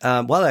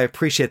while I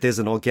appreciate there's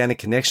an organic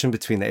connection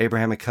between the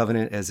Abrahamic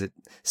covenant as it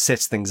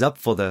sets things up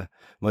for the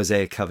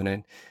Mosaic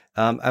covenant,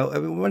 I'm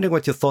wondering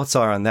what your thoughts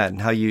are on that,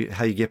 and how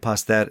you get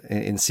past that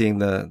in seeing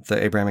the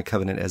Abrahamic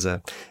covenant as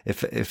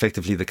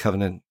effectively the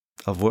covenant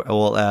of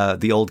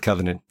the old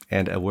covenant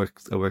and a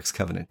works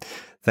covenant.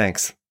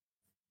 Thanks.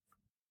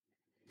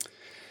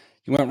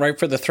 You went right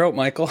for the throat,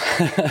 Michael.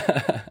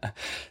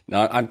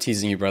 No, I'm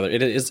teasing you, brother.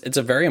 It's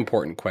a very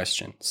important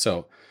question.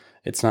 So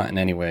it's not in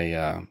any way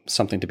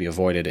something to be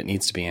avoided. It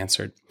needs to be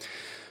answered.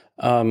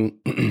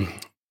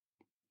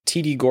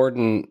 T.D.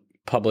 Gordon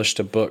published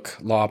a book,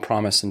 Law,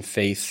 Promise, and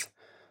Faith,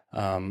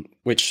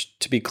 which,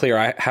 to be clear,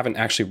 I haven't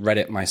actually read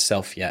it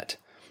myself yet.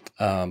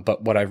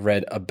 But what I've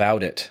read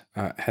about it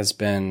has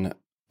been,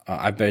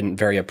 I've been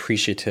very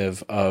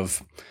appreciative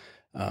of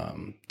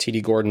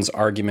T.D. Gordon's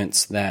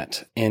arguments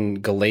that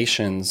in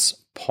Galatians,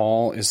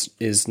 Paul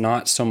is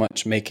not so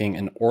much making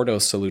an ordo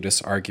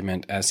salutis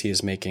argument as he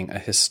is making a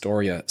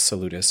historia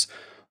salutis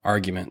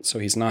argument. So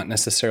he's not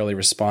necessarily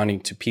responding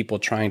to people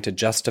trying to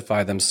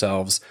justify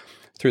themselves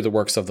through the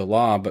works of the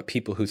law, but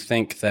people who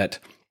think that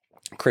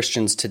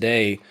Christians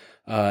today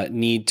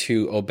need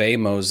to obey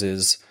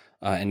Moses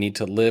and need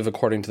to live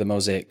according to the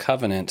Mosaic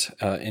covenant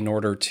in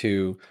order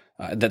to,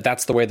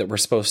 that's the way that we're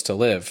supposed to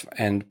live.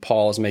 And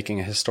Paul is making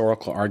a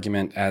historical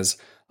argument, as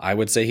I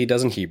would say he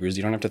does in Hebrews.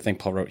 You don't have to think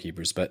Paul wrote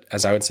Hebrews, but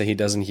as I would say he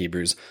does in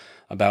Hebrews,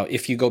 about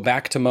if you go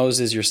back to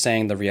Moses, you're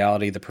saying the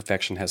reality, the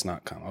perfection has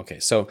not come. Okay,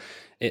 so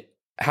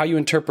how you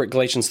interpret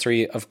Galatians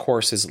 3, of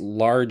course, is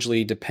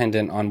largely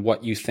dependent on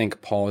what you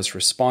think Paul is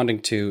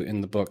responding to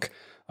in the book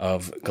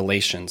of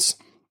Galatians.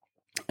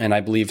 And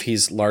I believe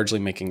he's largely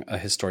making a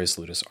historia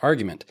salutis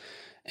argument.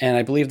 And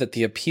I believe that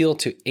the appeal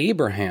to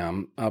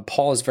Abraham,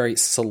 Paul is very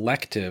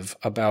selective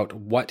about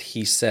what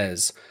he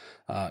says.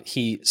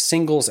 He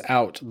singles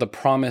out the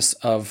promise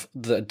of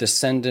the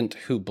descendant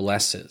who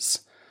blesses.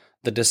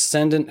 The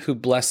descendant who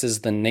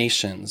blesses the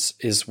nations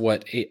is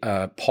what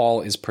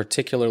Paul is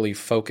particularly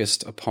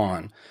focused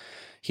upon.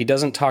 He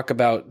doesn't talk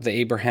about the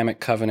Abrahamic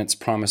covenant's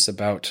promise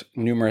about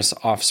numerous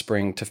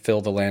offspring to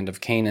fill the land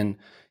of Canaan.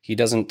 He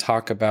doesn't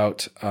talk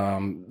about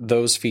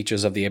those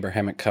features of the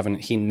Abrahamic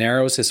covenant. He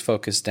narrows his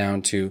focus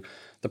down to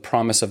the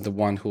promise of the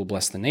one who will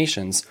bless the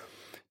nations,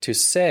 to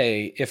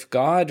say, if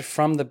God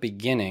from the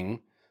beginning,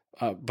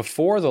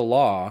 before the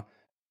law,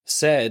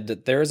 said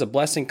that there is a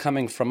blessing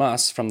coming from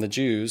us, from the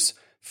Jews,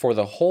 for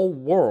the whole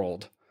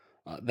world,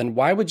 then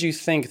why would you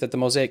think that the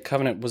Mosaic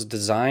covenant was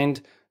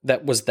designed,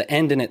 that was the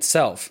end in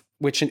itself,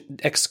 which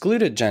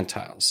excluded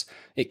Gentiles.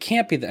 It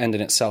can't be the end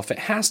in itself. It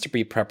has to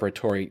be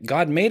preparatory.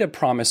 God made a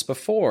promise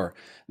before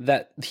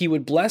that he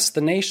would bless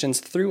the nations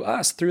through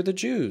us, through the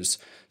Jews.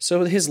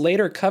 So his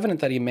later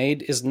covenant that he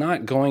made is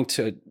not going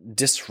to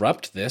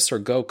disrupt this or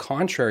go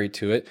contrary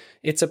to it.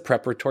 It's a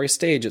preparatory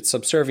stage. It's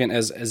subservient,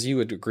 as you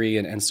would agree,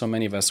 and so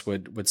many of us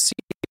would see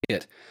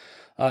it.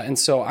 And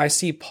so I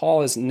see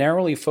Paul as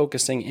narrowly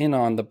focusing in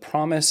on the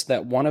promise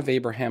that one of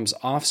Abraham's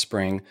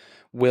offspring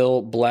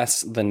will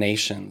bless the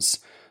nations.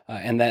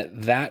 And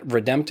that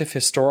redemptive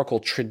historical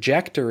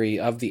trajectory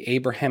of the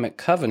Abrahamic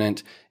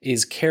covenant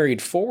is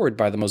carried forward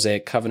by the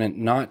Mosaic covenant,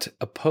 not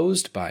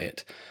opposed by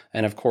it.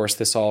 And of course,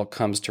 this all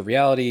comes to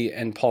reality.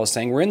 And Paul is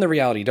saying, we're in the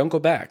reality. Don't go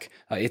back.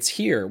 It's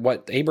here.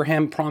 What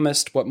Abraham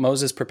promised, what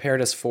Moses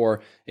prepared us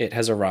for, it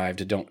has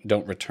arrived.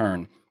 Don't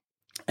return.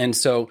 And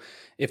so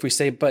if we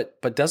say,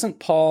 but doesn't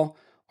Paul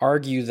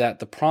argue that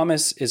the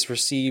promise is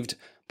received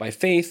by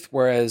faith,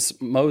 whereas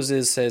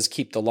Moses says,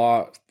 keep the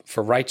law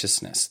for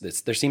righteousness?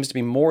 There seems to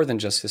be more than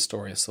just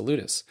Historia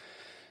Salutis.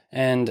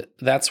 And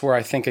that's where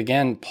I think,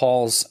 again,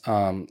 Paul's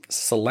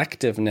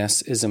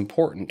selectiveness is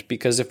important,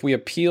 because if we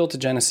appeal to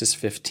Genesis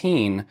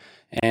 15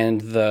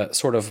 and the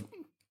sort of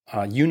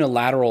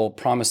unilateral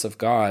promise of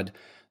God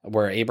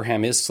where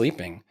Abraham is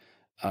sleeping,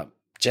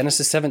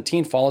 Genesis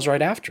 17 follows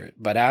right after it.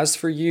 But as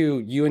for you,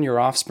 you and your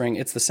offspring,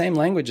 it's the same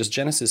language as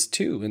Genesis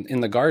 2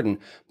 in the garden.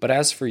 But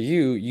as for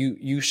you,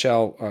 you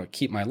shall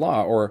keep my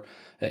law. Or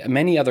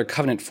many other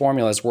covenant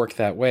formulas work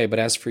that way. But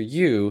as for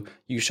you,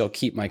 you shall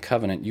keep my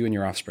covenant, you and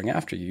your offspring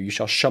after you. You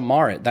shall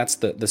shamar it. That's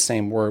the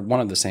same word, one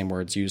of the same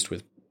words used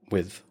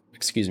with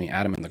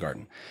Adam in the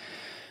garden.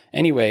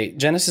 Anyway,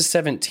 Genesis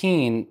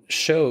 17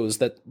 shows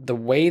that the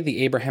way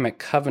the Abrahamic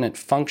covenant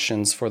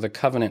functions for the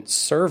covenant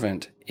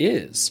servant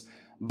is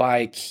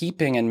by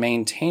keeping and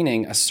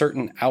maintaining a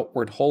certain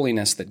outward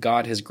holiness that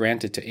God has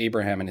granted to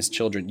Abraham and his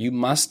children. You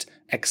must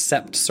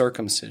accept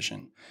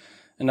circumcision.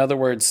 In other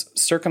words,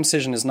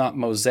 circumcision is not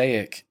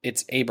Mosaic,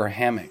 it's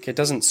Abrahamic. It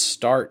doesn't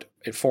start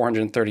at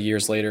 430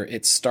 years later,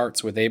 it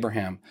starts with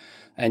Abraham.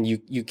 And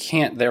you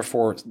can't,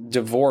 therefore,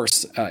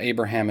 divorce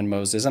Abraham and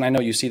Moses. And I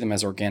know you see them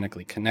as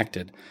organically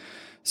connected.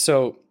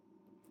 So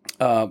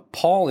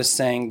Paul is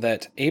saying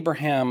that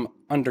Abraham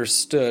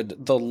understood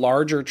the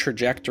larger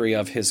trajectory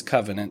of his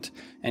covenant,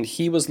 and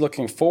he was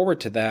looking forward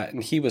to that,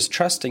 and he was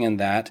trusting in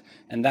that,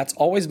 and that's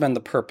always been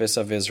the purpose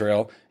of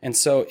Israel. And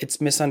so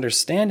it's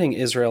misunderstanding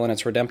Israel and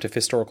its redemptive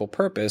historical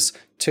purpose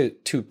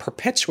to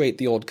perpetuate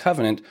the old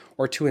covenant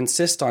or to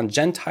insist on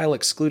Gentile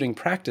excluding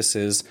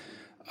practices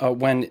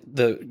when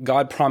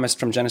God promised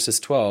from Genesis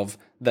 12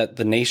 that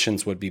the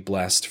nations would be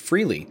blessed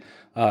freely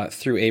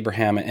through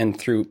Abraham and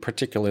through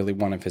particularly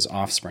one of his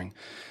offspring.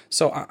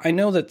 So I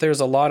know that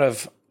there's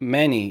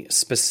many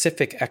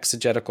specific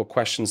exegetical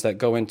questions that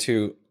go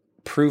into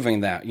proving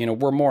that.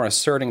 We're more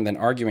asserting than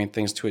arguing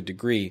things to a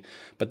degree,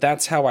 but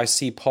that's how I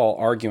see Paul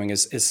arguing,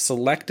 is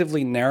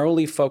selectively,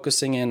 narrowly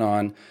focusing in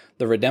on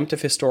the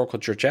redemptive historical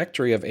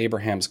trajectory of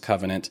Abraham's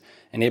covenant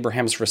and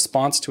Abraham's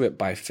response to it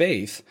by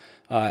faith,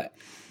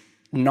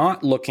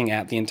 not looking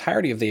at the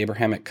entirety of the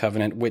Abrahamic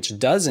covenant, which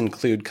does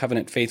include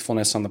covenant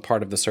faithfulness on the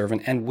part of the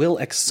servant and will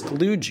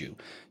exclude you.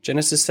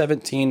 Genesis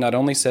 17 not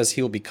only says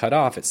he will be cut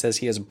off, it says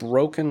he has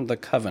broken the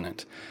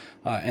covenant.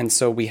 And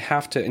so we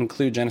have to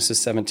include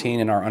Genesis 17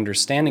 in our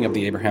understanding of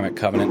the Abrahamic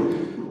covenant.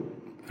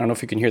 I don't know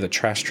if you can hear the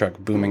trash truck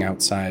booming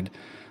outside.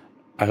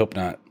 I hope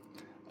not.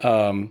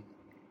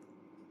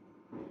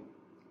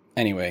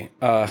 Anyway,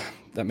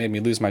 that made me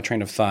lose my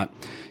train of thought.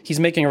 He's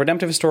making a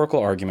redemptive historical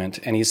argument,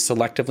 and he's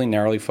selectively,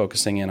 narrowly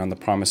focusing in on the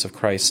promise of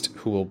Christ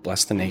who will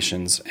bless the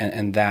nations,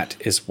 and that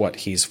is what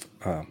he's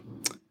arguing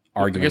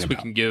I guess about.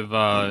 we can give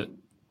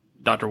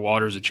Dr.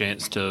 Waters a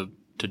chance to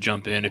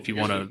jump in if you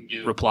want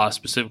to reply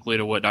specifically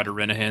to what Dr.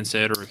 Renahan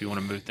said, or if you want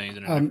to move things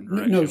in a different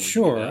direction. No,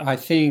 sure. I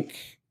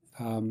think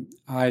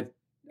I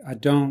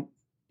don't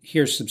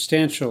hear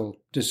substantial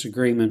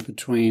disagreement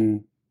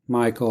between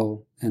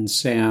Michael and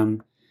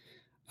Sam.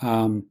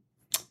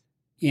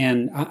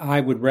 And I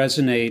would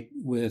resonate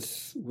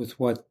with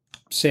what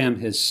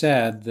Sam has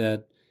said,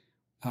 that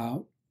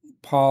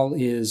Paul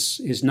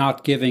is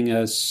not giving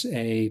us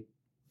a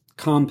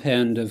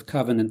compend of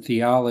covenant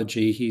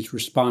theology. He's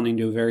responding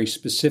to a very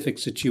specific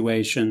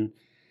situation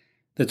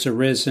that's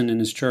arisen in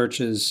his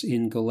churches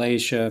in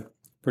Galatia,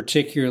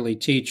 particularly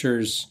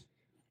teachers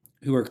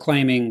who are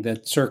claiming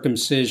that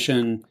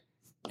circumcision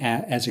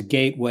as a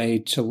gateway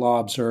to law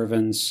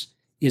observance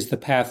is the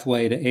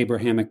pathway to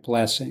Abrahamic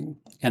blessing.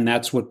 And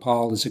that's what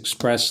Paul is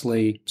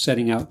expressly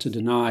setting out to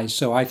deny.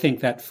 So I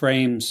think that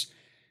frames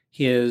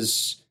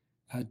his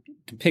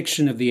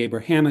depiction of the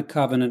Abrahamic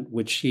covenant,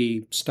 which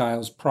he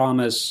styles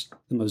promise,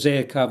 the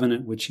Mosaic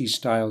covenant, which he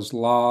styles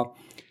law,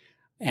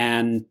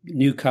 and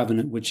new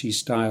covenant, which he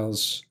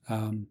styles,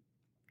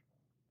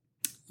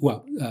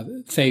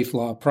 faith,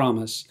 law,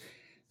 promise.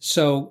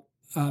 So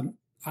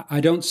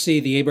I don't see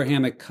the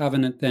Abrahamic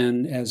covenant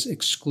then as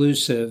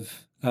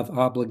exclusive of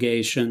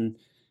obligation,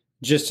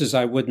 just as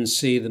I wouldn't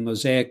see the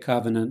Mosaic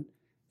covenant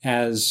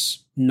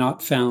as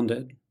not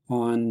founded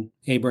on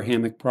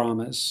Abrahamic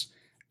promise.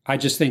 I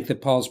just think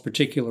that Paul's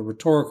particular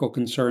rhetorical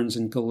concerns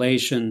in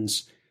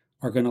Galatians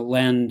are going to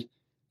lend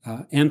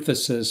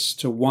emphasis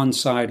to one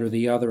side or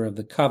the other of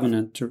the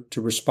covenant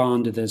to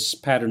respond to this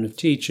pattern of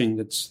teaching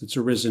that's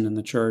arisen in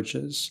the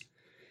churches.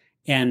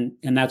 And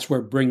that's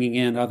where bringing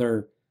in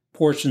other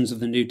portions of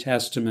the New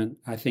Testament,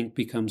 I think,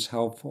 becomes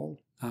helpful.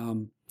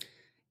 But,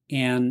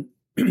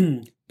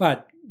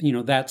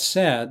 that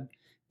said,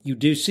 you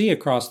do see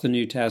across the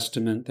New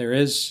Testament, there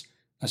is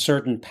a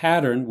certain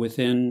pattern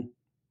within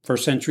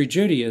first century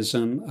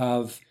Judaism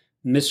of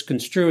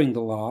misconstruing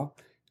the law.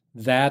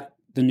 That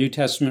the New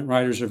Testament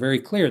writers are very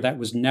clear that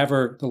was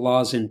never the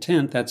law's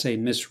intent. That's a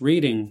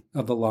misreading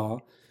of the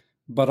law.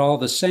 But all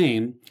the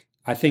same,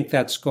 I think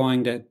that's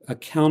going to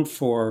account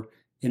for,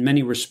 in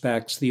many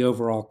respects, the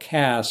overall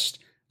cast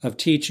of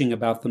teaching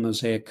about the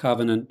Mosaic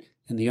covenant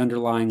and the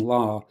underlying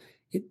law.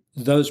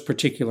 Those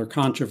particular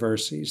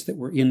controversies that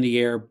were in the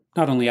air,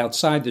 not only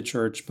outside the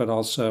church, but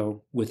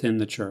also within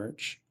the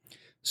church.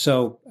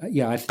 So,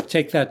 I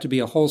take that to be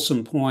a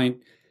wholesome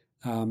point.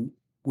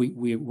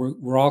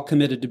 We're all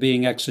committed to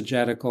being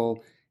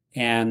exegetical,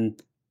 and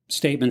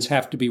statements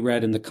have to be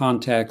read in the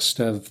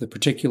context of the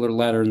particular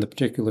letter and the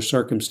particular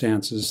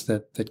circumstances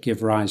that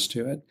give rise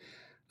to it.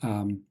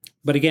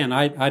 But again,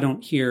 I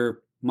don't hear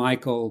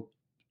Michael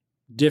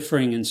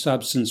differing in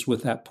substance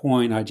with that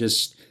point.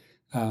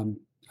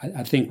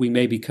 I think we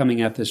may be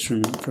coming at this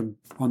from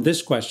on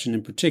this question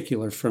in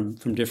particular from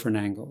different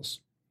angles.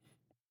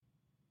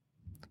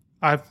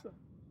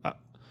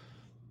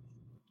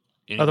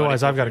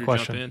 Otherwise, I've got a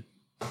question.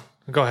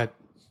 Go ahead.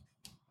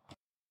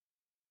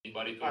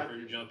 Anybody feel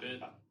free to jump in?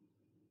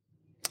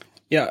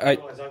 Yeah,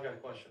 Otherwise, I've got a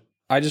question.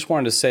 I just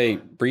wanted to say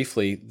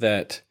briefly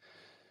that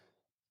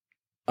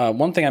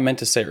one thing I meant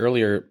to say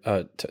earlier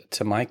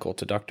to Michael,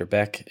 to Dr.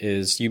 Beck,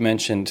 is you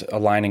mentioned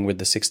aligning with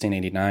the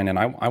 1689, and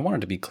I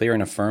wanted to be clear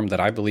and affirm that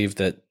I believe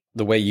that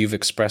the way you've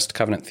expressed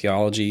covenant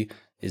theology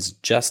is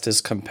just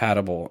as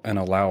compatible and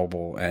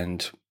allowable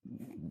and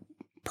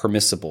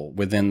permissible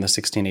within the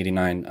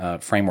 1689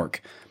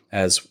 framework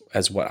as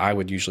what I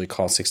would usually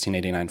call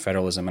 1689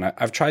 federalism. And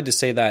I've tried to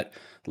say that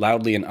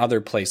loudly in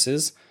other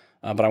places,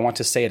 but I want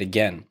to say it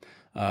again.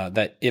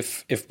 That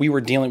if we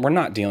were we're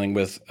not dealing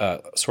with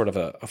sort of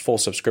a full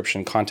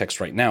subscription context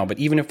right now, but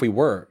even if we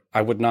were,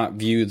 I would not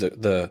view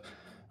the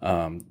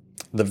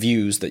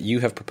views that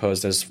you have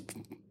proposed as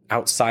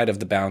outside of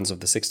the bounds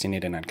of the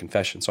 1689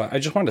 confession. So I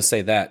just wanted to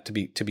say that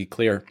to be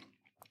clear.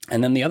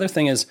 And then the other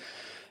thing is,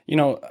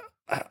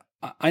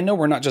 I know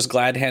we're not just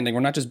glad-handing,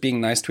 we're not just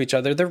being nice to each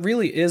other. There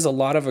really is a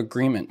lot of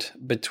agreement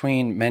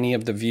between many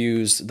of the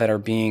views that are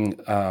being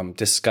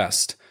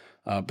discussed.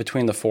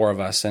 Between the four of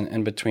us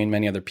and between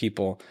many other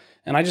people.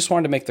 And I just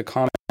wanted to make the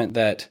comment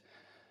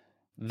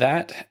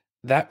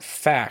that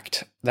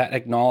fact, that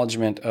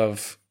acknowledgement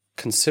of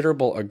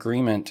considerable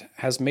agreement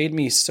has made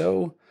me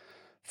so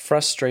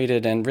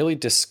frustrated and really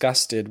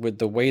disgusted with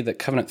the way that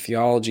covenant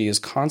theology is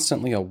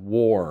constantly a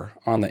war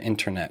on the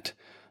internet.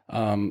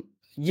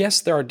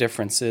 Yes, there are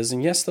differences,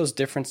 and yes, those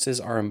differences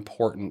are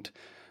important.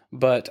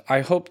 But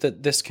I hope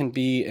that this can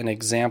be an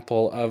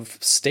example of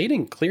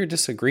stating clear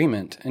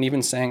disagreement and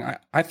even saying,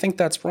 I think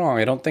that's wrong.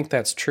 I don't think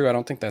that's true. I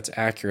don't think that's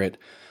accurate,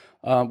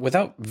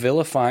 without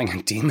vilifying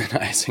and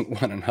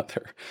demonizing one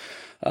another.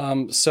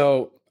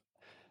 So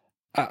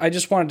I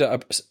just wanted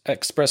to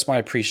express my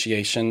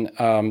appreciation.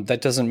 That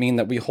doesn't mean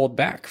that we hold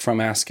back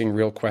from asking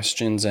real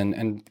questions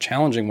and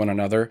challenging one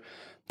another.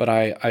 But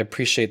I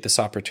appreciate this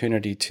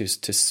opportunity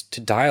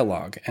to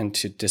dialogue and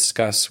to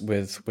discuss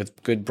with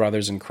good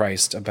brothers in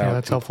Christ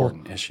about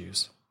important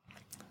issues.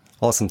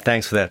 Awesome,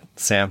 thanks for that,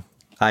 Sam.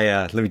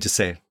 Let me just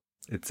say,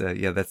 it's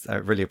I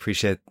really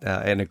appreciate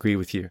and agree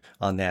with you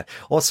on that.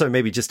 Also,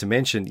 maybe just to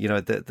mention,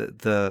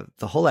 the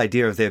whole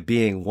idea of there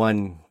being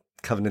one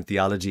covenant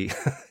theology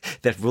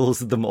that rules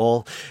them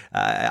all.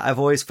 I've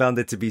always found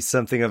it to be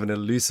something of an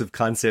elusive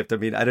concept. I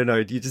mean, I don't know.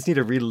 You just need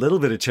to read a little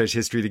bit of church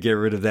history to get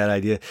rid of that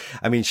idea.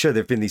 I mean, sure,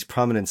 there've been these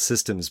prominent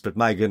systems, but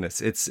my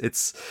goodness,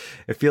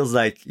 it feels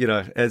like,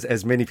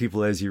 as many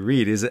people as you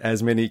read is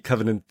as many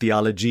covenant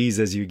theologies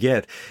as you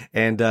get.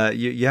 And,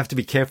 you have to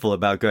be careful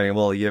about going,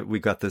 well, yeah, we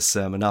got this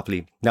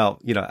monopoly. Now,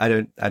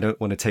 I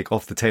don't want to take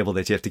off the table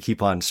that you have to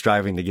keep on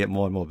striving to get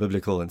more and more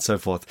biblical and so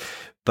forth.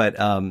 But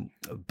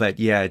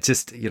yeah, it's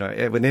just,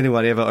 when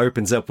anyone ever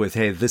opens up with,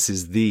 hey, this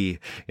is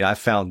I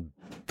found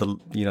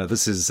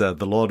this is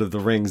the Lord of the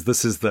Rings.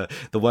 This is the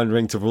one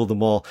ring to rule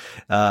them all.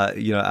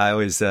 I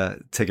always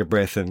take a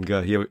breath and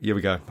go, here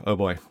we go. Oh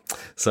boy.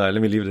 So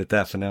let me leave it at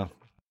that for now.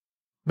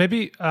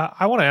 Maybe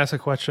I want to ask a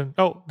question.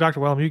 Oh, Dr.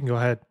 Wellham, you can go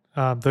ahead.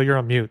 Though you're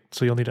on mute,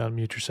 so you'll need to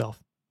unmute yourself.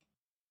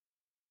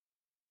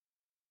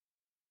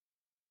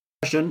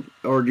 Question,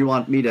 or do you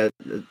want me to?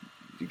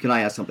 Can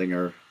I ask something,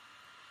 or?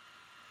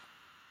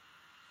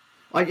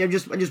 I'm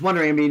just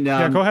wondering. I mean,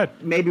 yeah, go ahead.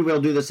 Maybe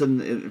we'll do this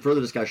in further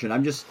discussion.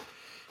 I'm just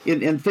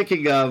in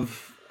thinking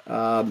of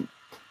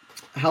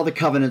how the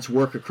covenants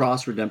work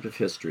across redemptive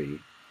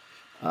history,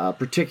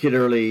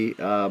 particularly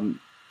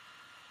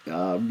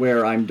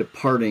where I'm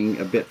departing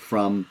a bit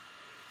from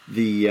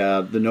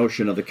the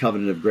notion of the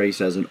covenant of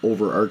grace as an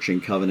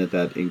overarching covenant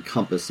that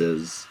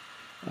encompasses,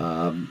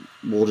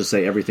 we'll just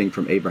say, everything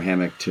from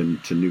Abrahamic to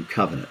new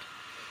covenant.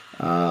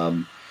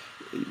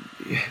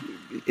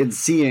 In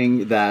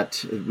seeing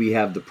that we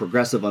have the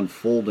progressive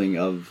unfolding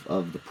of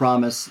the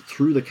promise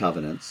through the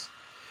covenants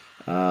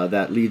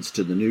that leads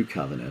to the new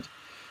covenant,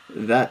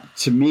 that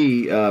to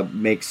me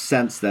makes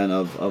sense then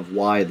of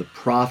why the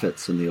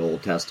prophets in the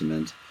Old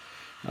Testament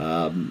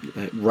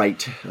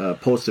write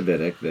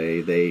post-Davidic.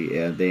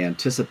 They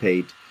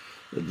anticipate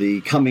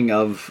the coming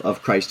of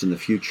Christ in the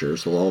future,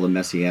 so all the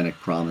messianic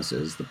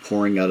promises, the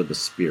pouring out of the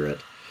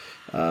Spirit,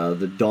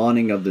 the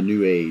dawning of the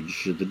new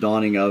age, the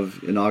dawning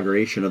of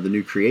inauguration of the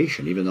new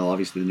creation, even though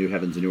obviously the new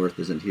heavens and new earth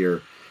isn't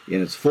here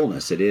in its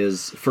fullness. It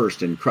is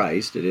first in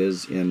Christ, it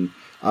is in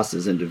us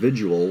as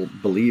individual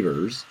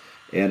believers,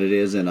 and it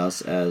is in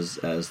us as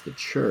the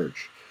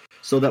church.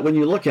 So that when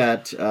you look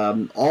at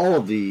all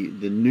of the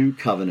new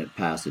covenant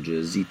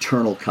passages,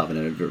 eternal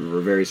covenant, or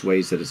various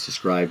ways that it's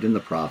described in the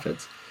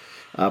prophets,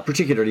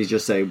 particularly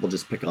we'll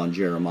just pick on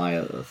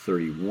Jeremiah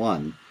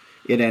 31,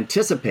 it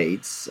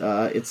anticipates,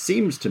 it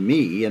seems to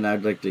me, and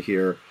I'd like to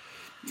hear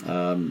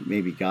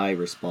maybe Guy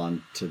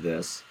respond to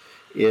this,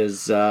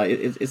 is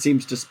it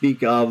seems to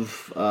speak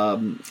of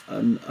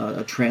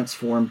a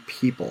transformed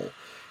people.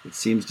 It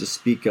seems to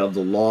speak of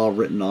the law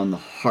written on the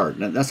heart.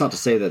 Now, that's not to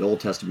say that Old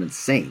Testament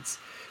saints,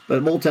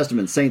 but Old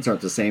Testament saints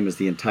aren't the same as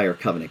the entire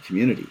covenant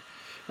community.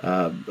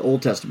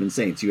 Old Testament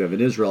saints, you have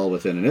an Israel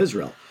within an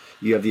Israel.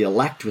 You have the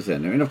elect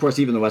within. And of course,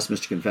 even the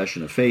Westminster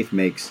Confession of Faith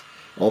makes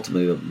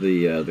ultimately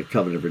the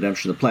covenant of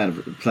redemption, the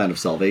plan of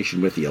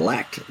salvation with the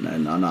elect,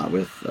 and not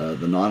with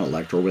the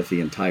non-elect, or with the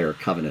entire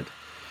covenant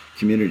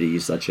community,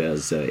 such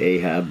as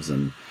Ahab's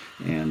and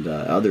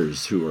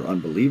others who are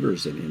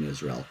unbelievers in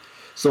Israel.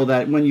 So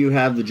that when you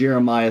have the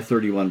Jeremiah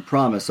 31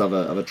 promise of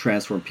a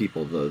transformed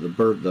people,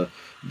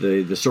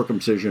 the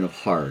circumcision of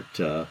heart,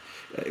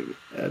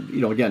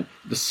 again,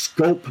 the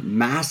scope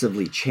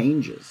massively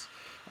changes.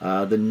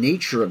 The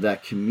nature of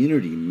that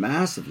community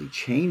massively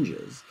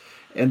changes.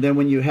 And then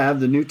when you have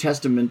the New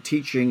Testament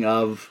teaching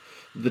of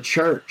the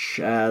church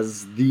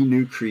as the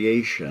new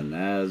creation,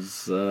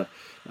 as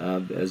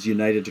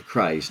united to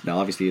Christ. Now,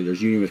 obviously,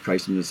 there's union with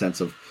Christ in the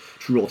sense of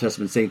true Old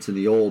Testament saints in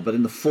the Old, but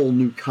in the full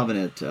New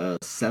Covenant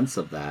sense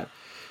of that,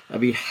 I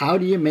mean, how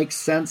do you make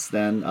sense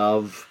then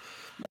of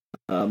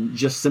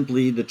just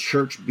simply the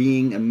church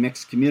being a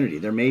mixed community?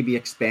 There may be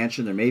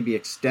expansion, there may be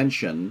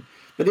extension,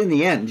 but in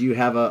the end, you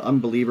have an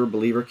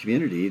unbeliever-believer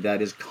community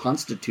that is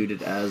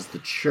constituted as the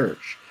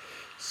church.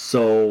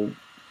 So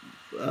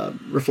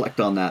reflect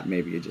on that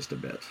maybe just a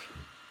bit.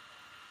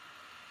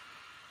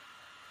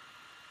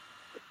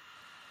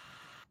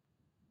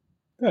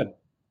 Good.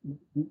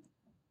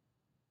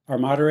 Our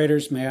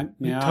moderators, may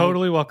You're I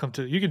totally welcome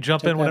to. You can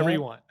jump in whenever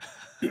you want.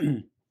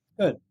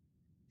 Good.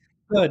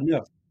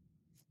 No.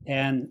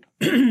 And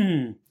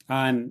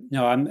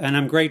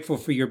I'm grateful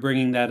for your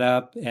bringing that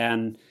up.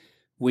 And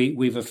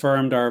we've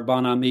affirmed our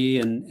bon ami,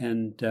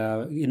 and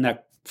in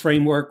that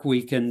framework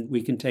we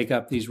can take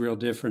up these real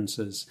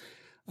differences.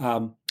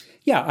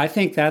 I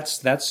think that's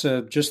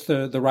just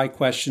the right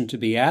question to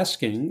be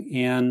asking,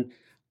 and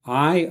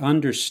I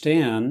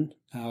understand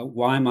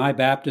why my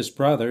Baptist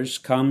brothers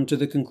come to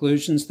the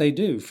conclusions they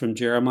do from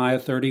Jeremiah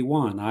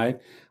 31. I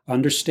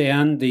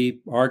understand the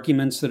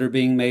arguments that are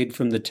being made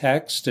from the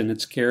text and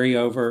its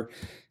carryover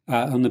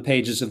on the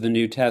pages of the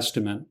New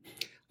Testament.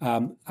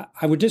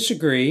 I would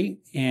disagree,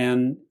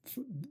 and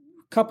a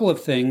couple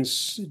of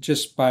things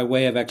just by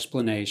way of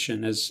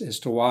explanation as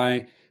to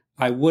why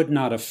I would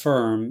not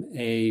affirm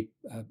a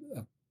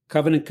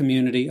covenant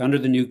community under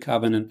the new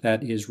covenant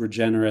that is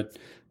regenerate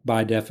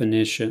by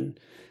definition.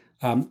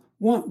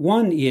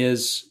 One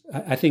is,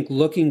 I think,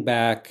 looking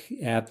back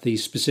at the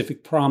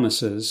specific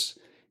promises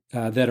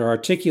that are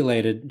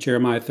articulated,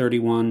 Jeremiah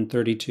 31,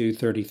 32,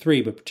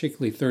 33, but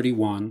particularly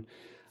 31,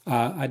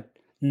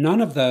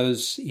 none of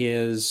those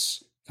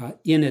is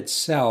in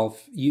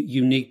itself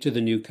unique to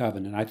the new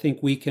covenant. I think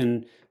we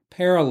can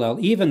parallel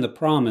even the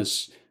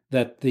promise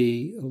that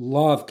the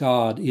law of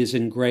God is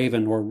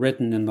engraven or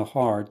written in the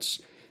hearts,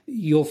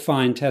 you'll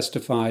find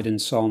testified in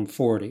Psalm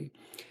 40.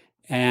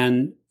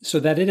 And so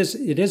that it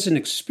is an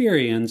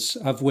experience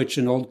of which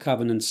an old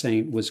covenant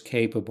saint was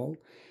capable.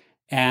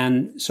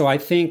 And so I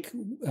think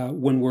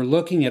when we're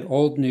looking at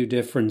old-new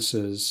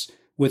differences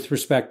with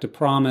respect to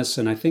promise,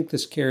 and I think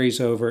this carries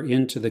over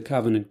into the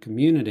covenant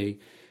community,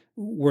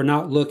 we're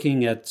not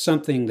looking at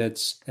something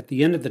that's at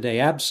the end of the day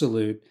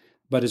absolute,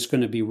 but is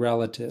going to be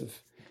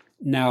relative.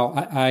 Now,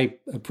 I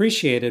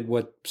appreciated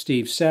what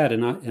Steve said,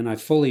 and I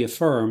fully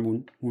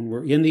affirm when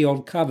we're in the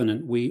Old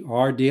Covenant, we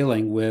are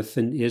dealing with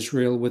an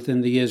Israel within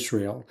the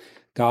Israel.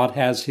 God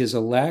has his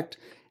elect,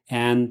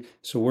 and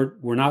so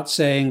we're not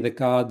saying that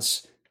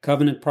God's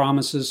covenant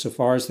promises, so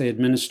far as they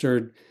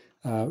administered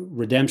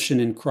redemption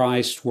in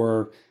Christ,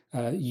 were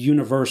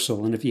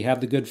universal. And if you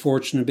have the good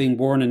fortune of being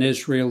born in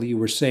Israel, you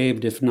were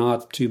saved. If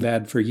not, too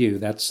bad for you.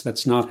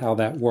 That's not how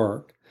that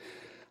worked.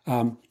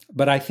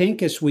 But I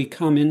think as we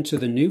come into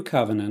the new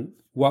covenant,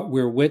 what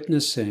we're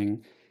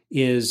witnessing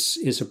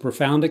is a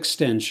profound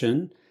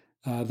extension,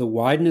 the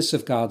wideness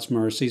of God's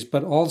mercies,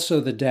 but also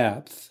the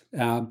depth.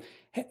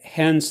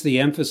 Hence the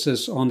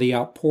emphasis on the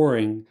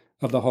outpouring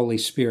of the Holy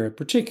Spirit,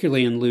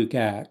 particularly in Luke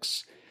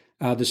Acts.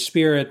 The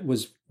Spirit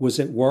was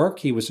at work.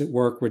 He was at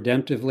work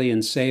redemptively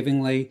and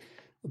savingly,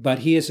 but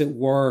he is at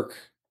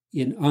work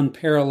in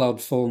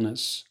unparalleled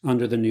fullness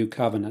under the new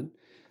covenant.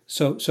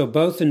 So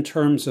both in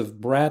terms of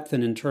breadth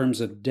and in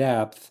terms of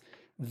depth,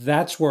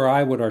 that's where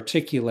I would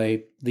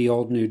articulate the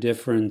old-new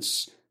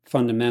difference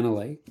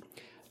fundamentally.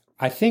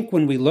 I think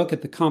when we look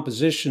at the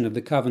composition of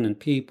the covenant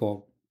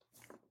people,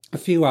 a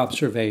few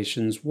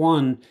observations.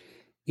 One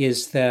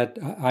is that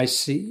I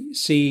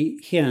see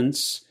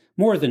hints,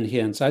 more than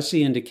hints, I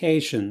see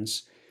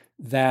indications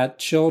that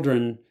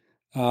children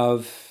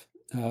of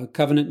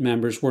covenant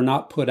members were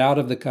not put out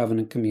of the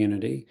covenant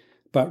community,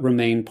 but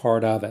remain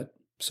part of it.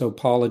 So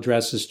Paul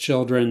addresses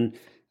children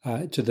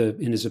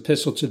in his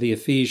epistle to the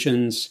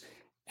Ephesians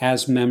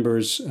as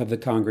members of the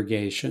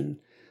congregation.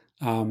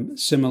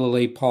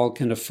 Similarly, Paul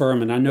can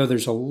affirm, and I know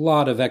there's a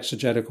lot of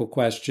exegetical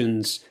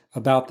questions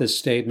about this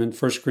statement.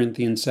 1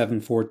 Corinthians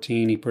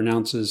 7:14, he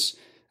pronounces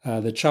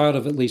the child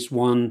of at least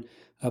one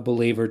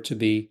believer to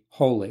be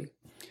holy.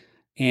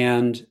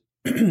 And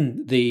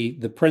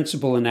the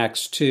principle in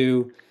Acts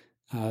 2,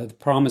 the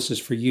promises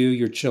for you,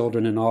 your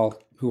children, and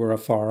all who are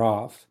afar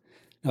off.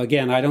 Now,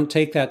 again, I don't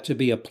take that to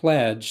be a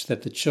pledge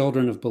that the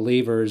children of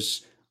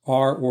believers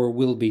are or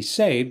will be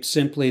saved,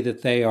 simply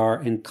that they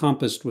are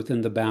encompassed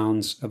within the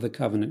bounds of the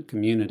covenant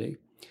community.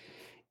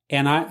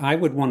 And I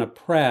would want to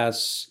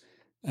press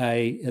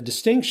a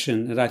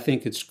distinction that I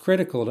think it's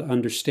critical to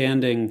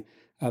understanding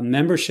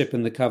membership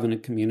in the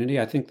covenant community.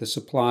 I think this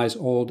applies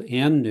old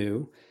and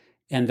new,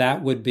 and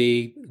that would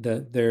be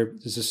that there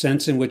is a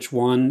sense in which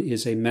one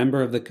is a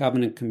member of the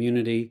covenant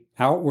community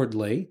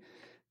outwardly,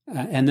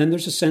 and then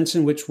there's a sense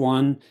in which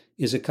one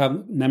is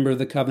a member of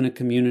the covenant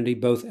community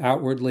both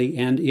outwardly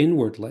and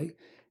inwardly.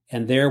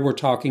 And there we're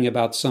talking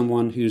about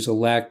someone who's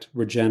elect,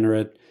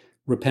 regenerate,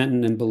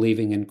 repentant, and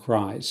believing in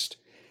Christ.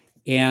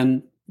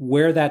 And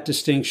where that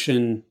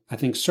distinction, I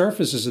think,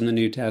 surfaces in the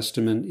New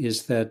Testament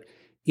is that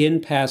in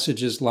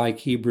passages like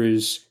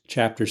Hebrews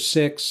chapter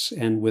 6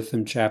 and with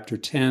them chapter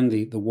 10,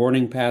 the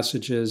warning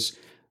passages,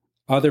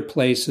 other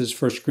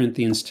places, 1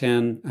 Corinthians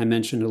 10, I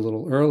mentioned a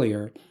little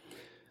earlier,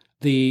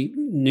 the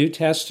New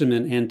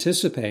Testament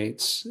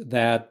anticipates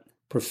that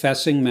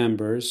professing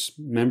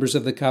members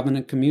of the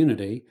covenant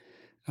community,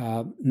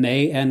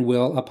 may and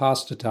will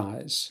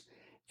apostatize.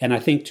 And I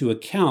think to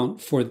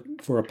account for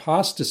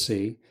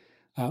apostasy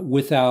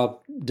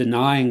without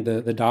denying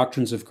the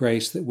doctrines of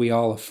grace that we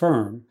all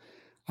affirm,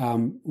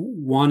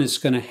 one is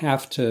going to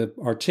have to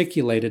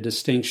articulate a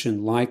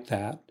distinction like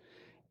that.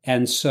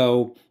 And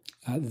so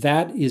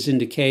that is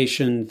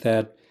indication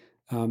that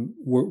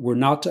we're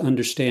not to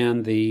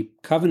understand the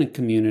covenant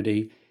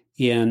community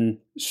in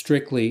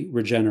strictly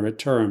regenerate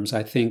terms.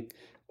 I think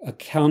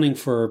accounting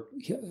for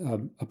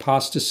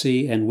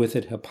apostasy and with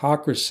it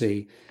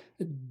hypocrisy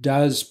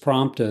does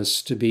prompt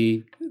us to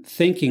be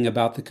thinking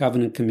about the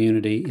covenant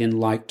community in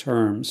like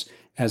terms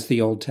as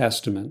the Old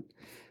Testament.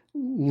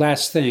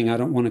 Last thing, I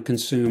don't want to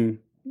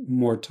consume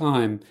more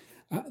time.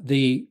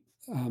 The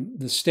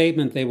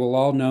statement, they will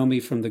all know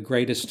me from the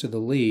greatest to the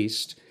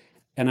least,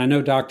 and I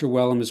know Dr.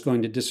 Wellham is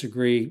going to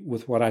disagree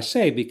with what I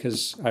say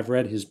because I've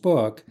read his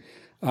book.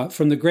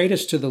 From the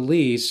greatest to the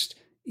least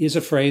is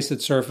a phrase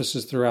that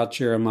surfaces throughout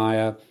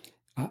Jeremiah.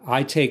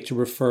 I take to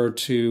refer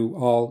to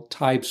all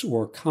types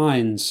or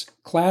kinds,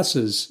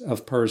 classes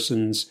of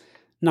persons,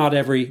 not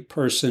every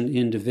person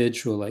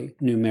individually,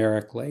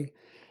 numerically.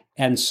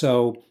 And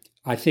so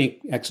I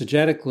think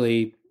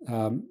exegetically,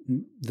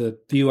 the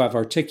view I've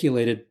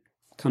articulated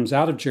comes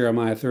out of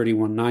Jeremiah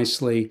 31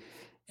 nicely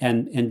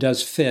and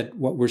does fit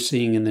what we're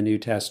seeing in the New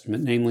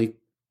Testament, namely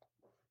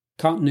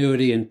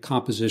continuity and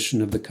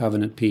composition of the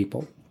covenant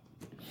people.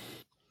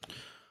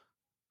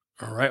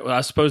 All right. Well, I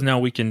suppose now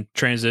we can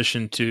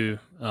transition to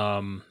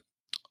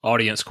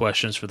audience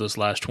questions for those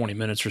last 20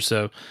 minutes or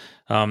so.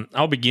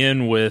 I'll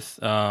begin with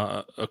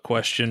a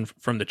question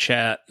from the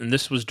chat, and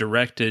this was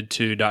directed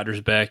to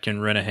Drs. Beck and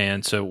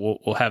Renahan, so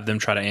we'll have them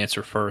try to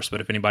answer first, but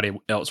if anybody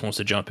else wants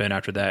to jump in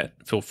after that,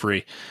 feel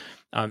free.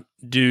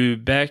 Do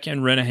Beck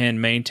and Renahan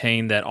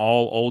maintain that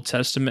all Old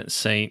Testament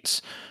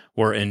saints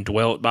were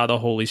indwelt by the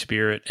Holy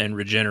Spirit and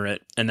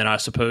regenerate? And then I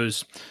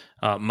suppose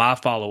my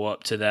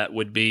follow-up to that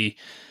would be,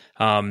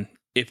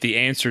 if the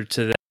answer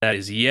to that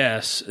is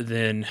yes,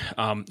 then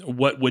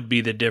what would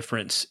be the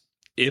difference,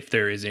 if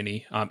there is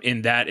any,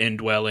 in that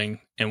indwelling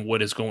and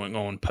what is going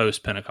on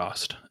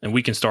post-Pentecost? And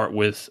we can start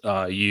with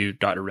you,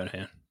 Dr.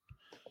 Renahan.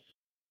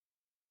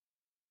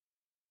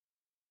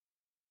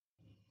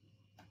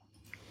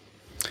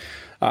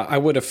 I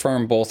would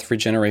affirm both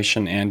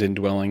regeneration and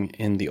indwelling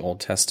in the Old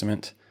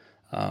Testament.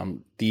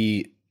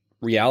 The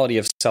reality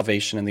of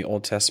salvation in the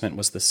Old Testament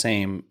was the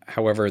same.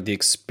 However, the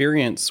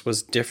experience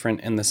was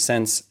different in the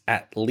sense,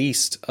 at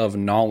least, of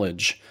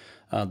knowledge.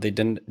 They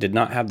did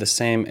not have the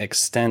same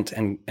extent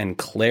and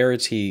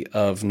clarity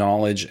of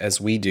knowledge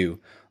as we do.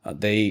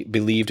 They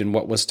believed in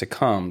what was to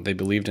come. They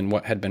believed in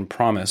what had been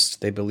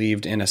promised. They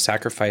believed in a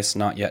sacrifice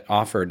not yet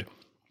offered.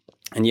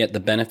 And yet the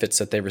benefits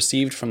that they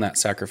received from that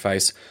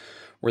sacrifice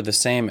were the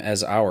same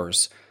as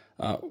ours.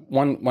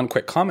 One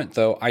quick comment,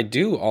 though, I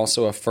do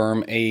also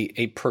affirm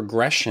a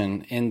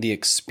progression in the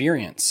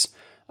experience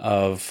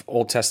of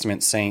Old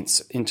Testament saints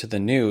into the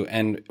New.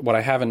 And what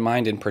I have in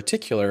mind in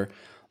particular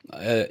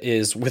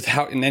is,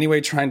 without in any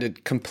way trying to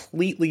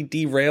completely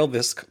derail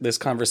this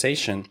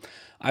conversation,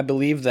 I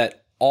believe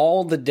that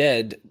all the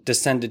dead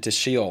descended to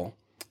Sheol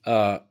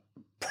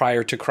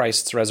prior to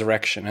Christ's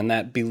resurrection, and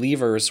that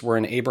believers were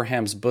in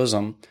Abraham's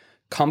bosom,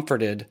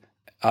 comforted,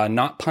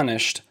 not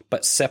punished,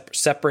 but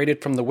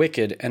separated from the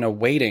wicked and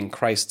awaiting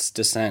Christ's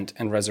descent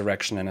and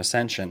resurrection and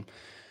ascension.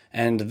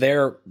 And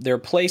their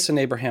place in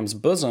Abraham's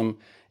bosom,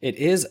 it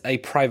is a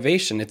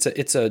privation.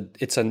 It's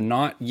a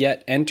not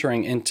yet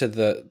entering into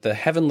the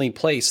heavenly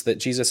place that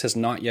Jesus has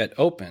not yet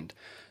opened.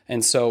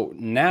 And so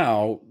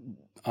now,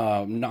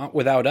 not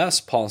without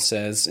us, Paul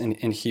says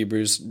in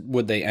Hebrews,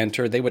 would they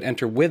enter. They would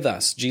enter with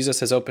us.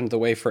 Jesus has opened the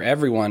way for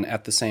everyone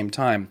at the same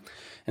time.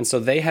 And so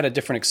they had a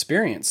different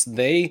experience.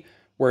 They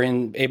were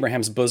in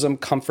Abraham's bosom,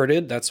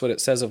 comforted, that's what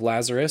it says of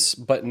Lazarus,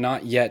 but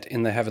not yet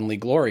in the heavenly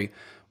glory.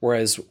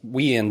 Whereas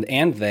we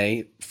and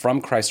they,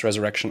 from Christ's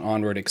resurrection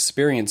onward,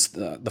 experienced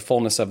the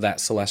fullness of that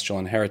celestial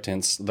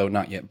inheritance, though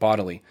not yet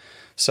bodily.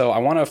 So I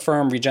want to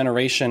affirm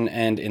regeneration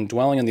and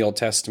indwelling in the Old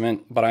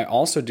Testament, but I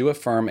also do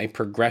affirm a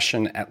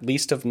progression, at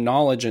least of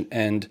knowledge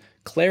and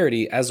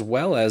clarity, as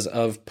well as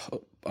of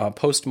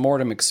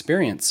post-mortem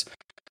experience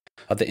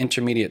of the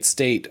intermediate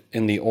state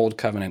in the Old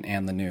Covenant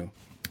and the New.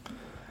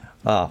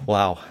 Oh,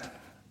 wow.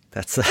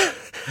 That's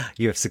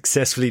you have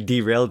successfully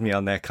derailed me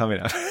on that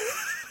comment.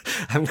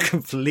 I'm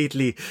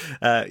completely,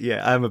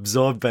 I'm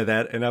absorbed by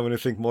that, and I want to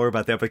think more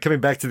about that. But coming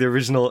back to the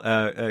original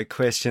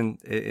question,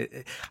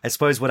 I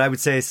suppose what I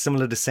would say is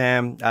similar to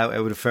Sam. I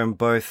would affirm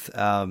both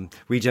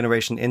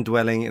regeneration,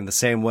 indwelling in the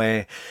same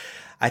way.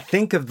 I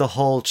think of the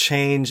whole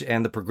change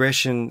and the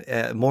progression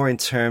more in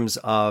terms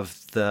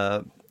of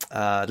the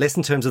less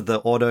in terms of the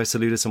Ordo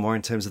Salutis and more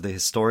in terms of the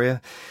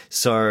Historia.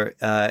 So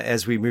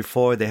as we move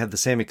forward, they have the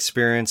same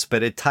experience,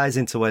 but it ties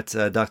into what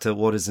Dr.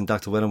 Waters and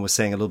Dr. Wenham was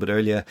saying a little bit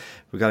earlier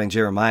regarding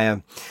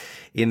Jeremiah,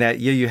 in that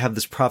you have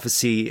this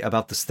prophecy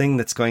about this thing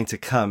that's going to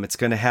come. It's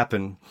going to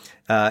happen.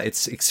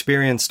 It's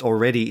experienced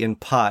already in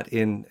part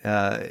in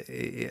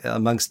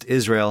amongst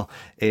Israel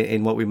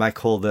in what we might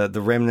call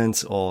the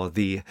remnant or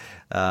the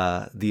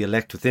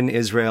elect within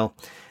Israel.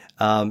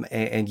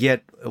 And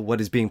yet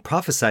what is being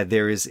prophesied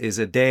there is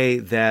a day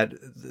that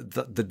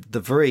the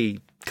very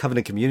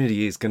covenant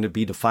community is going to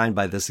be defined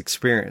by this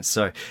experience.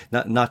 So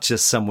not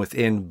just some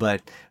within,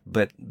 but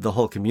the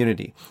whole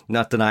community,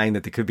 not denying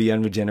that there could be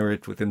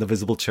unregenerate within the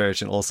visible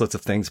church and all sorts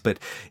of things. But,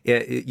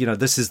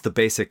 this is the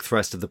basic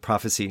thrust of the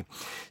prophecy.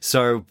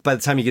 So by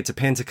the time you get to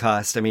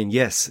Pentecost, I mean,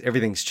 yes,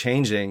 everything's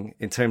changing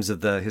in terms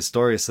of the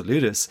Historia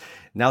Salutis.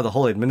 Now the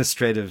whole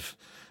administrative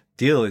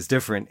deal is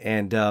different,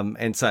 and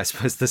so I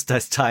suppose this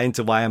does tie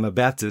into why I'm a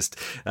Baptist.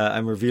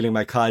 I'm revealing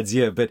my cards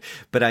here,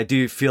 but I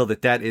do feel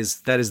that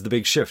is the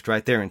big shift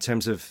right there in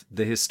terms of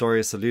the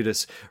Historia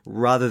Salutis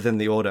rather than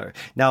the Ordo.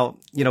 Now,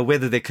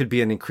 whether there could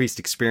be an increased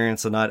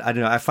experience or not, I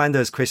don't know. I find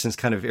those questions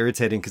kind of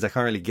irritating because I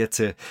can't really get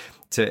to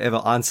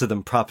ever answer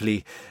them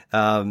properly.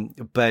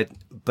 But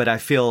I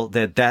feel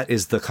that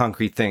is the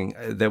concrete thing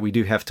that we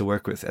do have to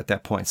work with at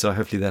that point. So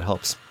hopefully that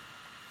helps.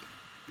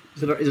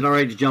 Is it all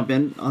right to jump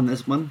in on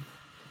this one?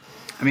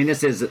 I mean,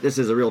 this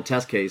is a real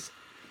test case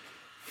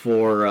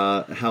for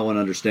how one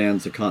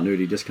understands the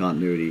continuity,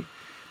 discontinuity.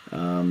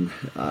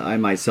 I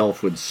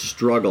myself would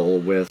struggle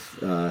with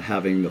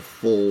having the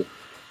full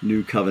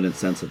New Covenant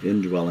sense of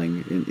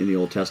indwelling in the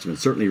Old Testament.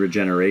 Certainly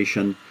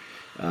regeneration.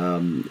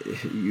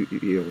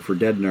 If we're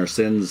dead in our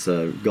sins,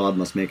 God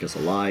must make us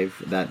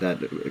alive.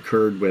 That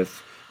occurred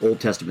with Old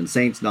Testament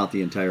saints, not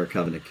the entire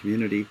covenant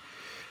community.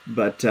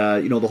 But,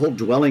 the whole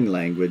dwelling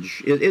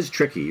language is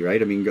tricky,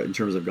 right? I mean, in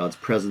terms of God's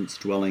presence,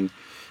 dwelling,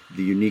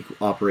 the unique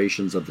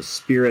operations of the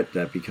Spirit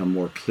that become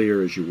more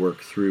clear as you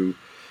work through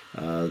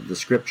the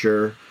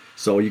Scripture.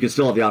 So you can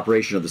still have the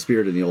operation of the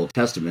Spirit in the Old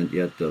Testament,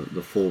 yet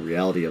the full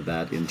reality of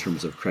that in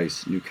terms of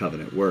Christ's new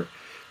covenant work.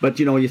 But,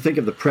 you think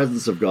of the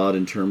presence of God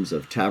in terms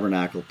of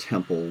tabernacle,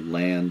 temple,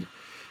 land,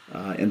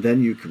 and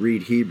then you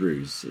read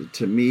Hebrews.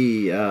 To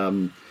me,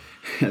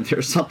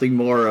 there's something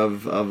more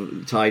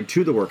of tied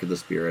to the work of the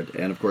Spirit.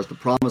 And, of course, the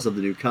promise of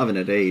the new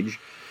covenant age,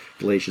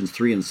 Galatians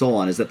 3 and so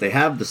on, is that they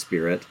have the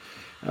Spirit,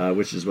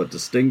 which is what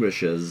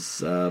distinguishes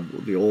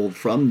the old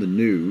from the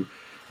new,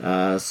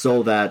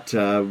 so that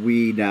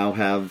we now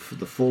have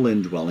the full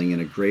indwelling in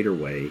a greater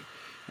way.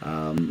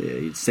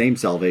 Same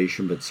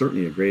salvation, but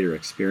certainly a greater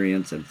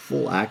experience and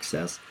full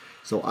access.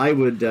 So I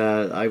would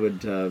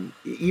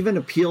even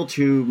appeal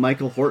to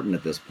Michael Horton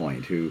at this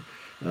point, who,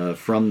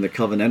 from the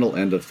covenantal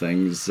end of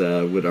things,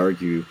 would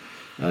argue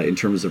in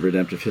terms of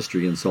redemptive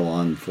history and so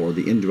on for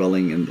the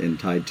indwelling and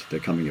tied to the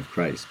coming of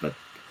Christ. But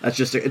that's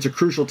just it's a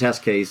crucial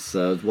test case.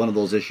 It's one of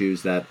those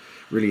issues that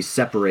really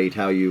separate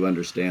how you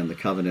understand the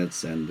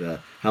covenants and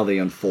how they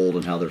unfold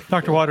and how they're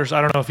fulfilled. Dr. Waters,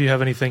 I don't know if you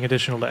have anything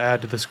additional to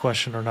add to this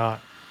question or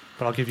not,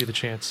 but I'll give you the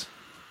chance.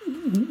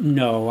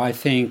 No, I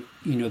think,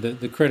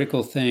 the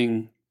critical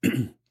thing,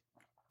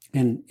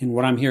 and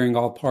what I'm hearing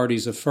all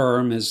parties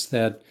affirm, is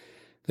that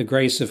the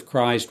grace of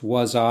Christ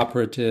was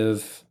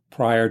operative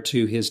prior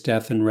to his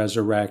death and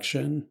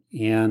resurrection.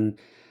 And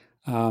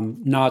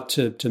not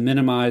to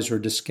minimize or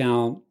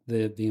discount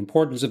the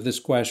importance of this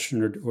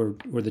question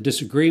or the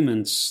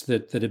disagreements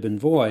that have been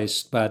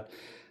voiced, but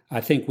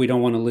I think we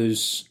don't want to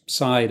lose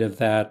sight of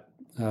that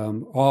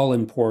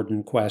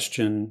all-important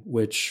question,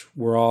 which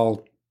we're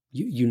all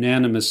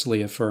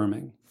unanimously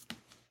affirming.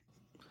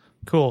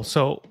 Cool.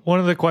 So one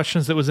of the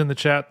questions that was in the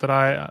chat that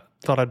I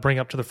thought I'd bring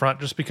up to the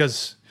front, just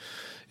because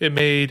it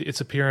made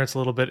its appearance a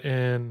little bit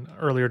in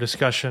earlier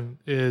discussion,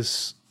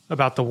 is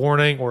about the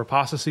warning or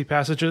apostasy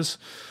passages.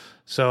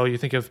 So you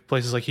think of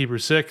places like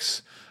Hebrews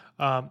 6.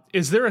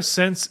 Is there a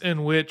sense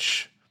in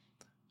which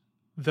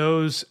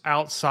those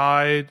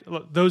outside,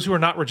 those who are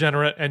not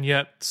regenerate and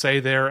yet say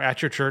they're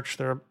at your church,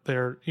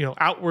 they're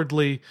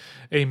outwardly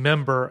a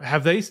member,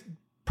 have they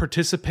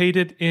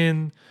participated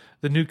in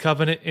the new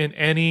covenant in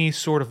any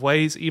sort of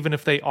ways, even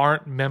if they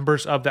aren't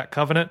members of that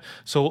covenant?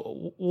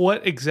 So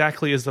what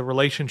exactly is the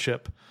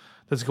relationship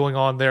that's going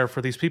on there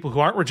for these people who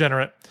aren't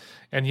regenerate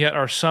and yet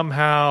are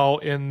somehow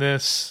in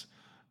this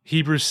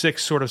Hebrews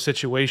 6 sort of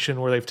situation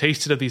where they've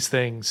tasted of these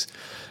things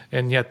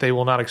and yet they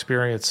will not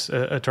experience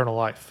eternal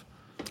life?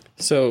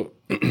 So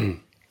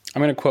I'm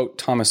going to quote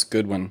Thomas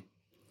Goodwin,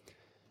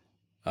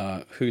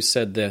 who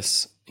said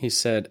this. He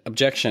said,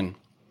 "Objection.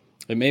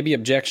 It may be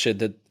objected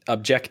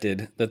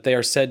that they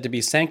are said to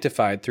be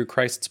sanctified through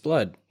Christ's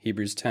blood,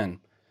 Hebrews 10.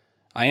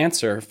 I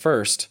answer,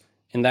 first,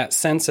 in that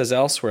sense as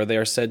elsewhere they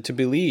are said to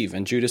believe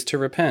and Judas to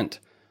repent.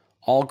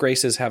 All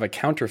graces have a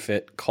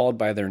counterfeit called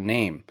by their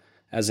name,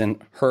 as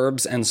in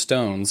herbs and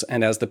stones,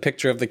 and as the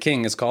picture of the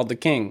king is called the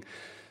king."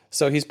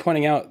 So he's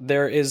pointing out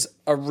there is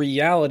a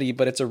reality,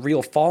 but it's a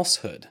real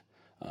falsehood.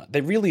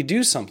 They really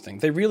do something.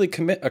 They really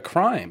commit a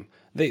crime.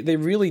 They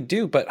really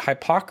do, but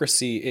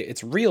hypocrisy,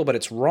 it's real, but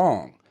it's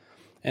wrong.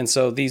 And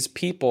so these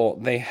people,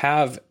 they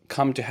have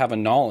come to have a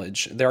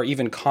knowledge. There are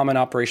even common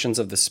operations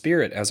of the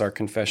Spirit, as our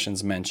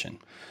confessions mention.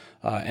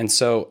 And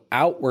so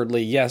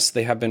outwardly, yes,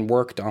 they have been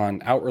worked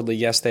on. Outwardly,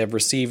 yes, they have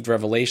received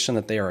revelation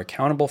that they are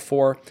accountable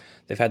for.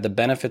 They've had the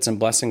benefits and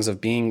blessings of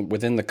being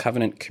within the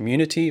covenant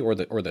community or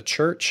the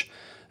church.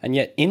 And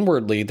yet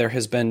inwardly, there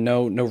has been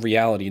no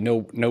reality,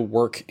 no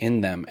work in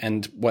them.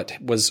 And what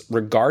was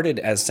regarded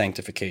as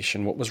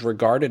sanctification, what was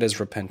regarded as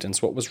repentance,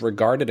 what was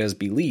regarded as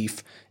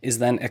belief is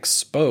then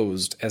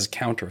exposed as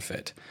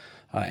counterfeit.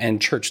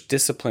 And church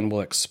discipline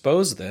will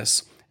expose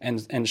this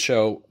and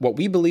show what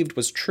we believed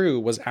was true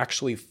was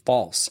actually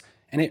false.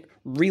 And it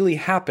really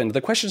happened.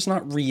 The question is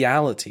not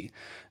reality.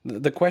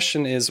 The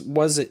question is,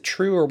 was it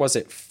true or was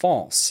it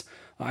false?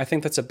 I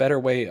think that's a better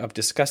way of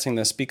discussing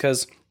this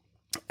because,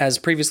 as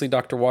previously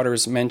Dr.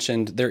 Waters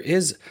mentioned, there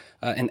is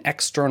an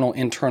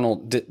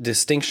external-internal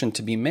distinction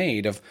to be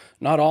made of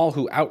not all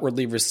who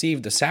outwardly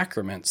receive the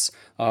sacraments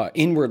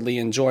inwardly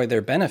enjoy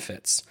their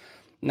benefits.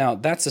 Now,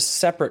 that's a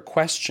separate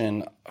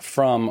question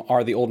from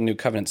are the Old and New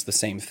Covenants the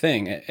same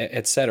thing,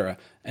 etc.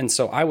 And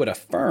so I would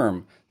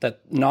affirm that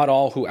not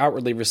all who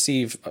outwardly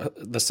receive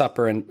the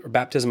supper and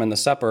baptism and the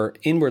supper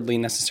inwardly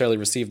necessarily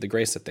receive the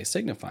grace that they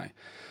signify.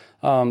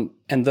 And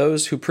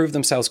those who prove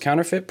themselves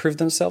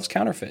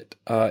counterfeit.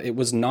 It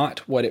was not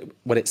what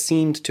it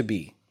seemed to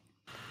be.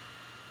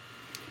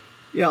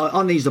 Yeah,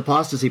 on these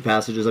apostasy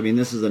passages, I mean,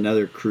 this is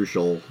another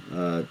crucial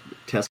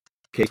test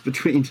case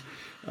between,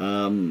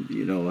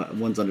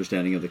 one's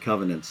understanding of the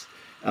covenants.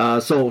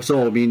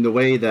 So I mean, the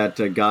way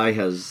that Guy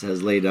has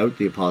laid out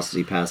the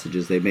apostasy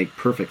passages, they make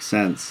perfect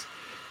sense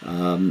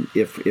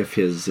if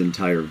his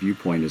entire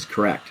viewpoint is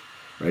correct,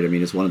 right? I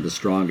mean, it's one of the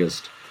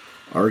strongest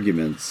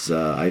arguments,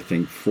 I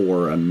think,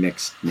 for a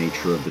mixed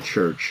nature of the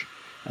church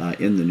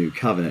in the new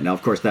covenant. Now,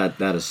 of course,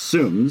 that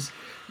assumes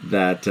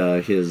that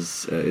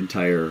his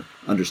entire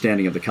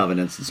understanding of the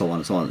covenants and so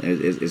on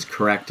is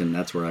correct, and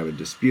that's where I would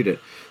dispute it.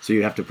 So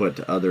you have to put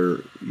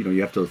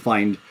you have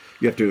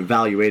to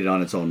evaluate it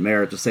on its own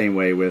merit, the same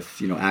way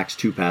with Acts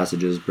 2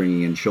 passages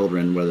bringing in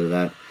children, whether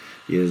that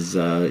is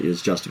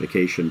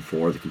justification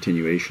for the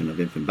continuation of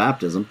infant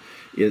baptism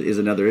is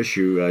another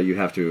issue. You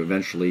have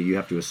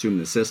to assume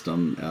the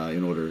system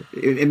in order.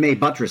 It may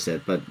buttress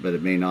it, but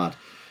it may not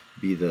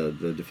be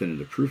the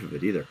definitive proof of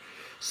it either.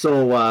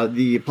 So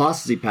the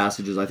apostasy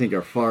passages, I think,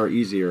 are far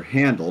easier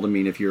handled. I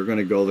mean, if you're going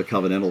to go the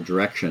covenantal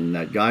direction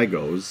that Guy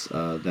goes,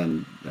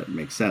 then that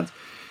makes sense.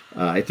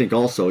 I think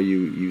also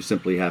you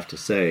simply have to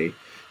say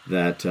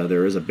that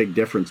there is a big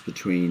difference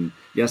between,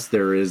 yes,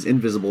 there is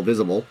invisible,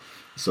 visible.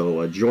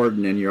 So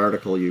Jordan, in your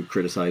article, you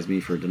criticize me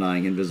for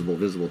denying invisible,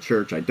 visible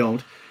church. I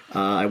don't.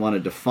 I want to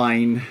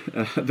define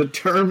the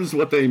terms,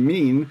 what they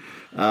mean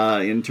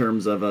in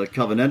terms of a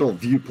covenantal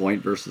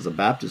viewpoint versus a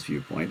Baptist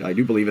viewpoint. I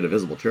do believe in a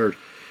visible church.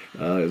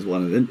 is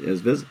one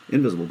is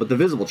invisible, but the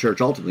visible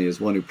church ultimately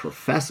is one who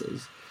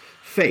professes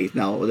faith.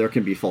 Now, there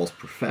can be false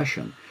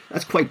profession.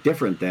 That's quite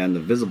different than the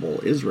visible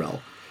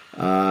Israel,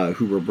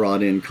 who were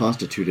brought in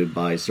constituted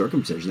by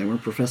circumcision. They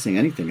weren't professing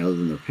anything other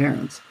than their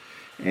parents,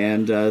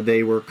 and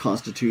they were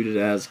constituted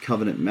as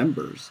covenant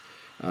members.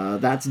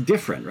 That's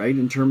different, right,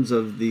 in terms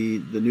of the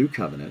new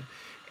covenant.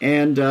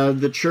 And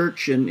the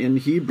church in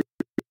Hebrews,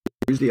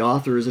 the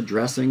author is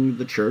addressing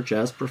the church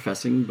as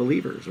professing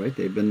believers, right?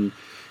 They've been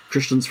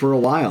Christians for a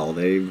while.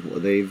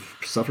 They've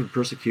suffered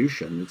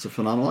persecution. It's a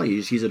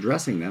phenomenology. He's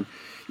addressing them,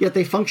 yet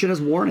they function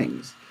as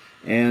warnings.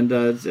 And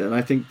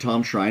I think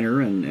Tom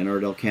Schreiner and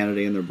Ardell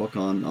Kennedy in their book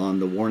on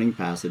the warning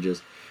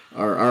passages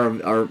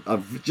are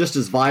just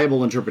as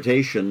viable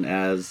interpretation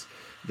as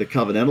the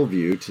covenantal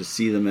view, to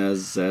see them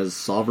as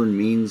sovereign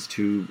means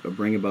to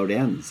bring about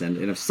ends. And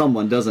if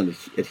someone doesn't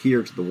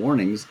adhere to the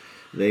warnings,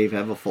 they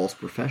have a false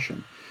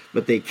profession.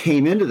 But they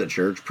came into the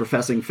church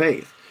professing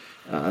faith.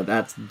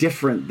 That's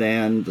different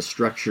than the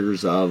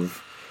structures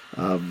of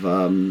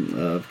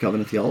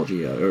covenant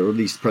theology, or at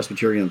least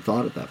Presbyterian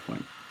thought at that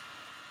point.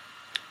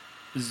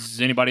 Does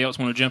anybody else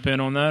want to jump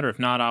in on that? Or if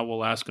not, I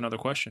will ask another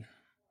question.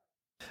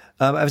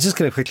 I was just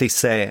going to quickly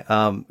say,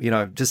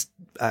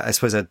 I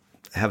suppose I'd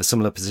have a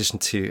similar position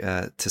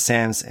to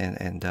Sam's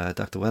and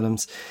Dr.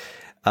 Willems.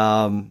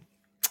 I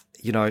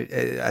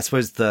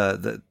suppose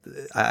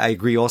I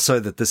agree also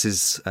that this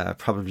is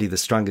probably the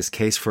strongest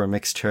case for a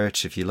mixed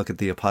church. If you look at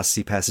the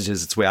apostasy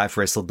passages, it's where I've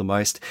wrestled the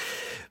most.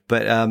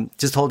 But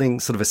just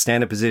holding sort of a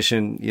standard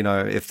position,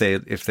 if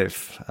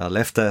they've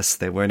left us,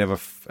 they were never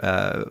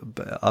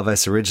of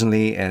us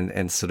originally,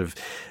 and sort of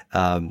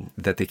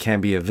that there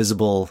can be a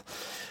visible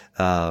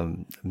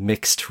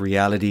mixed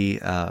reality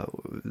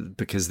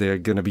because there are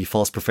going to be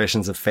false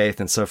professions of faith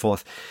and so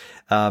forth.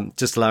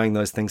 Just allowing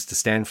those things to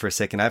stand for a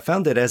second. I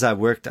found that as I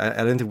worked,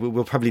 I don't think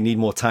we'll probably need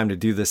more time to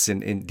do this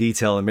in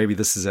detail, and maybe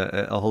this is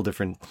a whole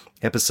different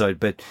episode.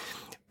 But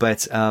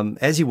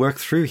as you work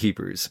through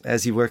Hebrews,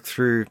 as you work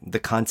through the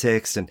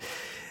context, and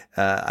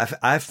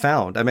I've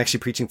found, I'm actually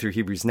preaching through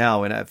Hebrews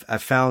now, and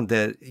I've found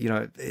that,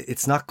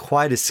 it's not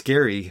quite as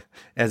scary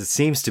as it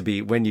seems to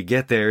be when you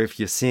get there, if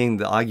you're seeing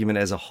the argument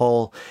as a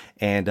whole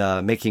and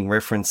making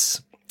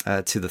reference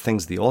to the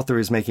things the author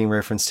is making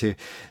reference to.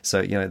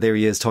 So, there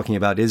he is talking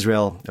about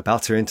Israel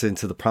about to enter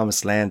into the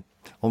promised land,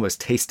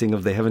 almost tasting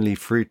of the heavenly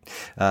fruit,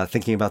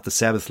 thinking about the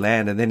Sabbath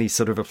land, and then he's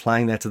sort of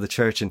applying that to the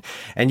church,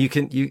 and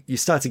you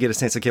start to get a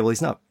sense, okay, well,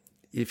 he's not.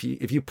 If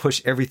you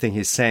push everything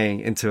he's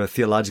saying into a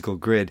theological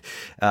grid,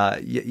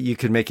 you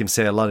could make him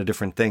say a lot of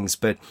different things.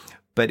 But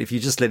if you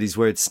just let his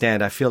words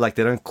stand, I feel like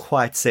they don't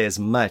quite say as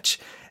much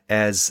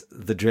as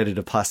the dreaded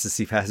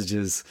apostasy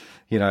passages,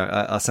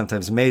 are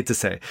sometimes made to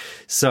say.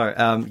 So,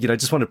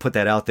 just want to put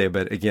that out there.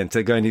 But again,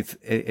 to go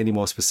any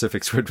more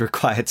specifics would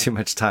require too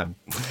much time.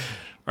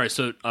 All right,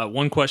 so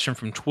one question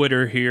from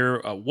Twitter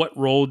here. What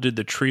role did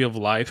the tree of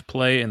life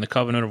play in the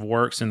covenant of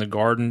works in the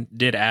garden?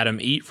 Did Adam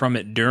eat from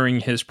it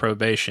during his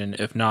probation?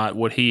 If not,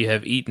 would he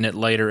have eaten it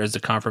later as the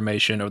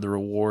confirmation of the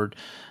reward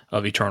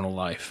of eternal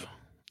life?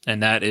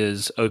 And that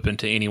is open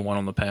to anyone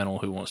on the panel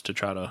who wants to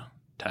try to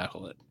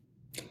tackle it.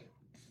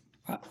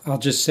 I'll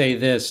just say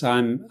this.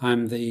 I'm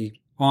the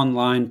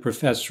online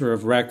professor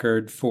of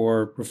record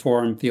for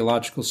Reformed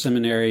Theological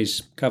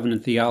Seminary's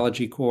Covenant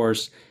Theology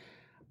course.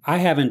 I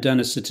haven't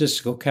done a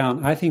statistical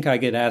count. I think I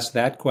get asked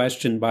that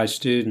question by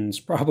students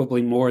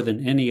probably more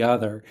than any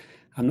other.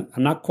 I'm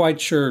not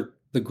quite sure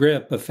the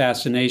grip of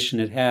fascination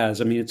it has.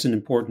 I mean, it's an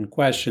important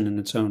question in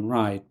its own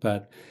right,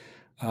 but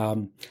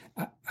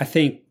I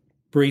think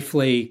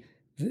briefly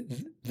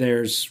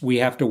we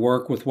have to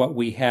work with what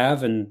we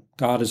have, and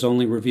God has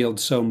only revealed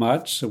so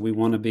much, so we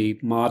want to be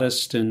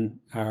modest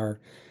in our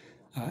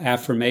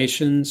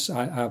affirmations.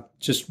 I'll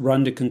just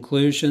run to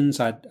conclusions.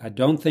 I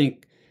don't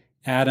think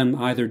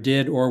Adam either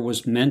did or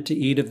was meant to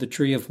eat of the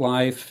tree of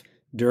life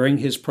during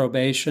his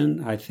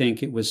probation. I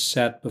think it was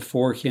set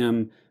before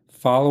him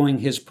following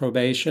his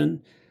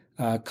probation,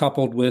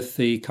 coupled with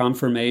the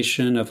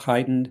confirmation of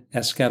heightened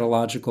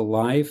eschatological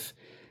life.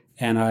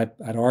 And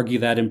I'd argue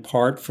that in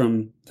part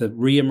from the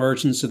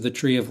reemergence of the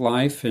tree of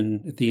life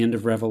at the end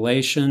of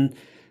Revelation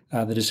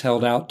that is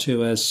held out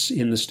to us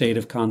in the state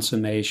of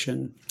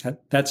consummation.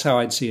 That's how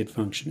I'd see it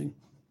functioning.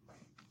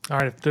 All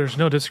right, if there's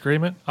no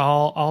disagreement,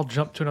 I'll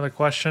jump to another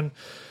question.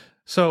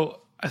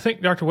 So I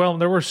think, Dr. Wellman,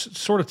 there were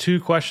sort of two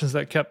questions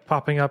that kept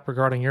popping up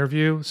regarding your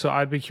view. So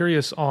I'd be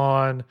curious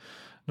on,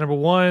 number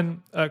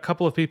one, a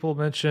couple of people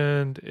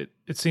mentioned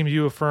it seemed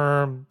you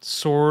affirm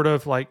sort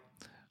of like,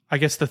 I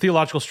guess, the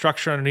theological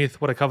structure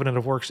underneath what a covenant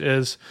of works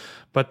is,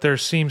 but there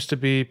seems to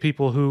be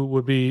people who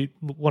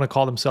want to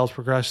call themselves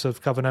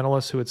progressive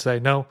covenantalists who would say,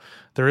 no,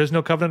 there is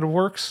no covenant of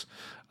works.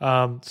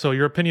 So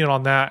your opinion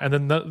on that. And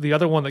then the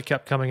other one that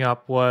kept coming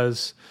up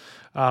was,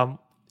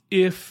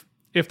 if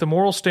the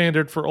moral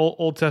standard for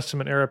Old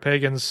Testament era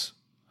pagans,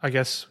 I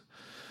guess,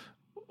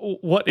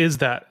 what is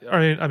that? I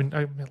mean,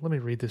 let me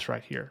read this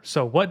right here.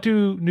 So what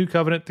do New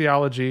Covenant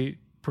theology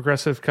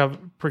progressive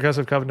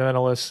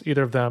covenantalists,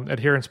 either of them,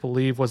 adherents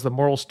believe was the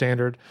moral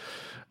standard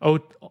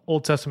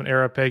Old Testament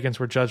era pagans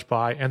were judged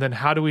by? And then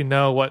how do we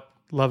know what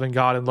loving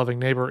God and loving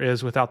neighbor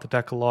is without the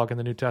Decalogue in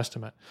the New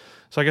Testament?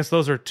 So I guess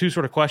those are two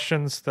sort of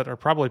questions that are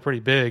probably pretty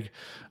big.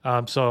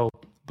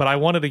 But I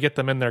wanted to get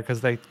them in there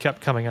because they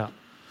kept coming up.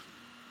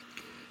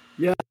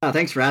 Yeah,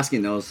 thanks for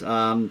asking those.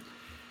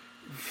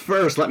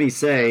 First, let me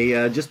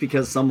say, just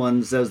because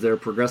someone says they're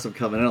progressive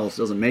covenantalists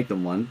doesn't make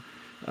them one.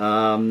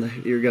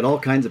 You get all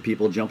kinds of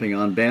people jumping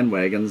on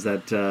bandwagons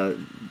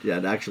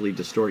that actually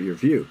distort your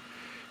view.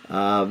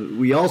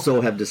 We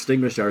also have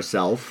distinguished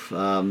ourselves.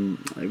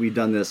 We've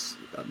done this.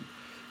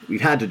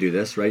 We've had to do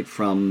this, right,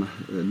 from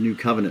New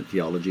Covenant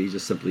theology,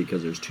 just simply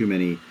because there's too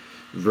many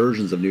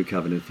versions of New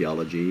Covenant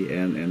theology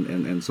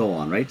and so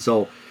on, right?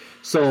 So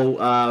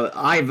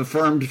I've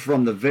affirmed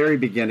from the very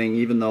beginning,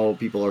 even though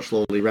people are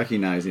slowly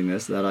recognizing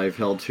this, that I've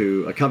held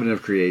to a covenant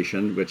of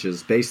creation, which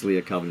is basically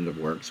a covenant of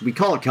works. We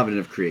call it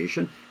covenant of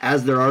creation,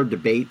 as there are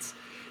debates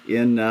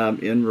in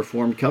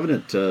Reformed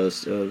covenant,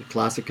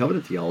 classic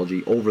covenant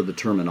theology over the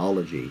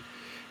terminology.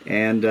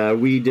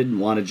 And we didn't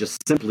want to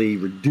just simply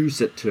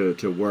reduce it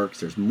to works.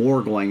 There's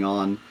more going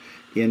on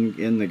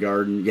in the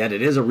garden, yet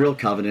it is a real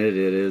covenant. It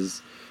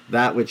is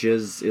that which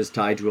is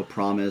tied to a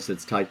promise.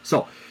 It's tied.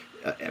 So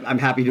I'm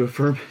happy to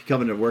affirm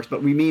covenant of works,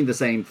 but we mean the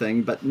same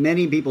thing. But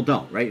many people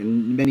don't, right?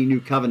 And many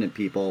New Covenant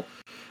people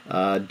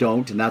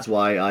don't, and that's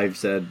why I've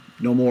said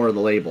no more of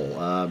the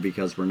label,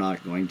 because we're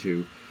not going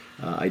to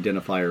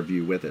identify our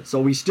view with it.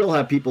 So we still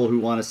have people who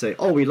want to say,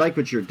 oh, we like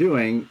what you're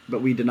doing,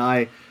 but we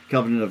deny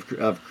covenant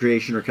of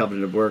creation or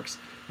covenant of works.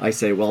 I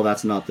say, well,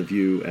 that's not the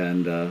view,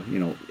 and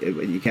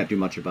you can't do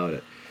much about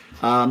it.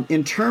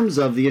 In terms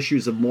of the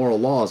issues of moral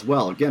law as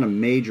well, again, a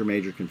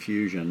major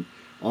confusion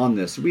on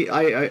this.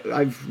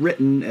 I've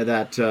written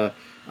that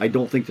I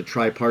don't think the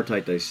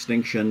tripartite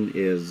distinction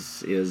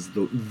is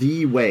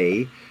the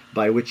way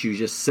by which you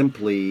just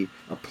simply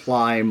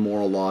apply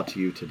moral law to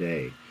you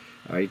today.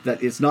 All right,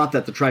 that it's not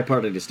that the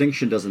tripartite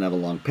distinction doesn't have a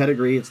long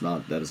pedigree. It's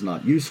not that it's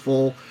not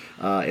useful,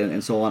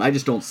 and so on. I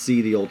just don't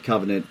see the Old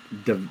Covenant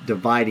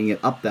dividing it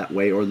up that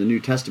way, or the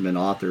New Testament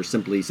author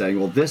simply saying,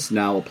 "Well, this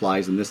now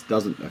applies and this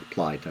doesn't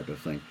apply," type of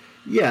thing.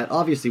 Yet,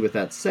 obviously, with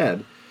that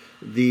said,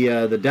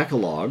 the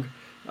Decalogue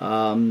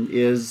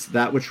is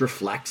that which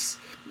reflects.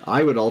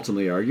 I would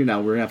ultimately argue.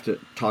 Now we're going to have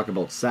to talk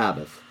about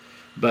Sabbath,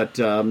 but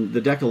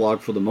the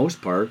Decalogue, for the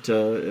most part,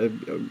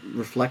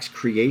 reflects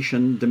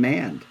creation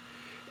demand.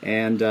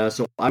 And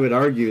so I would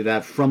argue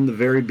that from the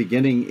very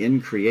beginning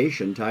in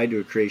creation, tied to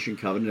a creation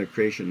covenant,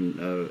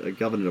 a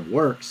covenant of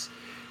works,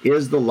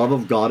 is the love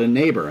of God and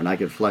neighbor. And I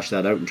could flesh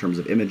that out in terms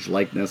of image,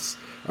 likeness,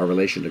 our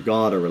relation to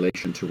God, our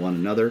relation to one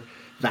another.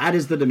 That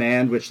is the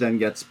demand which then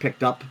gets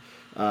picked up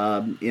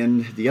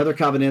in the other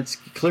covenants,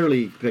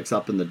 clearly picks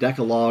up in the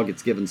Decalogue.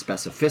 It's given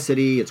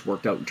specificity. It's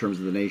worked out in terms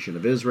of the nation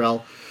of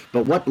Israel.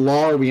 But what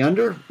law are we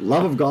under?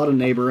 Love of God and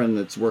neighbor, and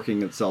it's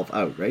working itself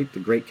out, right? The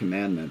great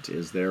commandment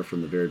is there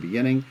from the very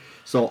beginning.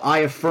 So I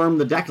affirm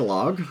the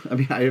Decalogue. I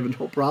mean, I have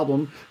no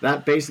problem.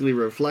 That basically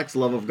reflects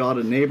love of God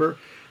and neighbor.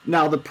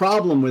 Now, the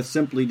problem with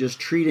simply just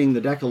treating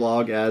the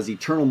Decalogue as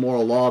eternal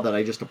moral law that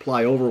I just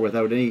apply over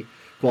without any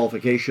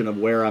qualification of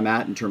where I'm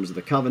at in terms of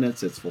the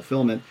covenants, its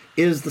fulfillment,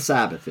 is the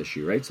Sabbath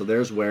issue, right? So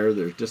there's where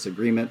there's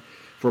disagreement.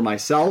 For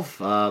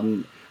myself,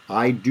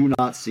 I do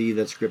not see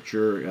that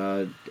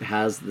Scripture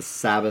has the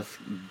Sabbath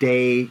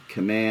day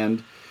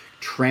command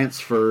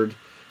transferred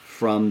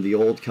from the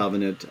Old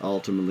Covenant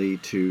ultimately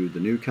to the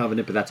New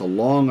Covenant, but that's a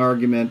long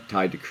argument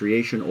tied to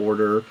creation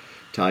order,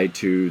 tied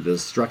to the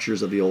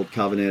structures of the Old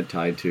Covenant,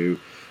 tied to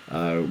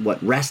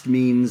what rest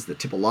means, the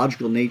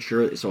typological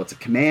nature. So it's a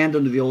command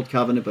under the Old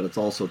Covenant, but it's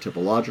also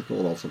typological.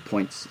 It also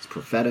points, it's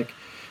prophetic.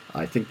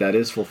 I think that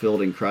is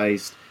fulfilled in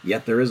Christ.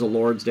 Yet there is a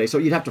Lord's Day. So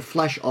you'd have to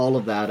flesh all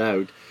of that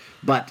out.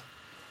 But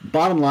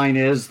bottom line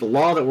is, the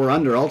law that we're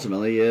under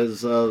ultimately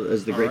is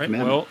the Great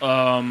Commandment.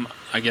 Well,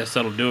 I guess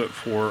that'll do it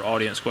for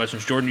audience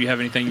questions. Jordan, do you have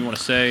anything you want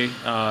to say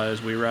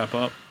as we wrap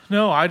up?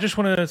 No, I just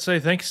want to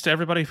say thanks to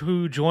everybody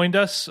who joined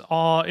us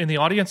in the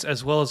audience,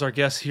 as well as our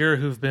guests here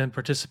who've been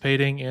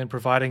participating and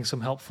providing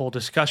some helpful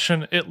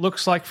discussion. It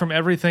looks like from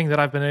everything that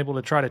I've been able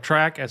to try to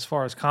track as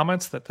far as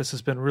comments that this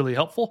has been really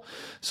helpful.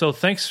 So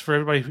thanks for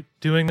everybody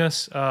doing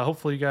this.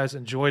 Hopefully you guys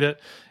enjoyed it.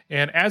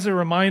 And as a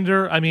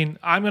reminder, I mean,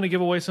 I'm going to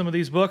give away some of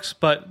these books,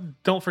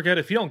 but don't forget,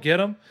 if you don't get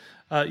them,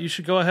 you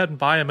should go ahead and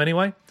buy them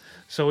anyway.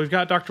 So we've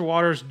got Dr.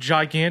 Waters'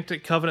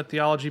 gigantic covenant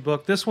theology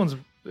book. This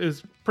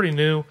is pretty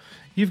new.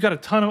 You've got a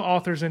ton of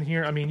authors in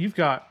here. I mean, you've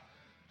got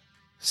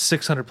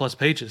 600 plus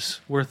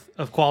pages worth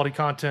of quality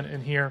content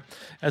in here,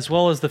 as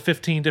well as the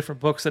 15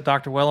 different books that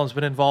Dr. Wellham's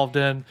been involved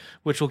in,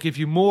 which will give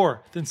you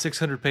more than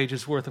 600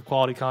 pages worth of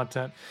quality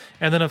content.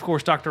 And then, of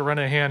course, Dr.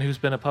 Renahan, who's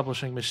been a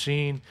publishing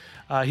machine.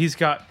 He's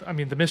got,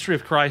 The Mystery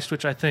of Christ,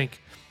 which I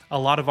think a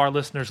lot of our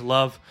listeners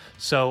love.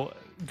 So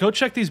go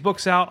check these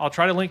books out. I'll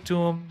try to link to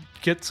them,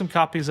 get some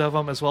copies of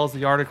them, as well as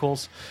the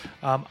articles.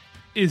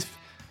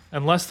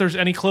 Unless there's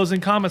any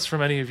closing comments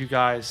from any of you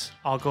guys,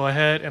 I'll go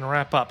ahead and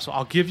wrap up. So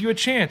I'll give you a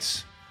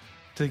chance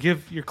to to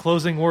give your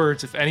closing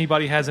words if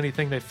anybody has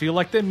anything they feel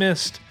like they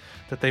missed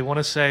that they want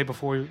to say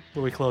before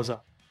we close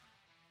up.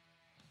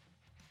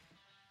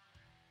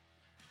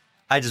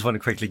 I just want to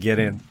quickly get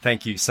in.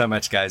 Thank you so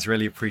much, guys.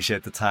 Really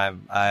appreciate the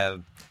time. I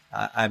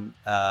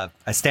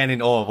stand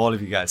in awe of all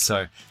of you guys.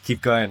 So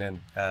keep going, and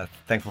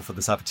thankful for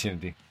this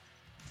opportunity.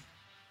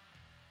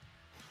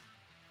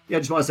 Yeah, I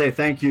just want to say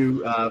thank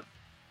you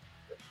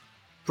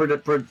for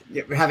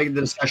having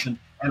the discussion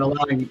and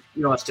allowing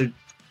us to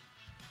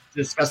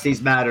discuss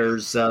these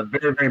matters.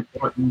 Very, very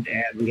important,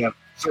 and we have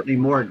certainly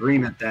more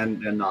agreement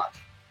than not.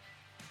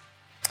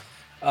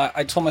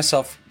 I told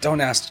myself, don't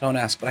ask,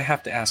 but I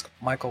have to ask.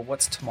 Michael,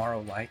 what's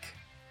tomorrow like?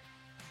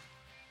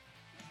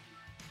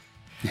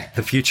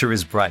 The future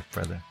is bright,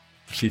 brother.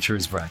 The future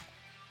is bright.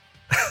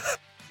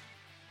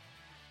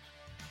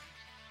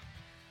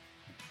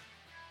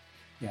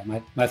 Yeah,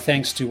 my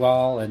thanks to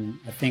all, and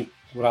I think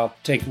what I'll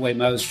take away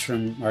most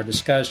from our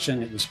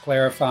discussion, it was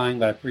clarifying,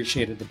 but I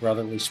appreciated the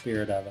brotherly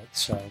spirit of it.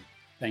 So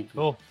thank you.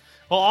 Cool.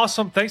 Well,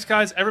 awesome. Thanks,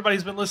 guys.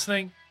 Everybody's been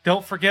listening.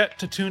 Don't forget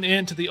to tune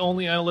in to the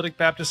only analytic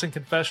Baptist and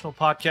confessional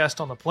podcast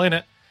on the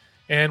planet,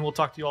 and we'll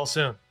talk to you all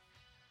soon.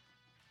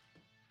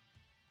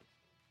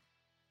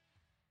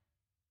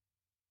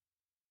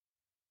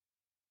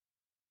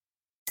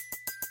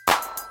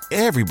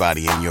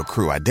 Everybody in your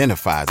crew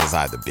identifies as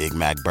either Big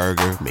Mac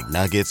Burger,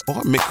 McNuggets,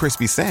 or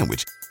McCrispy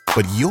Sandwich.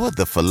 But you're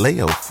the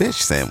Filet-O-Fish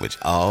Sandwich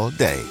all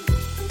day.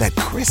 That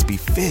crispy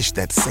fish,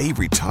 that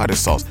savory tartar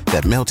sauce,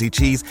 that melty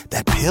cheese,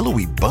 that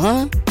pillowy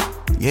bun.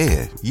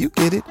 Yeah, you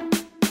get it.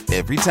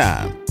 Every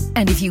time.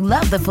 And if you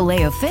love the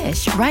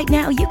Filet-O-Fish, right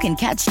now you can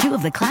catch two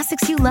of the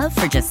classics you love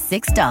for just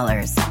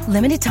 $6.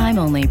 Limited time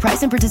only.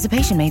 Price and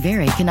participation may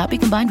vary. Cannot be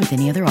combined with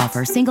any other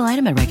offer. Single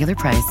item at regular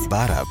price.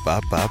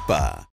 Ba-da-ba-ba-ba.